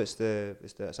problem. It's a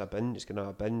binge. It's gonna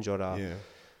a binge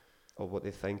or what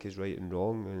they think is right and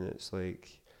wrong. And it's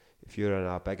like, if you're in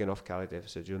a big enough calorie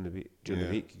deficit during the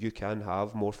week, you can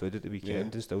have more food at the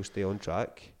weekend and still stay on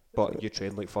track. But you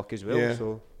train like fuck as well.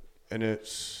 So, and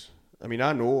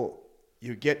I know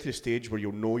you get to the stage where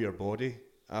you'll know your body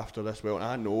after this well. And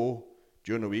I know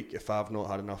during the week, if I've not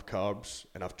had enough carbs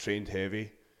and I've trained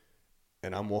heavy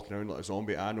and I'm walking around like a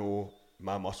zombie, I know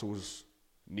my muscles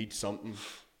need something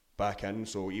back in.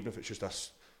 So even if it's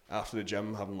just after the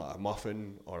gym having like a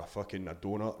muffin or a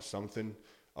donut, something,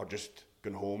 or just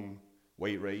going home,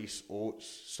 white rice,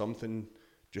 oats, something,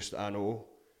 just I know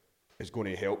is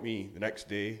going to help me the next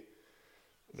day,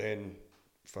 then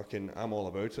I'm all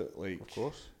about it. Like, of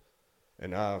course.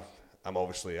 And I'm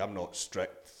not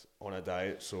strict on a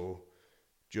diet, so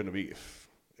during the week, if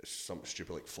it's something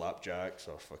stupid like flapjacks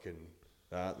or fucking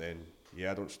that, then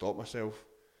I don't stop myself.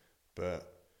 But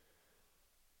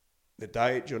the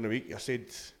diet during the week, I said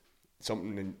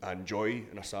something I enjoy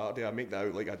on a Saturday, I make that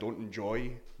out like I don't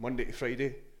enjoy Monday to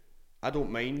Friday. I don't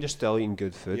mind. You're still eating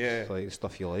good food, like the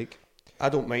stuff you like. I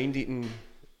don't mind eating.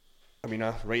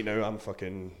 Right now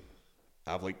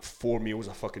I have like 4 meals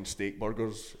of fucking steak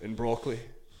burgers and broccoli.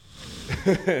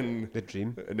 And the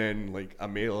dream. And then like a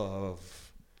meal of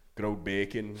grilled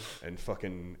bacon and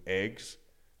fucking eggs.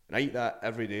 And I eat that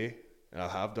every day, and I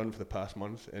have done for the past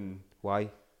month. And why?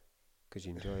 Because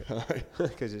you enjoy it.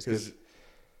 Because it's good.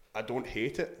 I don't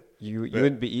hate it. You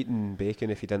wouldn't be eating bacon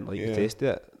if you didn't like the taste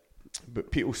of it. But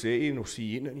people say to you, and they'll see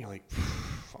you eating it, and you're like,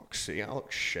 fuck's sake, I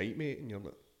look shite, mate. And you're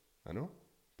like, I know,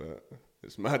 but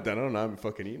it's my dinner and I'm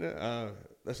fucking eating it.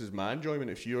 This is my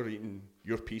enjoyment. If you're eating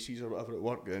your pieces or whatever at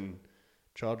work, then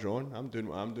charge on. I'm doing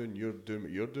what I'm doing, you're doing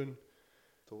what you're doing.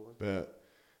 Totally.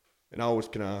 And I always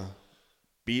kind of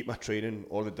beat my training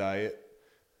or the diet.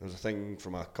 There's a thing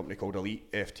from a company called Elite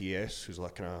FTS, who's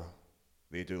like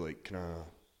they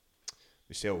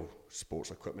sell sports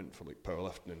equipment for like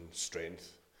powerlifting and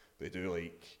strength. They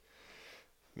do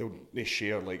they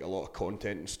share like a lot of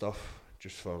content and stuff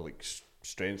just for like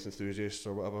strength enthusiasts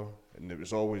or whatever. And it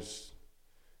was always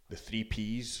the 3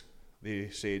 Ps they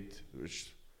said. It was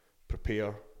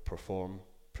prepare, perform,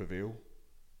 prevail.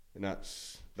 And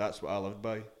that's what I lived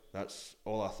by. That's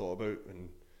all I thought about. And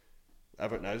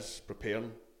everything is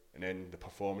preparing, and then the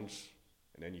performance,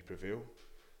 and then you prevail.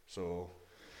 So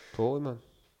totally, man.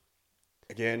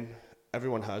 Again,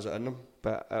 everyone has it in them.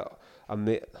 But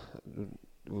maybe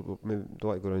don't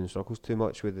like to go around in circles too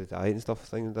much with the diet and stuff,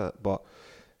 things like that. But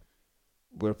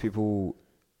where people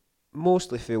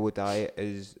mostly fail with diet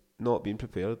is not being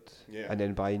prepared, and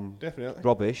then buying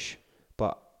rubbish.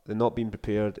 But the not being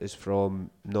prepared is from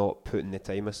not putting the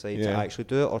time aside to actually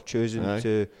do it, or choosing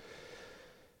to,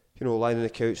 lying on the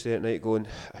couch there at night going,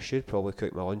 I should probably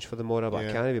cook my lunch for tomorrow, but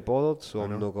I can't be bothered, so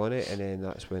I'm not going to. And then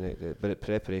that's when but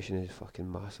preparation is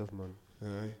fucking massive, man.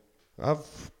 Aye.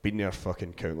 I've been there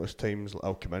fucking countless times.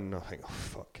 I'll come in and I think, oh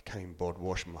fuck, I can't even bother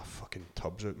washing my fucking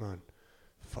tubs out, man.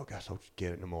 Fuck this, I'll just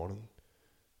get it in the morning.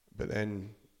 But then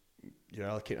you're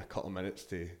allocating a couple of minutes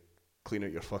to clean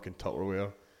out your fucking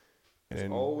Tupperware.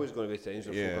 There's always going to be times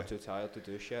where folk are too tired to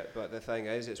do shit, but the thing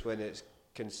is, it's when it's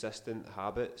consistent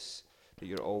habits that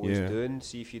you're always doing.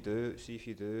 See if you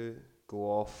do go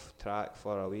off track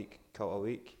for a week, cut a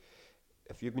week.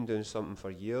 If you've been doing something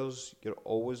for years, you're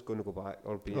always going to go back,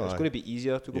 it's going to be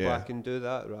easier to go back and do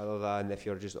that rather than if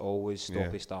you're just always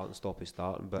stoppy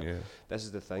starting. But this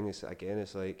is the thing,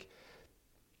 it's like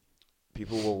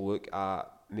people will look at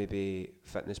maybe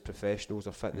fitness professionals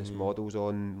or fitness models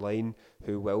online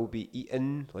who will be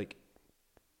eating like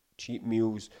cheap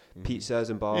meals, pizzas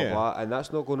and blah blah, and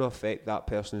that's not going to affect that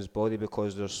person's body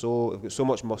because they've got so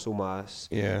much muscle mass,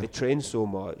 they train so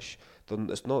much,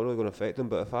 it's not really going to affect them.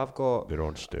 But if I've got, they're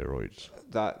on steroids,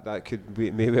 that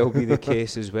may well be the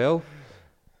case as well.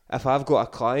 if I've got a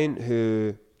client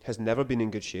who has never been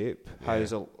in good shape,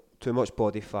 has too much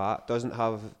body fat, doesn't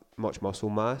have much muscle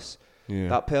mass,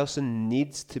 that person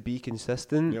needs to be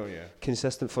consistent,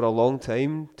 consistent for a long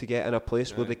time to get in a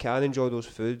place where they can enjoy those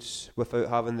foods without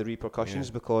having the repercussions.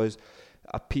 Because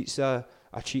a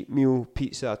cheap meal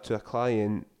pizza to a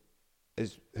client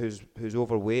who's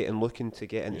overweight and looking to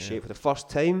get into shape for the first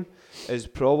time is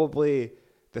probably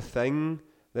the thing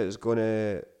that is going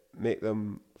to make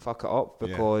them fuck it up,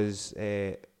 because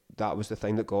that was the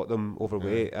thing that got them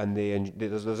overweight, and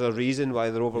there's a reason why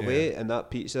they're overweight, and that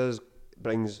pizza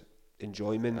brings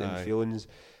enjoyment and feelings,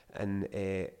 and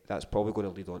that's probably going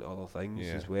to lead on to other things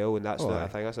as well, and that's I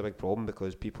think that's a big problem,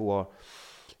 because people are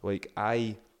like,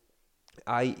 I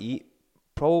eat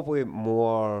probably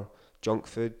more junk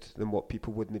food than what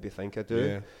people would maybe think I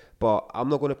do, but I'm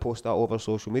not going to post that over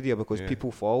social media, because people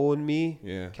following me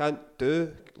can't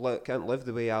live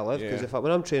the way I live, because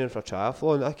when I'm training for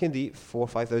triathlon, I can eat 4,000 or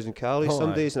 5,000 calories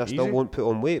some days, and I still won't put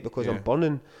on weight, because I'm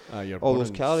burning all those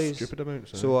calories. Stupid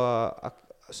amounts. So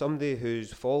somebody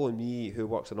who's following me, who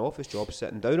works an office job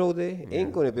sitting down all day,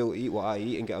 ain't going to be able to eat what I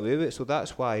eat and get away with it. So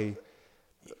that's why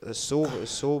there's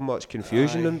so much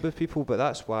confusion with people, but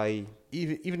that's why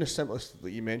even the simplest,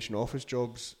 like you mentioned, office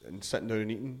jobs and sitting down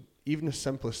and eating, even the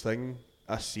simplest thing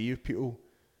I see of people,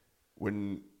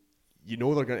 when you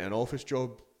know they're going to an office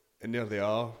job and there they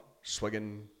are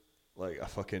swigging like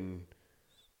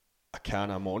a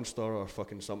can of Monster or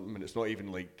fucking something, and it's not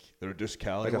even like the reduced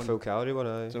calorie like a full calorie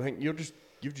one. So I think you've just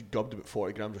gubbed about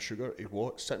 40 grams of sugar to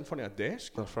what? Sit in front of a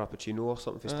desk? Or Frappuccino or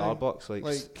something for Starbucks,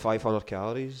 like 500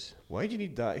 calories. Why do you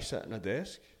need that to sit in a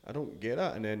desk? I don't get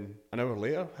that. And then an hour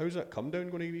later, how's that come down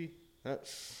going to be?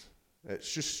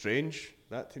 It's just strange,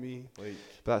 that to me. Like,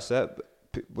 but that's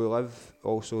it. We live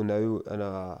also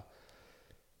now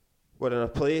we're in a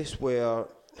place where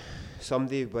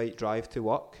somebody might drive to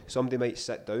work, somebody might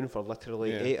sit down for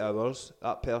literally 8 hours,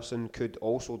 that person could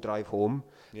also drive home,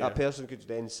 that person could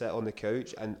then sit on the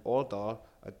couch and order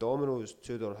a Domino's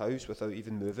to their house without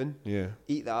even moving,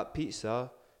 eat that pizza,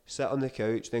 sit on the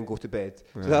couch, then go to bed.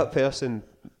 So that person,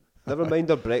 never mind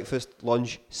their breakfast,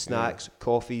 lunch, snacks,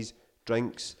 coffees,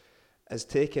 drinks, is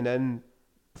taking in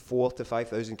 4,000 to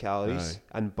 5,000 calories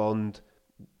and burned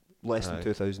less than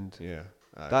 2,000.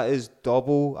 That is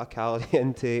double a calorie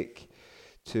intake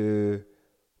to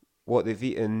what they've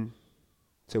eaten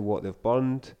to what they've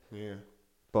burned.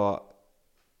 But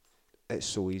it's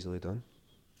so easily done.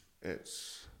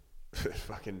 It's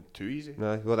fucking too easy.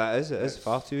 No, well, that is. It is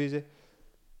far too easy.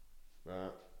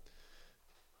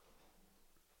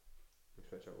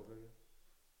 Switch it over again.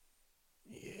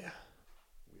 Yeah.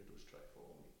 Weirdos try to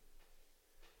follow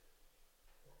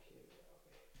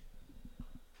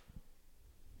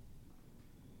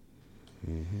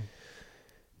me.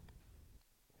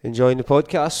 Enjoying the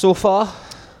podcast so far?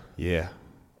 Yeah.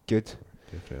 Good.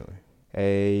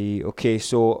 Definitely. Okay,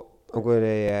 so I'm going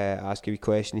to ask you a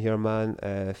question here, man.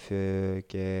 If you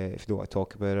don't want to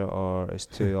talk about it or it's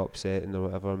too upsetting or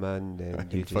whatever, man, then I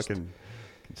can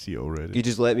see it already. You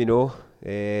just let me know.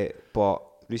 But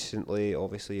recently,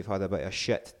 obviously, you've had a bit of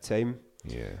shit time.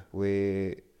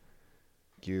 Where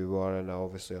you were in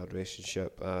obviously a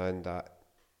relationship and that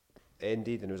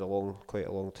ended, and it was quite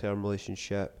a long-term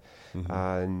relationship,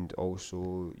 and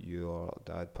also your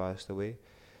dad passed away.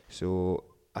 So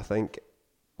I think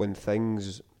when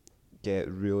things get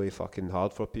really fucking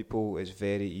hard for people, it's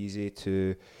very easy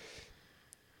to,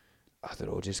 I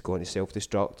don't know, just go into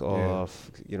self-destruct or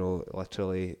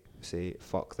literally say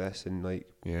fuck this, and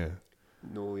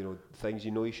things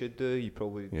you should do, you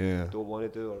probably don't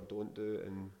want to do or don't do,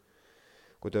 and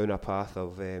go down a path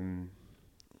of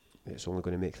it's only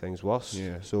going to make things worse.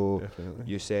 So definitely.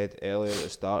 You said earlier at the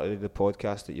start of the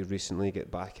podcast that you recently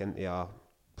get back into a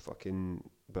fucking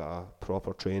bit of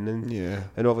proper training.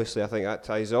 And obviously I think that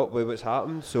ties up with what's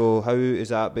happened. So how is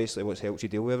that basically what's helped you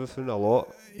deal with everything a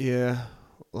lot? Well,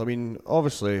 I mean,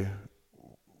 obviously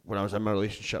when I was in my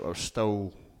relationship I was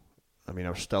still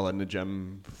in the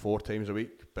gym 4 times a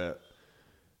week, but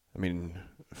I mean,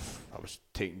 if I was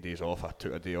taking days off, I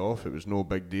took a day off. It was no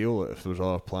big deal if there was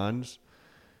other plans.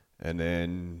 And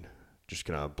then just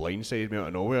kind of blindsided me out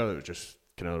of nowhere. It was just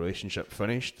kind of relationship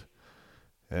finished.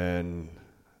 And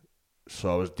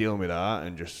so I was dealing with that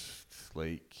and just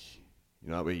like,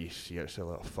 that way you see yourself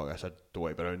like, oh, fuck this, I don't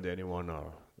want to be around anyone,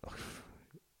 or oh,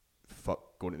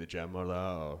 fuck going to the gym or that,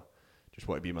 or just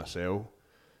want to be myself.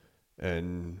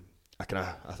 And I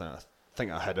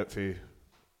think I hid it for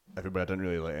everybody. I didn't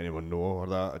really let anyone know or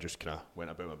that. I just kind of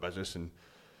went about my business, and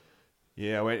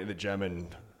I went to the gym, and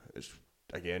it's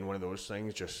again one of those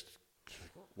things, just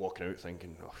walking out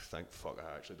thinking, oh, thank fuck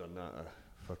I actually done that.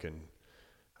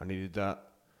 I needed that.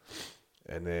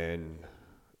 And then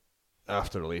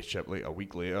after the relationship, like a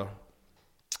week later,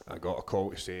 I got a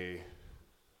call to say,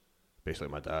 basically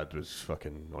my dad was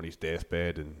fucking on his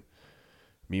deathbed, and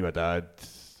me and my dad,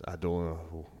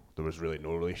 there was really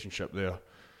no relationship there.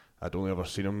 I'd only ever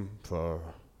seen him for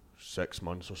 6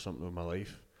 months or something in my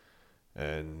life,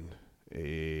 and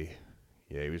he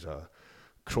was a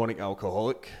chronic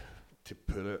alcoholic, to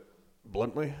put it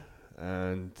bluntly,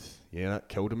 and that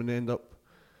killed him in the end up.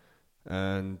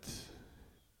 And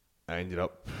I ended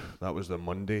up, that was the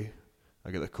Monday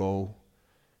I get the call,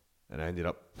 and I ended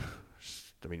up,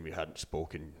 we hadn't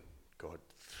spoken,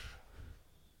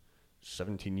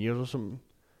 17 years or something.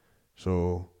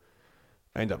 So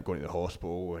I ended up going to the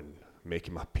hospital and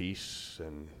making my peace,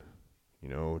 and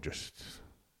just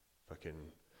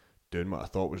fucking doing what I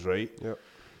thought was right. Yep.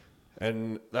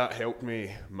 And that helped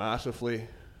me massively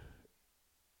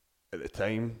at the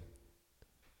time.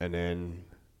 And then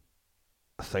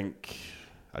I think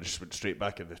I just went straight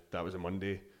back that was a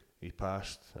Monday he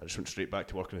passed. I just went straight back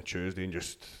to work on a Tuesday and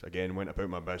just again went about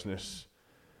my business.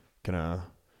 Kinda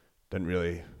didn't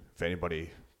really, if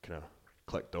anybody kinda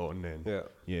clicked on, then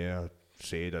I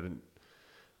said I didn't,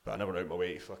 but I never went out my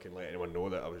way to fucking let anyone know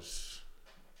that I was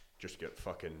just get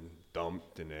fucking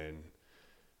dumped, and then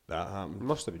that happened. You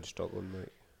must have been struggling, mate.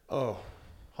 Oh,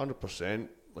 100%,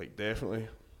 like definitely.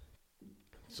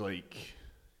 It's like,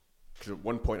 because at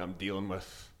one point I'm dealing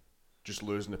with just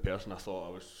losing the person I thought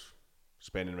I was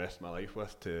spending the rest of my life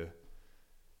with to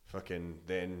fucking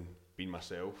then being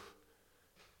myself,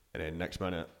 and then next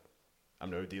minute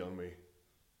I'm now dealing with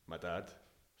my dad.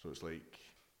 So it's like,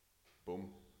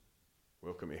 boom,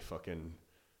 welcome to fucking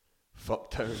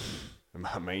Fucktown. And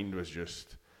my mind was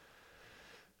just,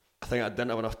 I think I didn't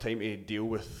have enough time to deal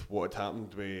with what had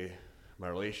happened with my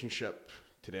relationship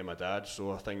to then my dad,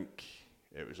 so I think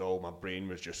it was all, my brain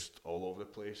was just all over the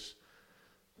place.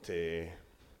 To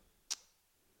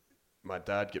my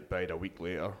dad get buried a week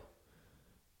later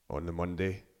on the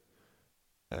Monday,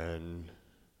 and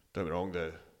don't get me wrong,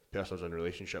 the person I was in a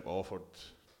relationship offered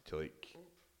to like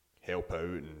help out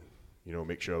and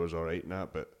make sure I was alright and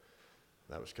that, but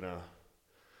that was kinda,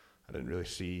 I didn't really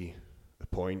see the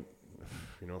point.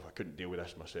 If I couldn't deal with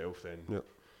this myself, then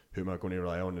who am I going to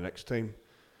rely on the next time?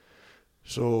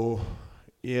 So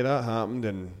that happened,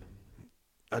 and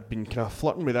I'd been kind of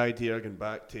flirting with the idea of getting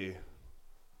back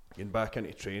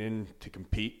into training to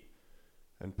compete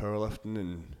in powerlifting,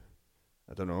 and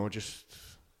I don't know, just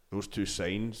those two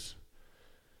signs,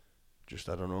 and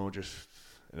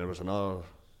there's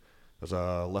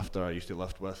a lifter I used to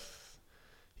lift with.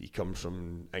 He comes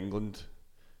from England,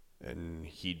 and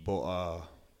he'd bought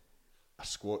a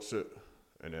squat suit,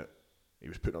 and he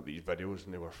was putting up these videos,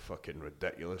 and they were fucking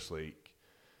ridiculous. Like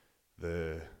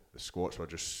the squats were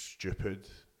just stupid,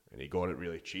 and he got it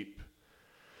really cheap.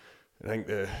 And I think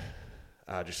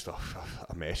I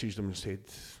messaged him and said,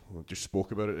 just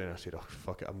spoke about it, and I said, oh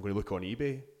fuck it, I'm going to look on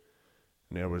eBay.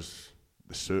 And there was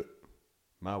the suit,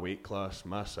 my weight class,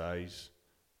 my size,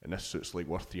 and this suit's like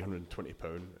worth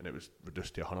 £320, and it was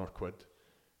reduced to £100.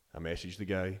 I messaged the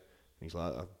guy, and he's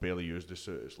like, I've barely used the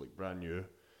suit, it's like brand new.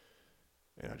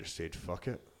 And I just said, fuck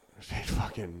it. I said,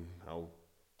 fucking, I'll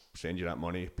send you that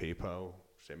money, PayPal,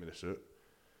 send me the suit.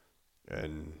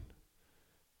 And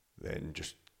then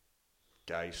just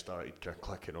guys started kind of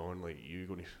clicking on, like, you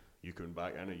going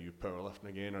back in, are you powerlifting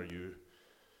again, are you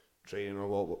training or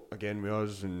what again with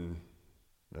us? And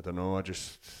I don't know, I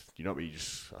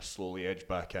slowly edged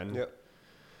back in. Yep.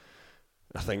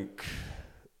 I think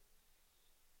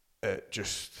it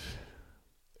just,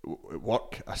 at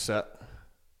work I sit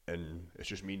and it's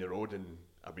just me in the road, and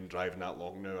I've been driving that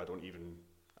long now,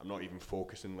 I'm not even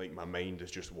focusing, like my mind is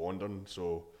just wandering,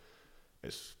 so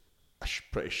it's a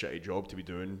pretty shitty job to be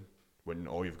doing when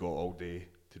all you've got all day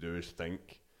to do is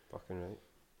think. Fucking right.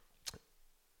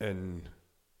 And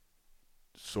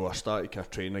so I started kind of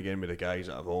training again with the guys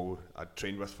that I'd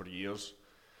trained with for years.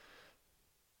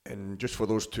 And just for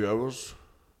those 2 hours,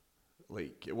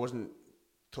 like, it wasn't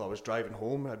till I was driving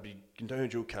home, I'd be going down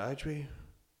Joe Carriageway,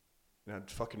 and I'd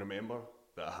fucking remember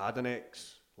that I had an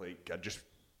ex, like I'd just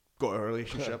got a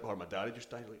relationship, or my dad had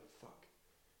just died, like, fuck,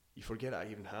 you forget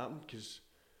that even happened, because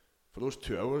for those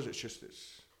 2 hours,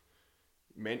 it's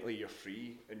mentally you're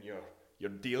free, and you're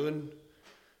dealing,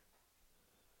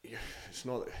 it's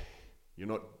not, you're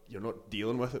not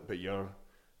dealing with it, but I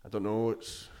don't know,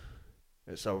 it's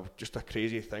just a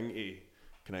crazy thing to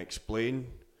kind of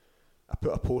explain. I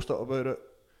put a post up about it,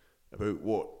 about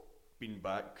what being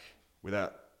back with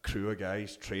that crew of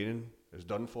guys training has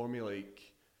done for me, like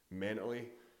mentally,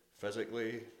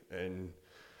 physically, and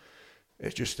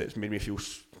it's made me feel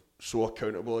so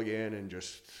accountable again, and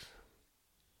just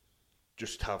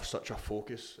have such a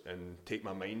focus and take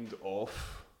my mind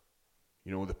off,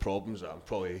 you know, the problems that I'm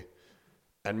probably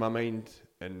in my mind,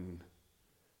 and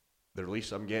the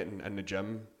release I'm getting in the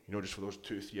gym, you know, just for those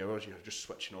 2-3 hours, you're just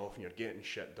switching off and you're getting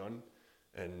shit done.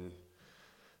 And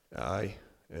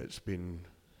it's been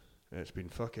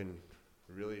fucking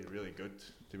really, really good,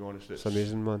 to be honest. It's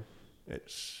amazing, man.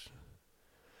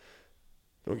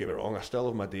 Don't get me wrong, I still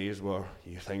have my days where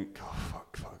you think, oh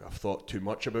fuck, I've thought too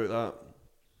much about that.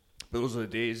 But those are the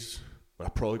days where I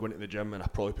probably go into the gym and I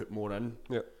probably put more in.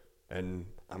 Yep. And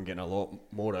I'm getting a lot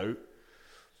more out.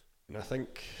 And I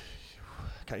think,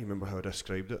 I can't even remember how I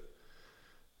described it.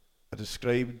 I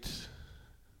described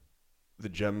the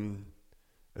gym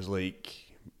as like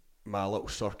my little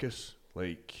circus.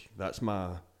 Like that's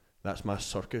my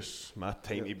circus, my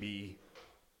time to be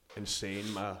insane,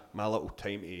 my little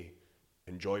time to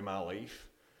enjoy my life.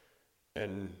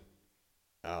 And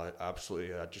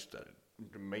absolutely, it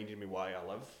reminded me why I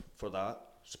live for that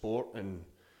sport. And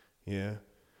yeah,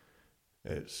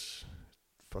 it's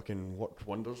fucking worked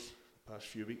wonders the past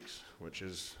few weeks, which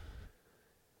is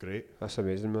great. That's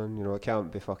amazing, man. You know, it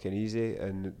can't be fucking easy,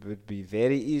 and it would be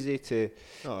very easy to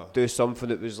do something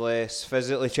that was less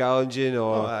physically challenging,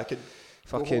 or I could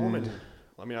fucking. Go home and,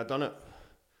 I mean, I done it.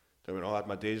 I mean, I had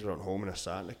my days where I'm home and I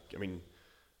sat. I mean,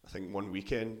 I think one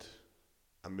weekend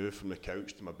I moved from the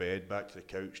couch to my bed, back to the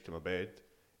couch to my bed,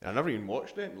 and I never even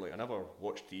watched it. Like, I never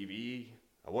watched TV.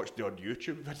 I watched the odd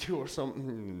YouTube video or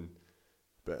something,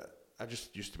 but I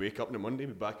just used to wake up on a Monday,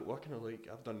 be back at work, and I'm like,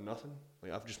 I've done nothing.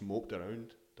 Like, I've just moped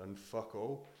around, done fuck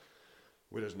all.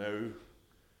 Whereas now,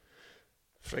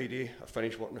 Friday, I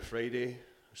finish work on a Friday.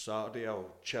 Saturday,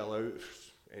 I'll chill out,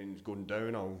 and going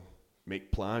down, I'll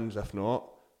make plans. If not,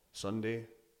 Sunday,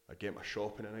 I get my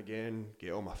shopping in again,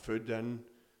 get all my food in.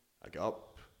 I get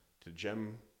up to the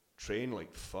gym, train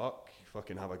like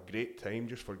fucking have a great time,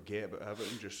 just forget about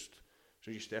everything. Just as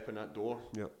soon as you step in that door,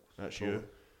 that's you.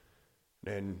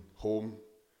 Then home,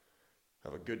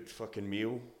 have a good fucking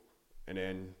meal, and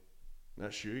then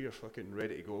that's you. You're fucking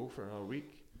ready to go for another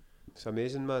week. It's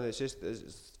amazing, man.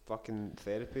 It's fucking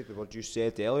therapy. The word you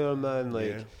said earlier, man.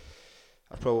 Like,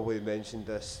 I probably mentioned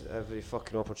this every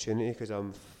fucking opportunity because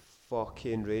I'm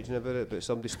fucking raging about it. But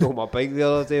somebody stole my bike the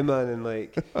other day, man, and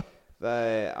like,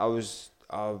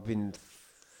 I've been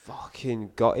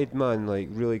fucking gutted, man. Like,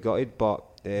 really gutted. But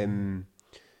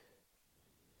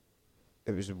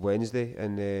it was Wednesday,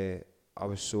 and I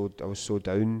was so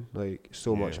down, like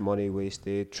so much money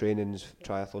wasted.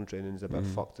 Triathlon training's a bit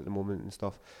fucked at the moment and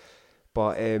stuff.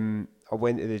 But I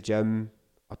went to the gym.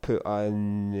 I put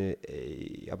in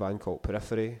a band called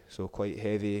Periphery, so quite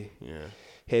heavy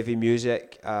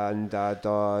music, and I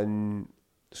done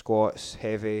squats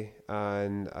heavy,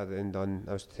 and I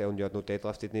was telling you I'd not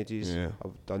deadlifted in ages.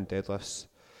 I've done deadlifts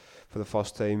for the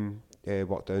first time.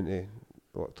 Worked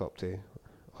up to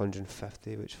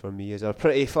 150, which for me is a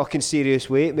pretty fucking serious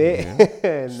weight, mate.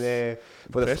 And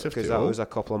because that was a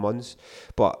couple of months.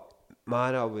 But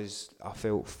man, I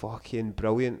felt fucking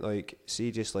brilliant. Like,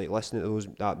 see, just like listening to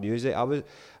that music, I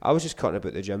was just cutting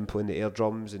about the gym, playing the air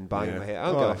drums and banging my head. I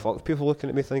don't give a fuck if people looking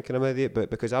at me thinking I'm an idiot, but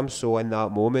because I'm so in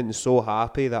that moment and so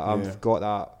happy that I've got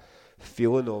that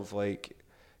feeling of like,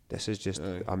 this is just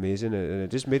amazing, and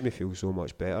it just made me feel so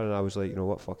much better. And I was like, you know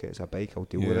what, fuck it, it's a bike, I'll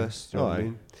deal with this. Do you know what I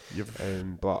mean?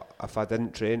 But if I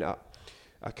didn't train, I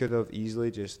could have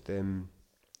easily just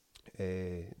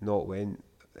not went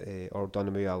or done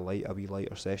a wee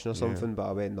lighter session or something. But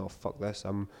I went, no, fuck this,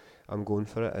 I'm going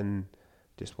for it, and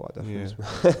just what a difference.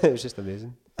 It was just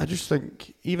amazing. I just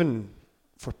think even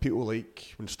for people,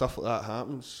 like when stuff like that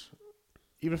happens,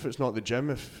 even if it's not the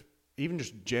gym, even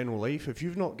just general life, if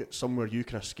you've not got somewhere you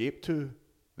can escape to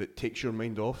that takes your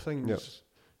mind off things,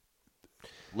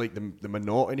 like the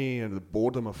monotony and the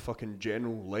boredom of fucking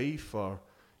general life or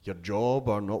your job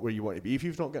or not where you want to be, if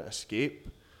you've not got an escape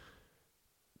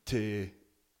to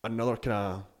another kind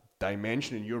of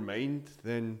dimension in your mind,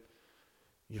 then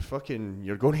you're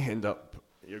going to end up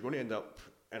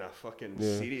in a fucking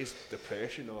serious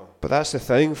depression. But that's the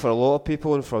thing for a lot of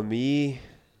people, and for me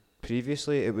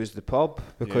previously it was the pub,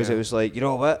 because it was like, you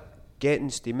know what,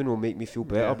 getting steaming will make me feel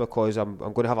better because I'm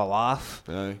going to have a laugh.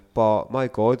 But my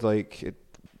God, like it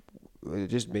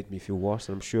just made me feel worse,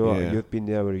 and I'm sure you've been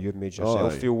there where you've made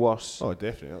yourself feel worse. Oh,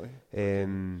 definitely.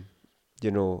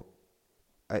 You know,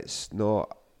 it's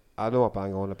not, I know I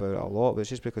bang on about it a lot, but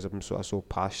it's just because I so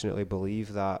passionately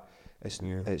believe that it's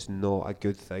not a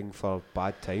good thing for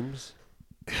bad times.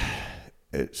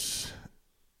 It's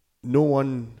no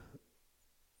one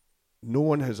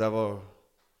has ever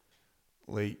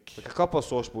Like a couple of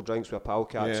sociable drinks with a pal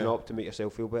catching up to make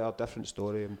yourself feel better, different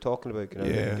story. I'm talking about going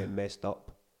out and getting messed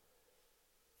up.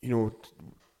 You know,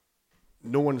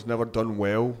 no one's never done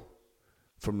well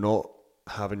from not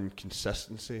having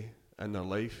consistency in their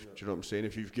life. Do you know what I'm saying?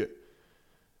 If you've got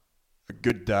a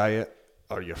good diet,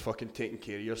 or you're fucking taking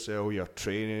care of yourself, you're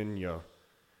training, you're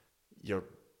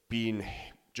being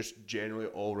just generally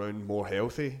all round more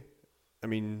healthy, I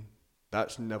mean,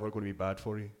 that's never going to be bad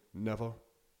for you. Never.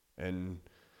 And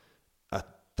I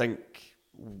think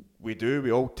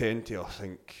we all tend to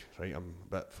think, right, I'm a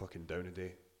bit fucking down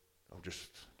today. I'll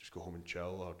just go home and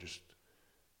chill, or just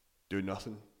do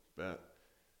nothing. But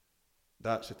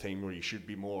that's the time where you should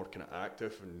be more kind of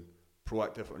active and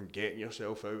proactive on getting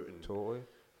yourself out. And totally.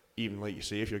 Even like you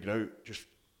say, if you're going out, just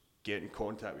get in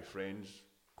contact with friends,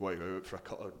 go out for a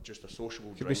couple of just a sociable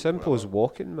drink. It could be simple as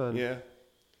walking, man. Yeah.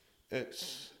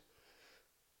 That's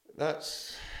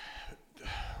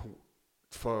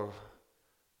for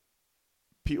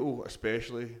people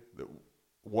especially that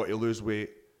want to lose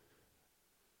weight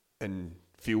and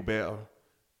feel better.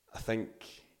 I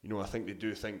think they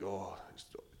do think, oh, it's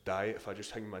diet, if I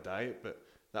just hang my diet, but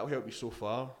that'll help you so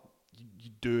far. You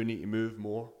do need to move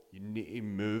more. You need to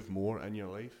move more in your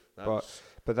life.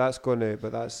 But that's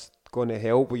gonna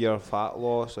help with your fat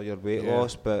loss or your weight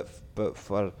loss. But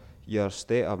for your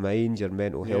state of mind, your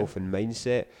mental health and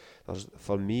mindset,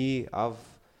 for me, I've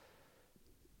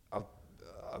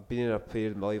been in a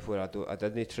period in my life where I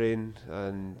didn't train,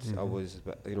 and I was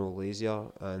a bit,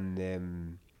 lazier, and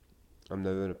I'm now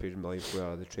in a period in my life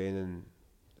where the training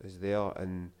is there,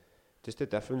 and just the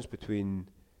difference between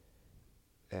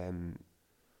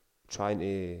trying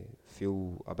to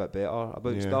feel a bit better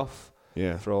about stuff.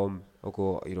 Yeah. From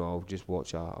I'll just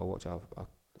watch a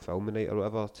film a night or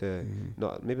whatever to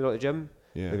maybe not the gym,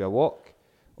 maybe a walk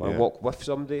or a walk with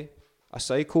somebody, a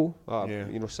cycle,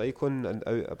 cycling and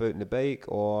out about on the bike,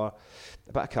 or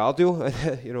a bit of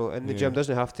cardio. In the gym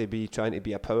doesn't have to be trying to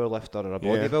be a power lifter or a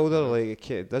bodybuilder.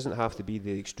 Like it doesn't have to be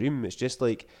the extreme. It's just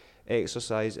like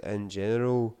exercise in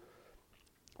general.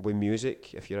 With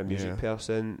music, if you're a music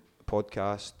person,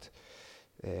 podcast,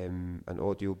 an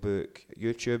audio book,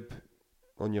 YouTube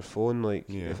on your phone, like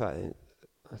if I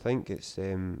think it's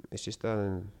just I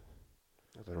don't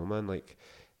know, man, like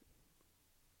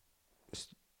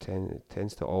it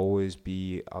tends to always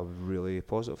be a really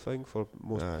positive thing for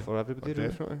for everybody.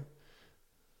 Definitely.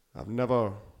 I've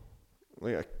never,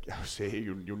 like I say,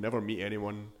 you'll never meet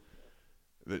anyone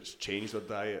that's changed their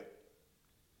diet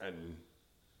and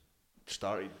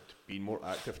started being more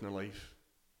active in their life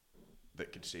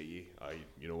that could say to you,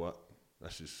 you know what,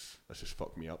 this is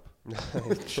fucked me up. Do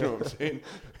you know what I'm saying?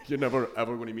 You're never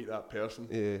ever going to meet that person.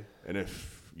 Yeah. And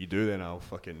if you do, then I'll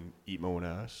fucking eat my own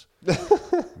ass.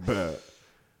 But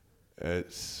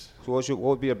it's... So what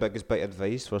would be your biggest bit of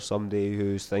advice for somebody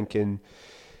who's thinking,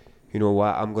 you know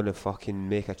what, I'm going to fucking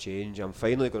make a change, I'm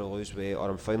finally going to lose weight, or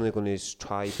I'm finally going to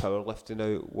try powerlifting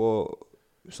out?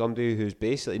 Somebody who's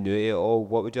basically new to it all,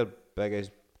 what would your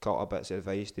biggest couple of bits of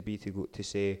advice to be to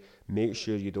say, make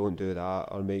sure you don't do that,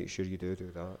 or make sure you do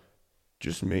that?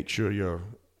 Just make sure you're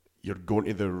going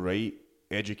to the right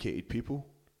educated people.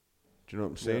 Do you know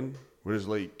what I'm saying? Whereas,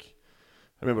 like,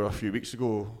 I remember a few weeks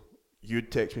ago,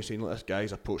 you'd text me saying, like, this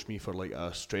guy's approached me for like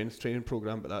a strength training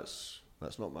program, but that's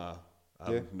not my...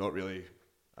 I'm not really...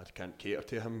 I can't cater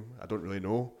to him. I don't really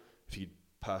know. If you'd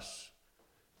pass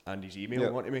Andy's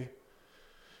email on to me,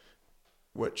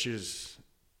 which is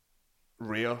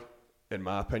rare in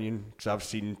my opinion, because I've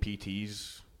seen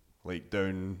PTs like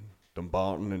down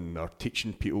Dumbarton and are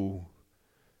teaching people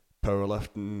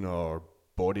powerlifting or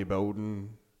bodybuilding,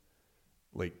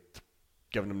 like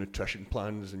giving them nutrition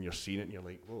plans, and you're seeing it and you're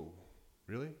like, whoa,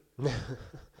 really?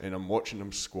 And I'm watching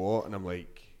them squat and I'm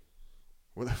like,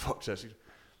 what the fuck's this?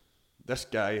 This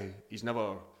guy,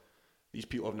 these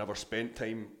people have never spent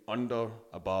time under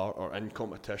a bar or in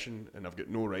competition, and I've got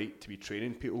no right to be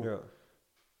training people. Yeah.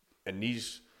 And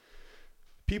these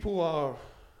people are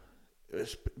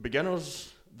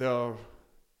beginners. They're,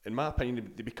 in my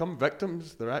opinion, they become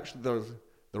victims. They're actually,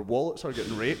 their wallets are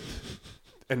getting raped,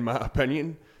 in my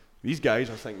opinion. These guys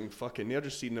are thinking, fucking, they're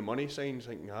just seeing the money signs,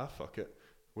 thinking, fuck it.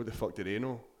 What the fuck do they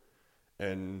know?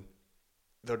 And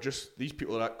they're just, these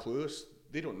people are that clueless.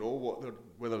 They don't know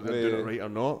whether they're doing it right or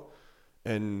not.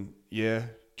 And yeah,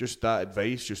 just that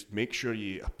advice, just make sure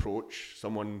you approach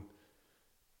someone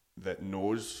that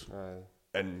knows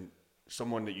and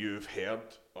someone that you've heard,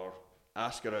 or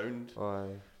ask around.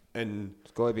 And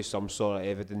there's got to be some sort of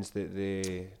evidence that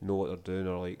they know what they're doing,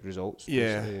 or like results.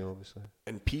 Yeah, obviously.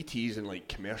 And PTs and like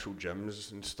commercial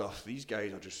gyms and stuff, these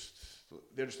guys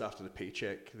they're just after the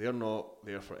paycheck. They're not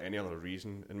there for any other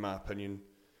reason, in my opinion.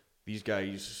 These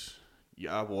guys,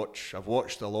 I've watched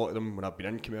a lot of them when I've been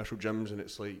in commercial gyms, and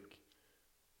it's like,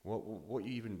 what are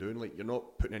you even doing? Like, you're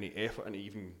not putting any effort into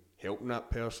even helping that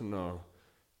person, or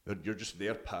you're just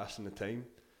there passing the time.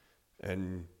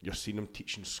 And you're seeing them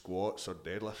teaching squats or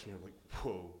deadlifts, and you're like,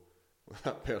 whoa,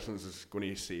 that person's is going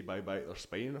to say bye-bye to their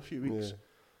spine in a few weeks.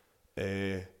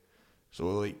 Yeah. So,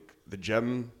 like, the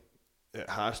gym, it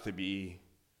has to be,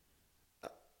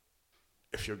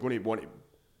 if you're going to want to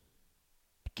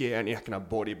get into kind of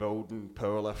bodybuilding,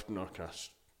 powerlifting, or kind of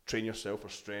train yourself for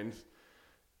strength,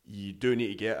 you do need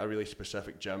to get a really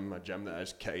specific gym, a gym that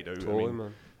is kitted out.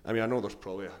 Totally, I mean, I know there's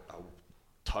probably a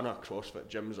ton of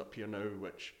CrossFit gyms up here now,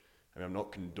 which... I mean, I'm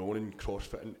not condoning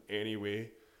CrossFit in any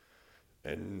way,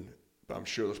 but I'm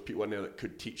sure there's people in there that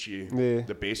could teach you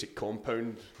the basic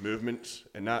compound movements,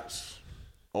 and that's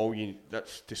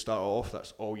to start off,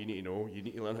 that's all you need to know. You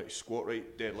need to learn how to squat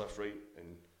right, deadlift right,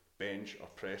 and bench or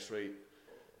press right,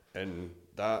 and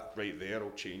that right there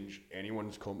will change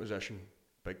anyone's composition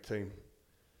big time.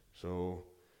 So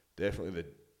definitely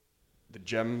the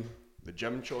gym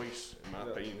choice, in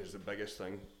my opinion, is the biggest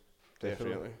thing.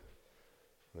 Definitely.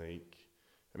 Like,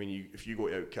 I mean, if you go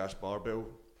to Outcast Barbell,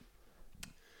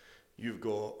 you've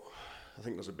got, I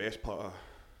think there's the best part of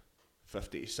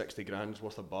 50 to 60 grand's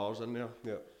worth of bars in there.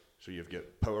 Yeah. So you've got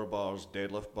power bars,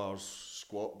 deadlift bars,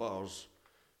 squat bars,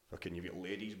 you've got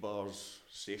ladies bars,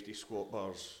 safety squat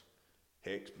bars,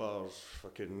 hex bars,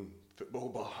 football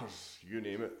bars, you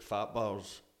name it, fat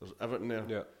bars, there's everything there.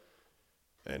 Yeah.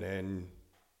 And then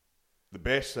the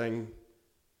best thing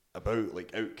about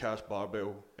like Outcast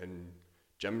Barbell and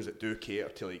gyms that do cater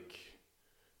to like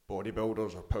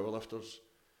bodybuilders or powerlifters,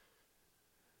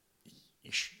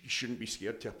 you shouldn't be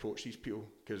scared to approach these people,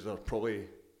 because they're probably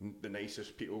the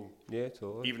nicest people. Yeah,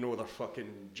 totally. Even though they're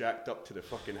fucking jacked up to the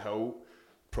fucking hill,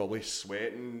 probably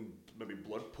sweating, maybe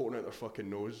blood pouring out their fucking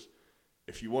nose.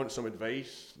 If you want some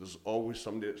advice, there's always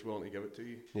somebody that's willing to give it to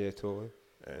you. Yeah, totally.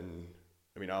 And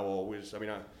I mean, I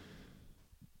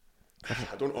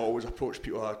don't always approach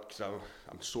people because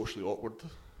I'm socially awkward,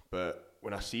 but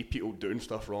when I see people doing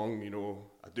stuff wrong,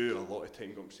 I do a lot of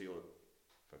time go and say, look,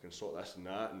 if I can sort this and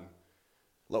that, and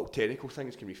little technical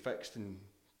things can be fixed in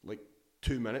like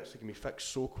 2 minutes. They can be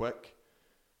fixed so quick.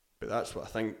 But that's what I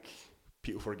think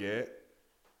people forget.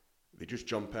 They just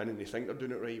jump in and they think they're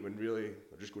doing it right, when really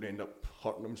they're just going to end up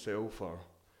hurting themselves.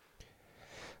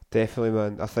 Definitely,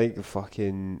 man. I think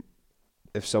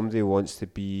if somebody wants to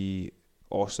be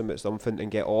awesome at something and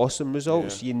get awesome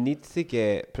results, you need to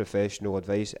get professional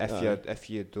advice if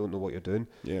you don't know what you're doing.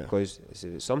 Yeah. Because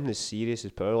it's something as serious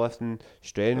as powerlifting,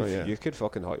 strength, you could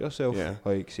fucking hurt yourself. Yeah.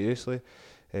 Like, seriously.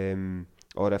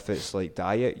 Or if it's like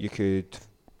diet, you could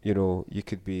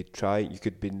be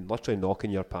literally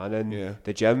knocking your pan in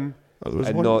the gym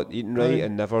and not eating right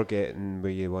and never getting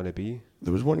where you want to be.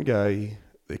 There was one guy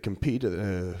that competed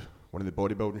at one of the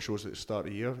bodybuilding shows at the start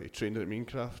of the year. He trained at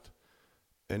Minecraft,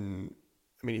 and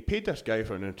I mean, he paid this guy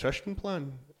for a nutrition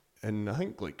plan, and I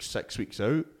think like 6 weeks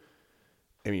out,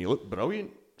 I mean, he looked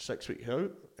brilliant 6 weeks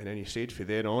out, and then he said from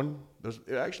then on, I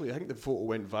think the photo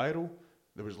went viral.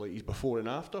 There was like his before and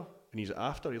after, and he's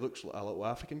after, he looks like a little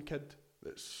African kid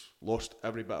that's lost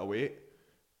every bit of weight,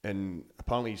 and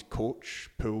apparently his coach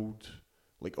pulled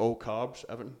like all carbs,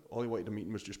 everything. All he wanted to meet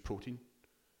was just protein,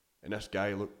 and this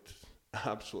guy looked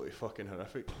absolutely fucking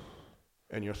horrific,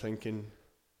 and you're thinking,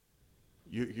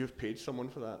 You've paid someone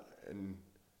for that, and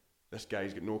this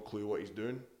guy's got no clue what he's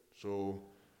doing. So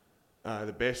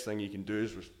the best thing you can do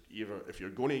is either, if you're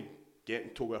going to get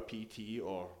into a PT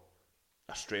or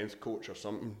a strength coach or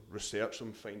something, research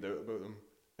them, find out about them,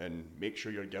 and make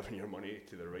sure you're giving your money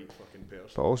to the right fucking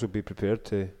person. But also be prepared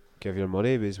to give your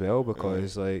money as well,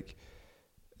 because like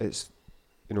it's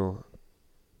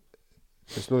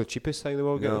it's not the cheapest thing in the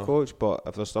world getting a coach, but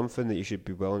if there's something that you should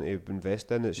be willing to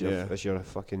invest in, it's your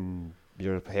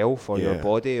health or your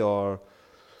body or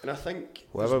and I think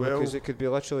whatever, because it could be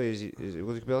literally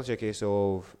a case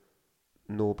of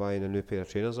no buying a new pair of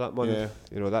trainers that month.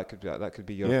 That could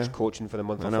be your coaching for the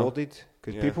month afforded,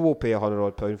 because people will pay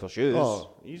 £100 for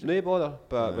shoes. No bother.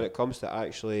 But when it comes to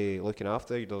actually looking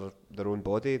after their own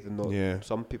body,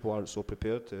 some people aren't so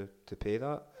prepared to pay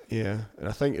that. Yeah, and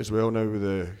I think as well now with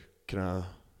the kind of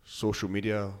social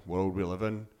media world we live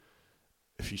in,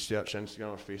 if you search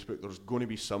Instagram or Facebook, there's going to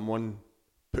be someone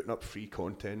putting up free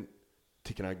content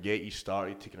to kind of get you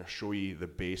started, to kind of show you the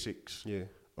basics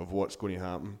of what's going to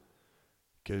happen.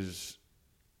 Because,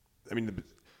 I mean,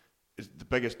 is the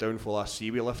biggest downfall I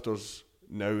see with lifters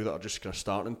now that are just kind of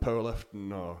starting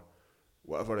powerlifting or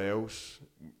whatever else.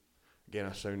 Again,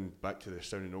 I sound back to the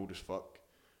sounding old as fuck.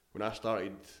 When I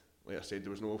started, like I said,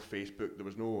 there was no Facebook, there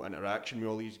was no interaction with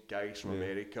all these guys from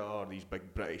America or these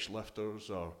big British lifters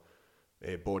or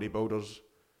bodybuilders.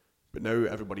 But now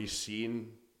everybody's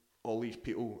seeing all these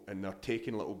people and they're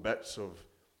taking little bits of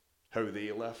how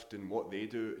they lift and what they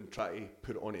do and try to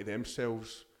put it onto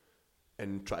themselves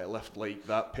and try to lift like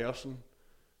that person.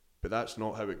 But that's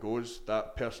not how it goes.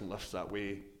 That person lifts that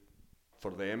way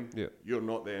for them. Yeah. You're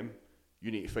not them.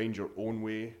 You need to find your own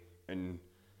way and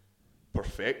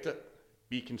perfect it.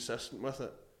 Be consistent with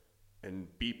it and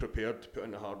be prepared to put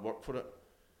in the hard work for it.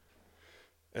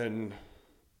 And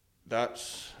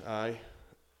that's,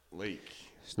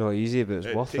 it's not easy, but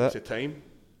it's worth it. It takes the time.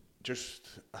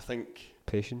 Just, I think...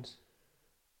 Patience.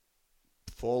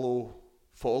 Follow,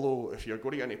 if you're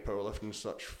going to get into powerlifting and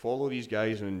such, follow these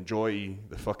guys and enjoy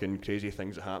the fucking crazy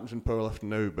things that happens in powerlifting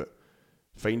now, but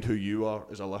find who you are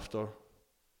as a lifter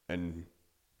and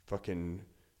fucking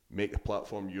make the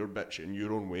platform your bitch in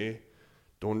your own way.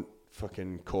 Don't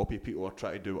fucking copy people or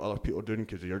try to do what other people are doing,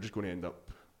 because you're just going to end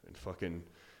up in fucking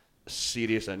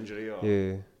serious injury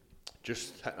or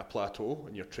just hitting a plateau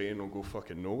and your training will go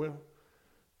fucking nowhere.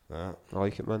 I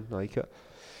like it, man. I like it.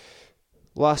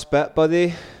 Last bit,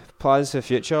 buddy. Plans for the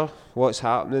future. What's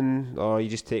happening? Or are you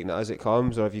just taking it as it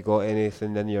comes? Or have you got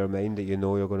anything in your mind that you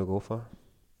know you're going to go for?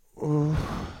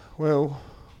 Well,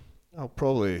 I'll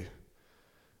probably,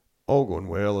 all going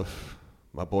well, if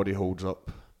my body holds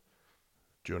up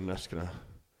during this kind of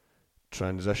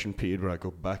transition period where I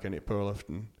go back into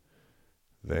powerlifting,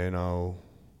 then I'll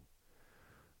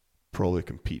probably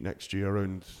compete next year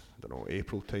around, I don't know,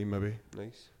 April time maybe.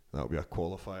 Nice. That'll be a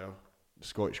qualifier,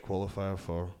 Scottish qualifier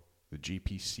for the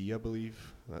GPC, I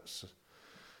believe. That's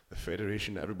the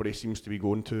federation that everybody seems to be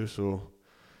going to. So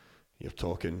you're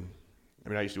talking, I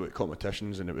mean, I used to go at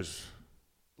competitions and it was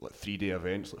like 3-day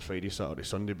events, like Friday, Saturday,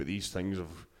 Sunday, but these things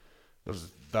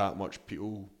there's that much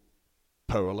people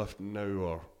powerlifting now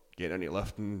or getting into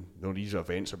lifting. You know, these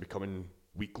events are becoming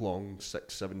week-long,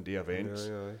 6-7 day events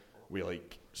with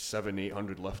like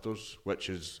 700-800 lifters, which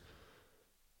is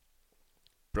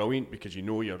brilliant because you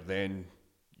know you've got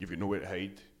nowhere to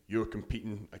hide. You're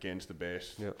competing against the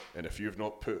best, and if you've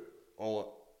not put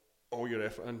all your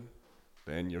effort in,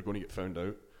 then you're going to get found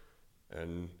out.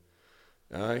 And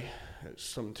it's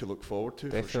something to look forward to.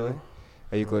 Definitely. For sure.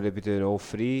 Are you going to be doing all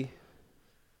three?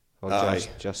 Or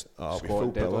just squat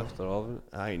and deadlift or all of it?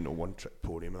 I ain't no one trick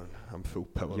pony, man. I'm full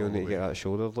power. You'll need to get that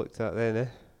shoulder looked at then, eh?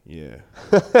 Yeah.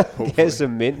 Get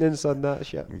some maintenance on that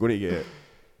shit. I'm going to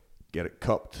get it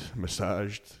cupped,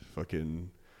 massaged,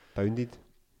 fucking bounded.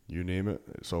 You name it,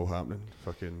 it's all happening.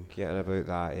 Fucking getting about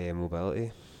that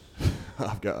mobility.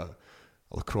 I've got a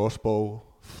lacrosse ball,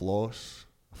 floss,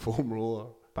 a foam roller,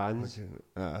 bands,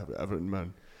 everything,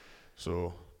 man.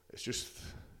 So it's just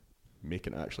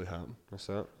making it actually happen. That's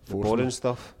it. The boring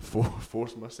stuff.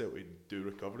 Force myself to do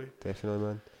recovery. Definitely,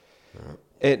 man.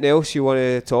 Anything else you want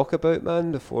to talk about,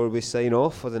 man, before we sign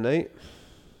off for the night?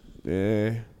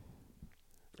 Yeah.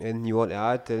 And you want to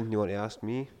add? And you want to ask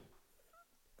me?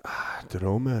 I don't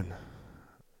know, man.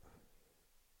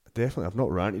 Definitely, I've not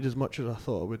ranted as much as I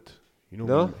thought I would. You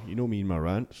know me and my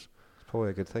rants. It's probably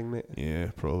a good thing, mate.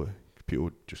 Yeah, probably. People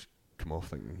just come off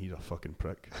thinking he's a fucking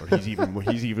prick, or he's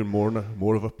even more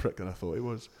of a prick than I thought he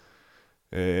was.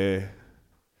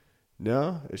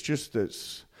 No, it's just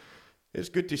it's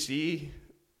good to see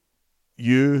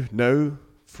you now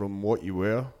from what you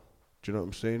were. Do you know what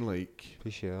I'm saying? Like,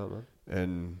 appreciate that, man.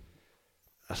 And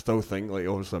I still think, like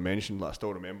obviously I mentioned, I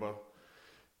still remember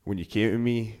when you came to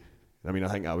me. I mean, I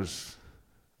think I was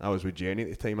with Jenny at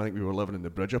the time. I think we were living in the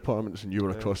Bridge apartments and you were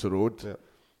across the road. Yeah.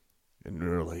 And we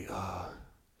were like, I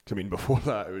mean, before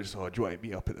that, it was, do you want to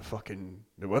meet up at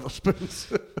the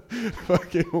Witherspoons?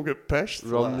 Fucking, we'll get pissed.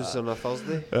 Rums on a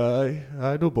Thursday?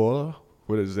 Aye, no bother.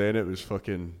 Whereas then it was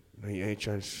fucking, any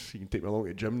chance you can take me along to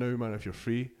the gym now, man, if you're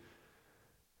free.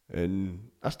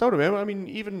 And I still remember, I mean,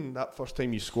 even that first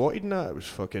time you squatted and that, it was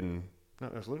fucking, I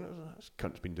was looking at it, this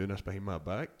cunt's been doing this behind my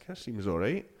back. That seems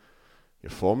alright.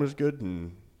 Your form is good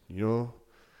and, you know.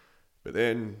 But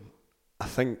then, I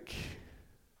think,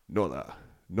 not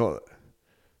that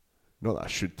I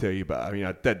should tell you, but I mean,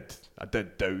 I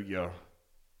did doubt your,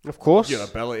 of course, your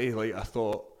ability. Like, I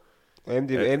thought,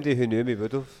 MD who knew me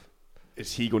would have.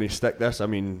 Is he going to stick this? I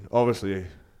mean, obviously,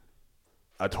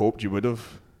 I'd hoped you would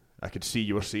have. I could see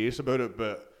you were serious about it,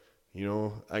 but you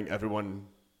know, I think everyone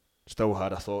still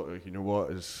had a thought. Like, you know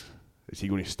what, is he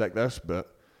going to stick this?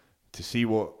 But to see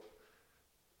what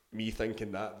me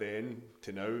thinking that then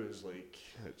to now is like,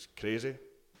 it's crazy.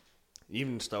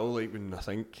 even still, like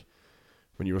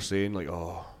when you were saying like,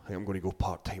 oh, I think I'm going to go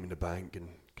part-time in the bank and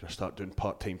can I start doing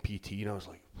part-time PT, and I was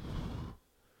like,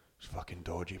 it's fucking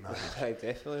dodgy, man.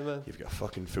 Definitely, man. You've got a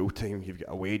fucking full-time, you've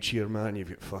got a wage here, man, you've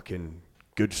got fucking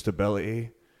good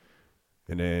stability.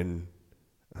 And then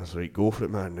I was like, go for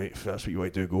it, man, right, if that's what you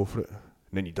want to do, go for it. And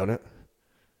then you done it.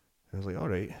 And I was like,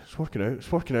 alright, it's working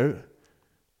out.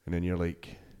 And then you're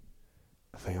like,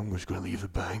 I think I'm just going to leave the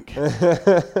bank.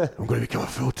 I'm going to become a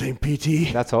full-time PT.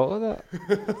 Can I talk like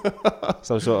that?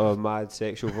 Some sort of mad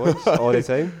sexual voice all the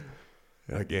time.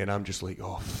 And again, I'm just like,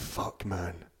 oh, fuck,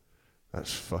 man. That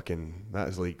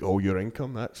is like all your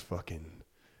income. That's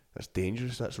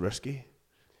dangerous. That's risky.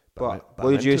 But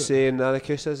what did you say in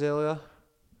Nanakusas earlier?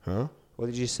 Huh? What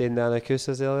did you say in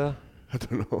Nanakusas earlier? I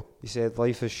don't know. You said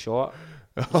life is short.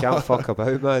 You can't fuck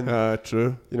about, man.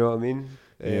 True. You know what I mean?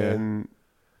 Yeah.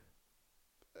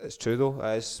 It's true though.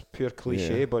 It's pure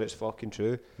cliche, but it's fucking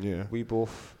true. Yeah. We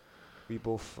both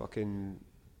fucking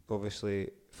obviously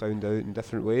found out in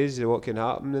different ways what can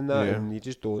happen in that, and you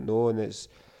just don't know, and it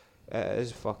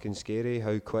is fucking scary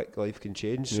how quick life can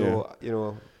change. So you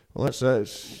know, well, that's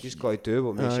it. You just got to do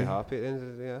what makes you happy at the end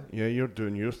of the day. Yeah, you're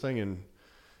doing your thing, and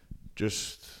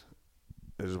just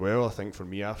as well, I think for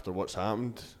me after what's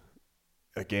happened,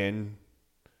 again,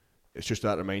 it's just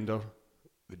that reminder.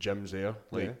 The gym's there,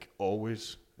 like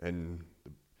always, and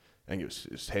I think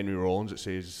it's Henry Rollins that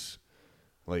says,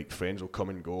 like, friends will come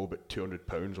and go, but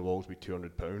 £200 will always be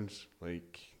 £200.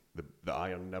 Like, the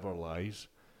iron never lies.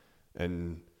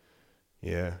 And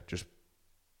yeah, just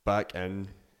back in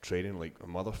training like a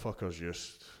motherfucker's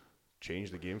just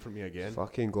changed the game for me again.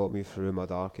 Fucking got me through my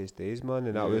darkest days, man.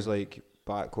 And that was like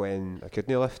back when I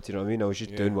couldn't lift, you know what I mean? I was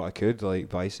just doing what I could, like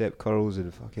bicep curls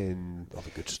and fucking all the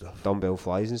good stuff, dumbbell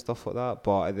flies and stuff like that.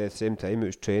 But at the same time, it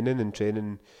was training, and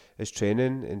training is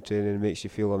training, and training makes you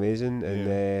feel amazing.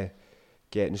 And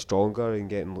getting stronger and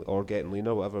getting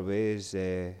leaner, whatever way is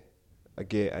a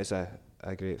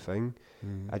great thing.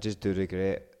 I just do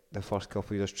regret the first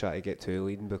couple of years trying to get too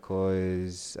lean,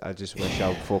 because I just wish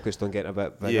I focused on getting a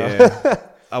bit bigger. Yeah,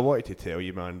 I wanted to tell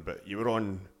you, man, but you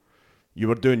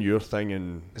were doing your thing,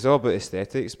 and it's all about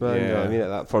aesthetics, man. You know what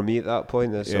I mean? For me at that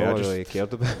point, that's all I really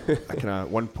cared about. At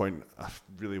one point, I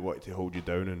really wanted to hold you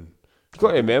down, and you've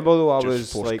got to remember though, I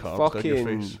was like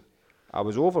fucking. I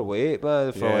was overweight,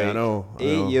 man, for I know.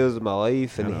 8 years of my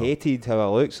life, and hated how I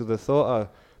looked. So the thought of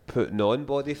putting on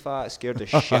body fat scared the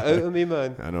shit out of me,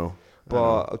 man. I know.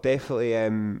 But I'll definitely,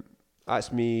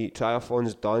 that's me.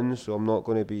 Triathlon's done, so I'm not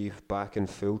going to be back in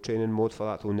full training mode for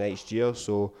that till next year.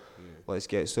 So let's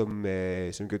get some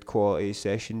good quality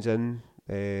sessions in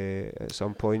at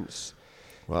some points.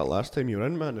 Well, last time you were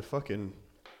in, man, the fucking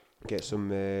get some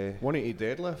 180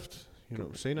 deadlift. You know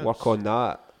what I'm saying? Work on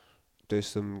that. Do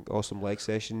some awesome leg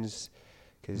sessions,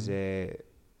 because I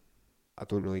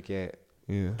don't really get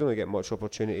much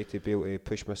opportunity to be able to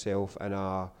push myself in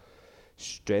a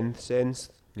strength sense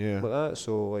like that.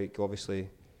 So like obviously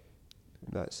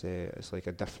that's it's like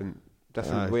a different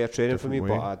way of training for me,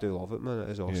 but I do love it, man. It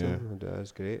is awesome. It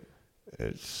is great.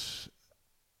 It's,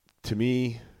 to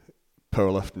me,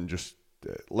 powerlifting, just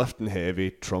lifting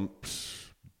heavy trumps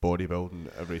bodybuilding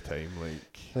every time.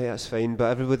 Like that's fine,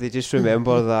 but everybody just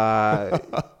remember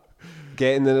that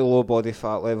getting in the low body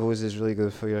fat levels is really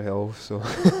good for your health. So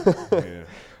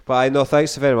but I know,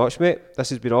 thanks very much, mate. This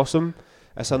has been awesome.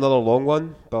 It's another long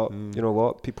one, but you know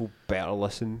what? People better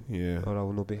listen, or I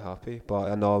will not be happy. But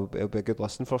I know it'll be a good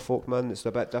listen for folk, man. It's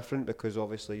a bit different because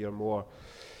obviously you're more.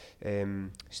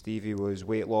 Stevie was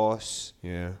weight loss.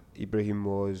 Ibrahim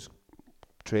was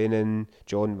training.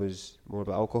 John was more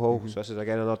about alcohol. So this is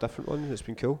again another different one. It's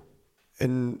been cool.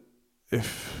 And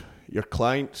if your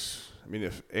clients,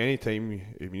 if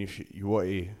you want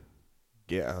to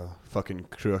get a fucking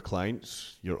crew of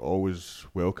clients, you're always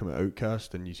welcome at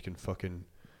Outcast, and you can fucking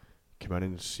come in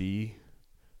and see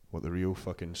what the real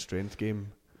fucking strength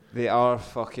game. They are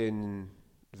fucking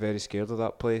very scared of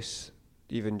that place,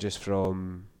 even just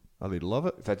from they'd love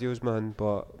it videos, man.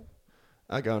 But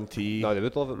I guarantee they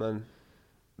would love it, man.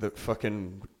 That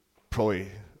fucking probably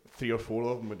 3 or 4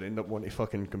 of them would end up wanting to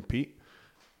fucking compete,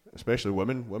 especially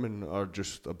women. Women are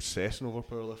just obsessing over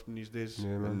powerlifting these days.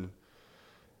 And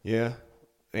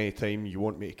anytime you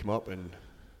want me to come up and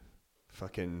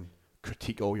fucking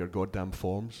critique all your goddamn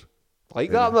forms,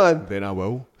 man, then I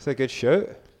will. It's a good shout.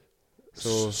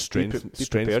 So strength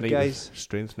prepared, night, guys.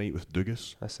 Strength night with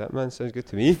Dugas. That's it, man. Sounds good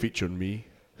to me. Featuring me.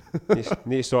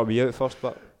 Need to sort me out first,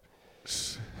 but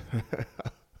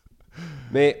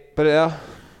mate, put it there.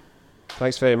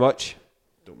 Thanks very much.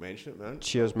 Don't mention it, man.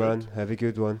 Cheers, man. Have a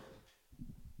good one.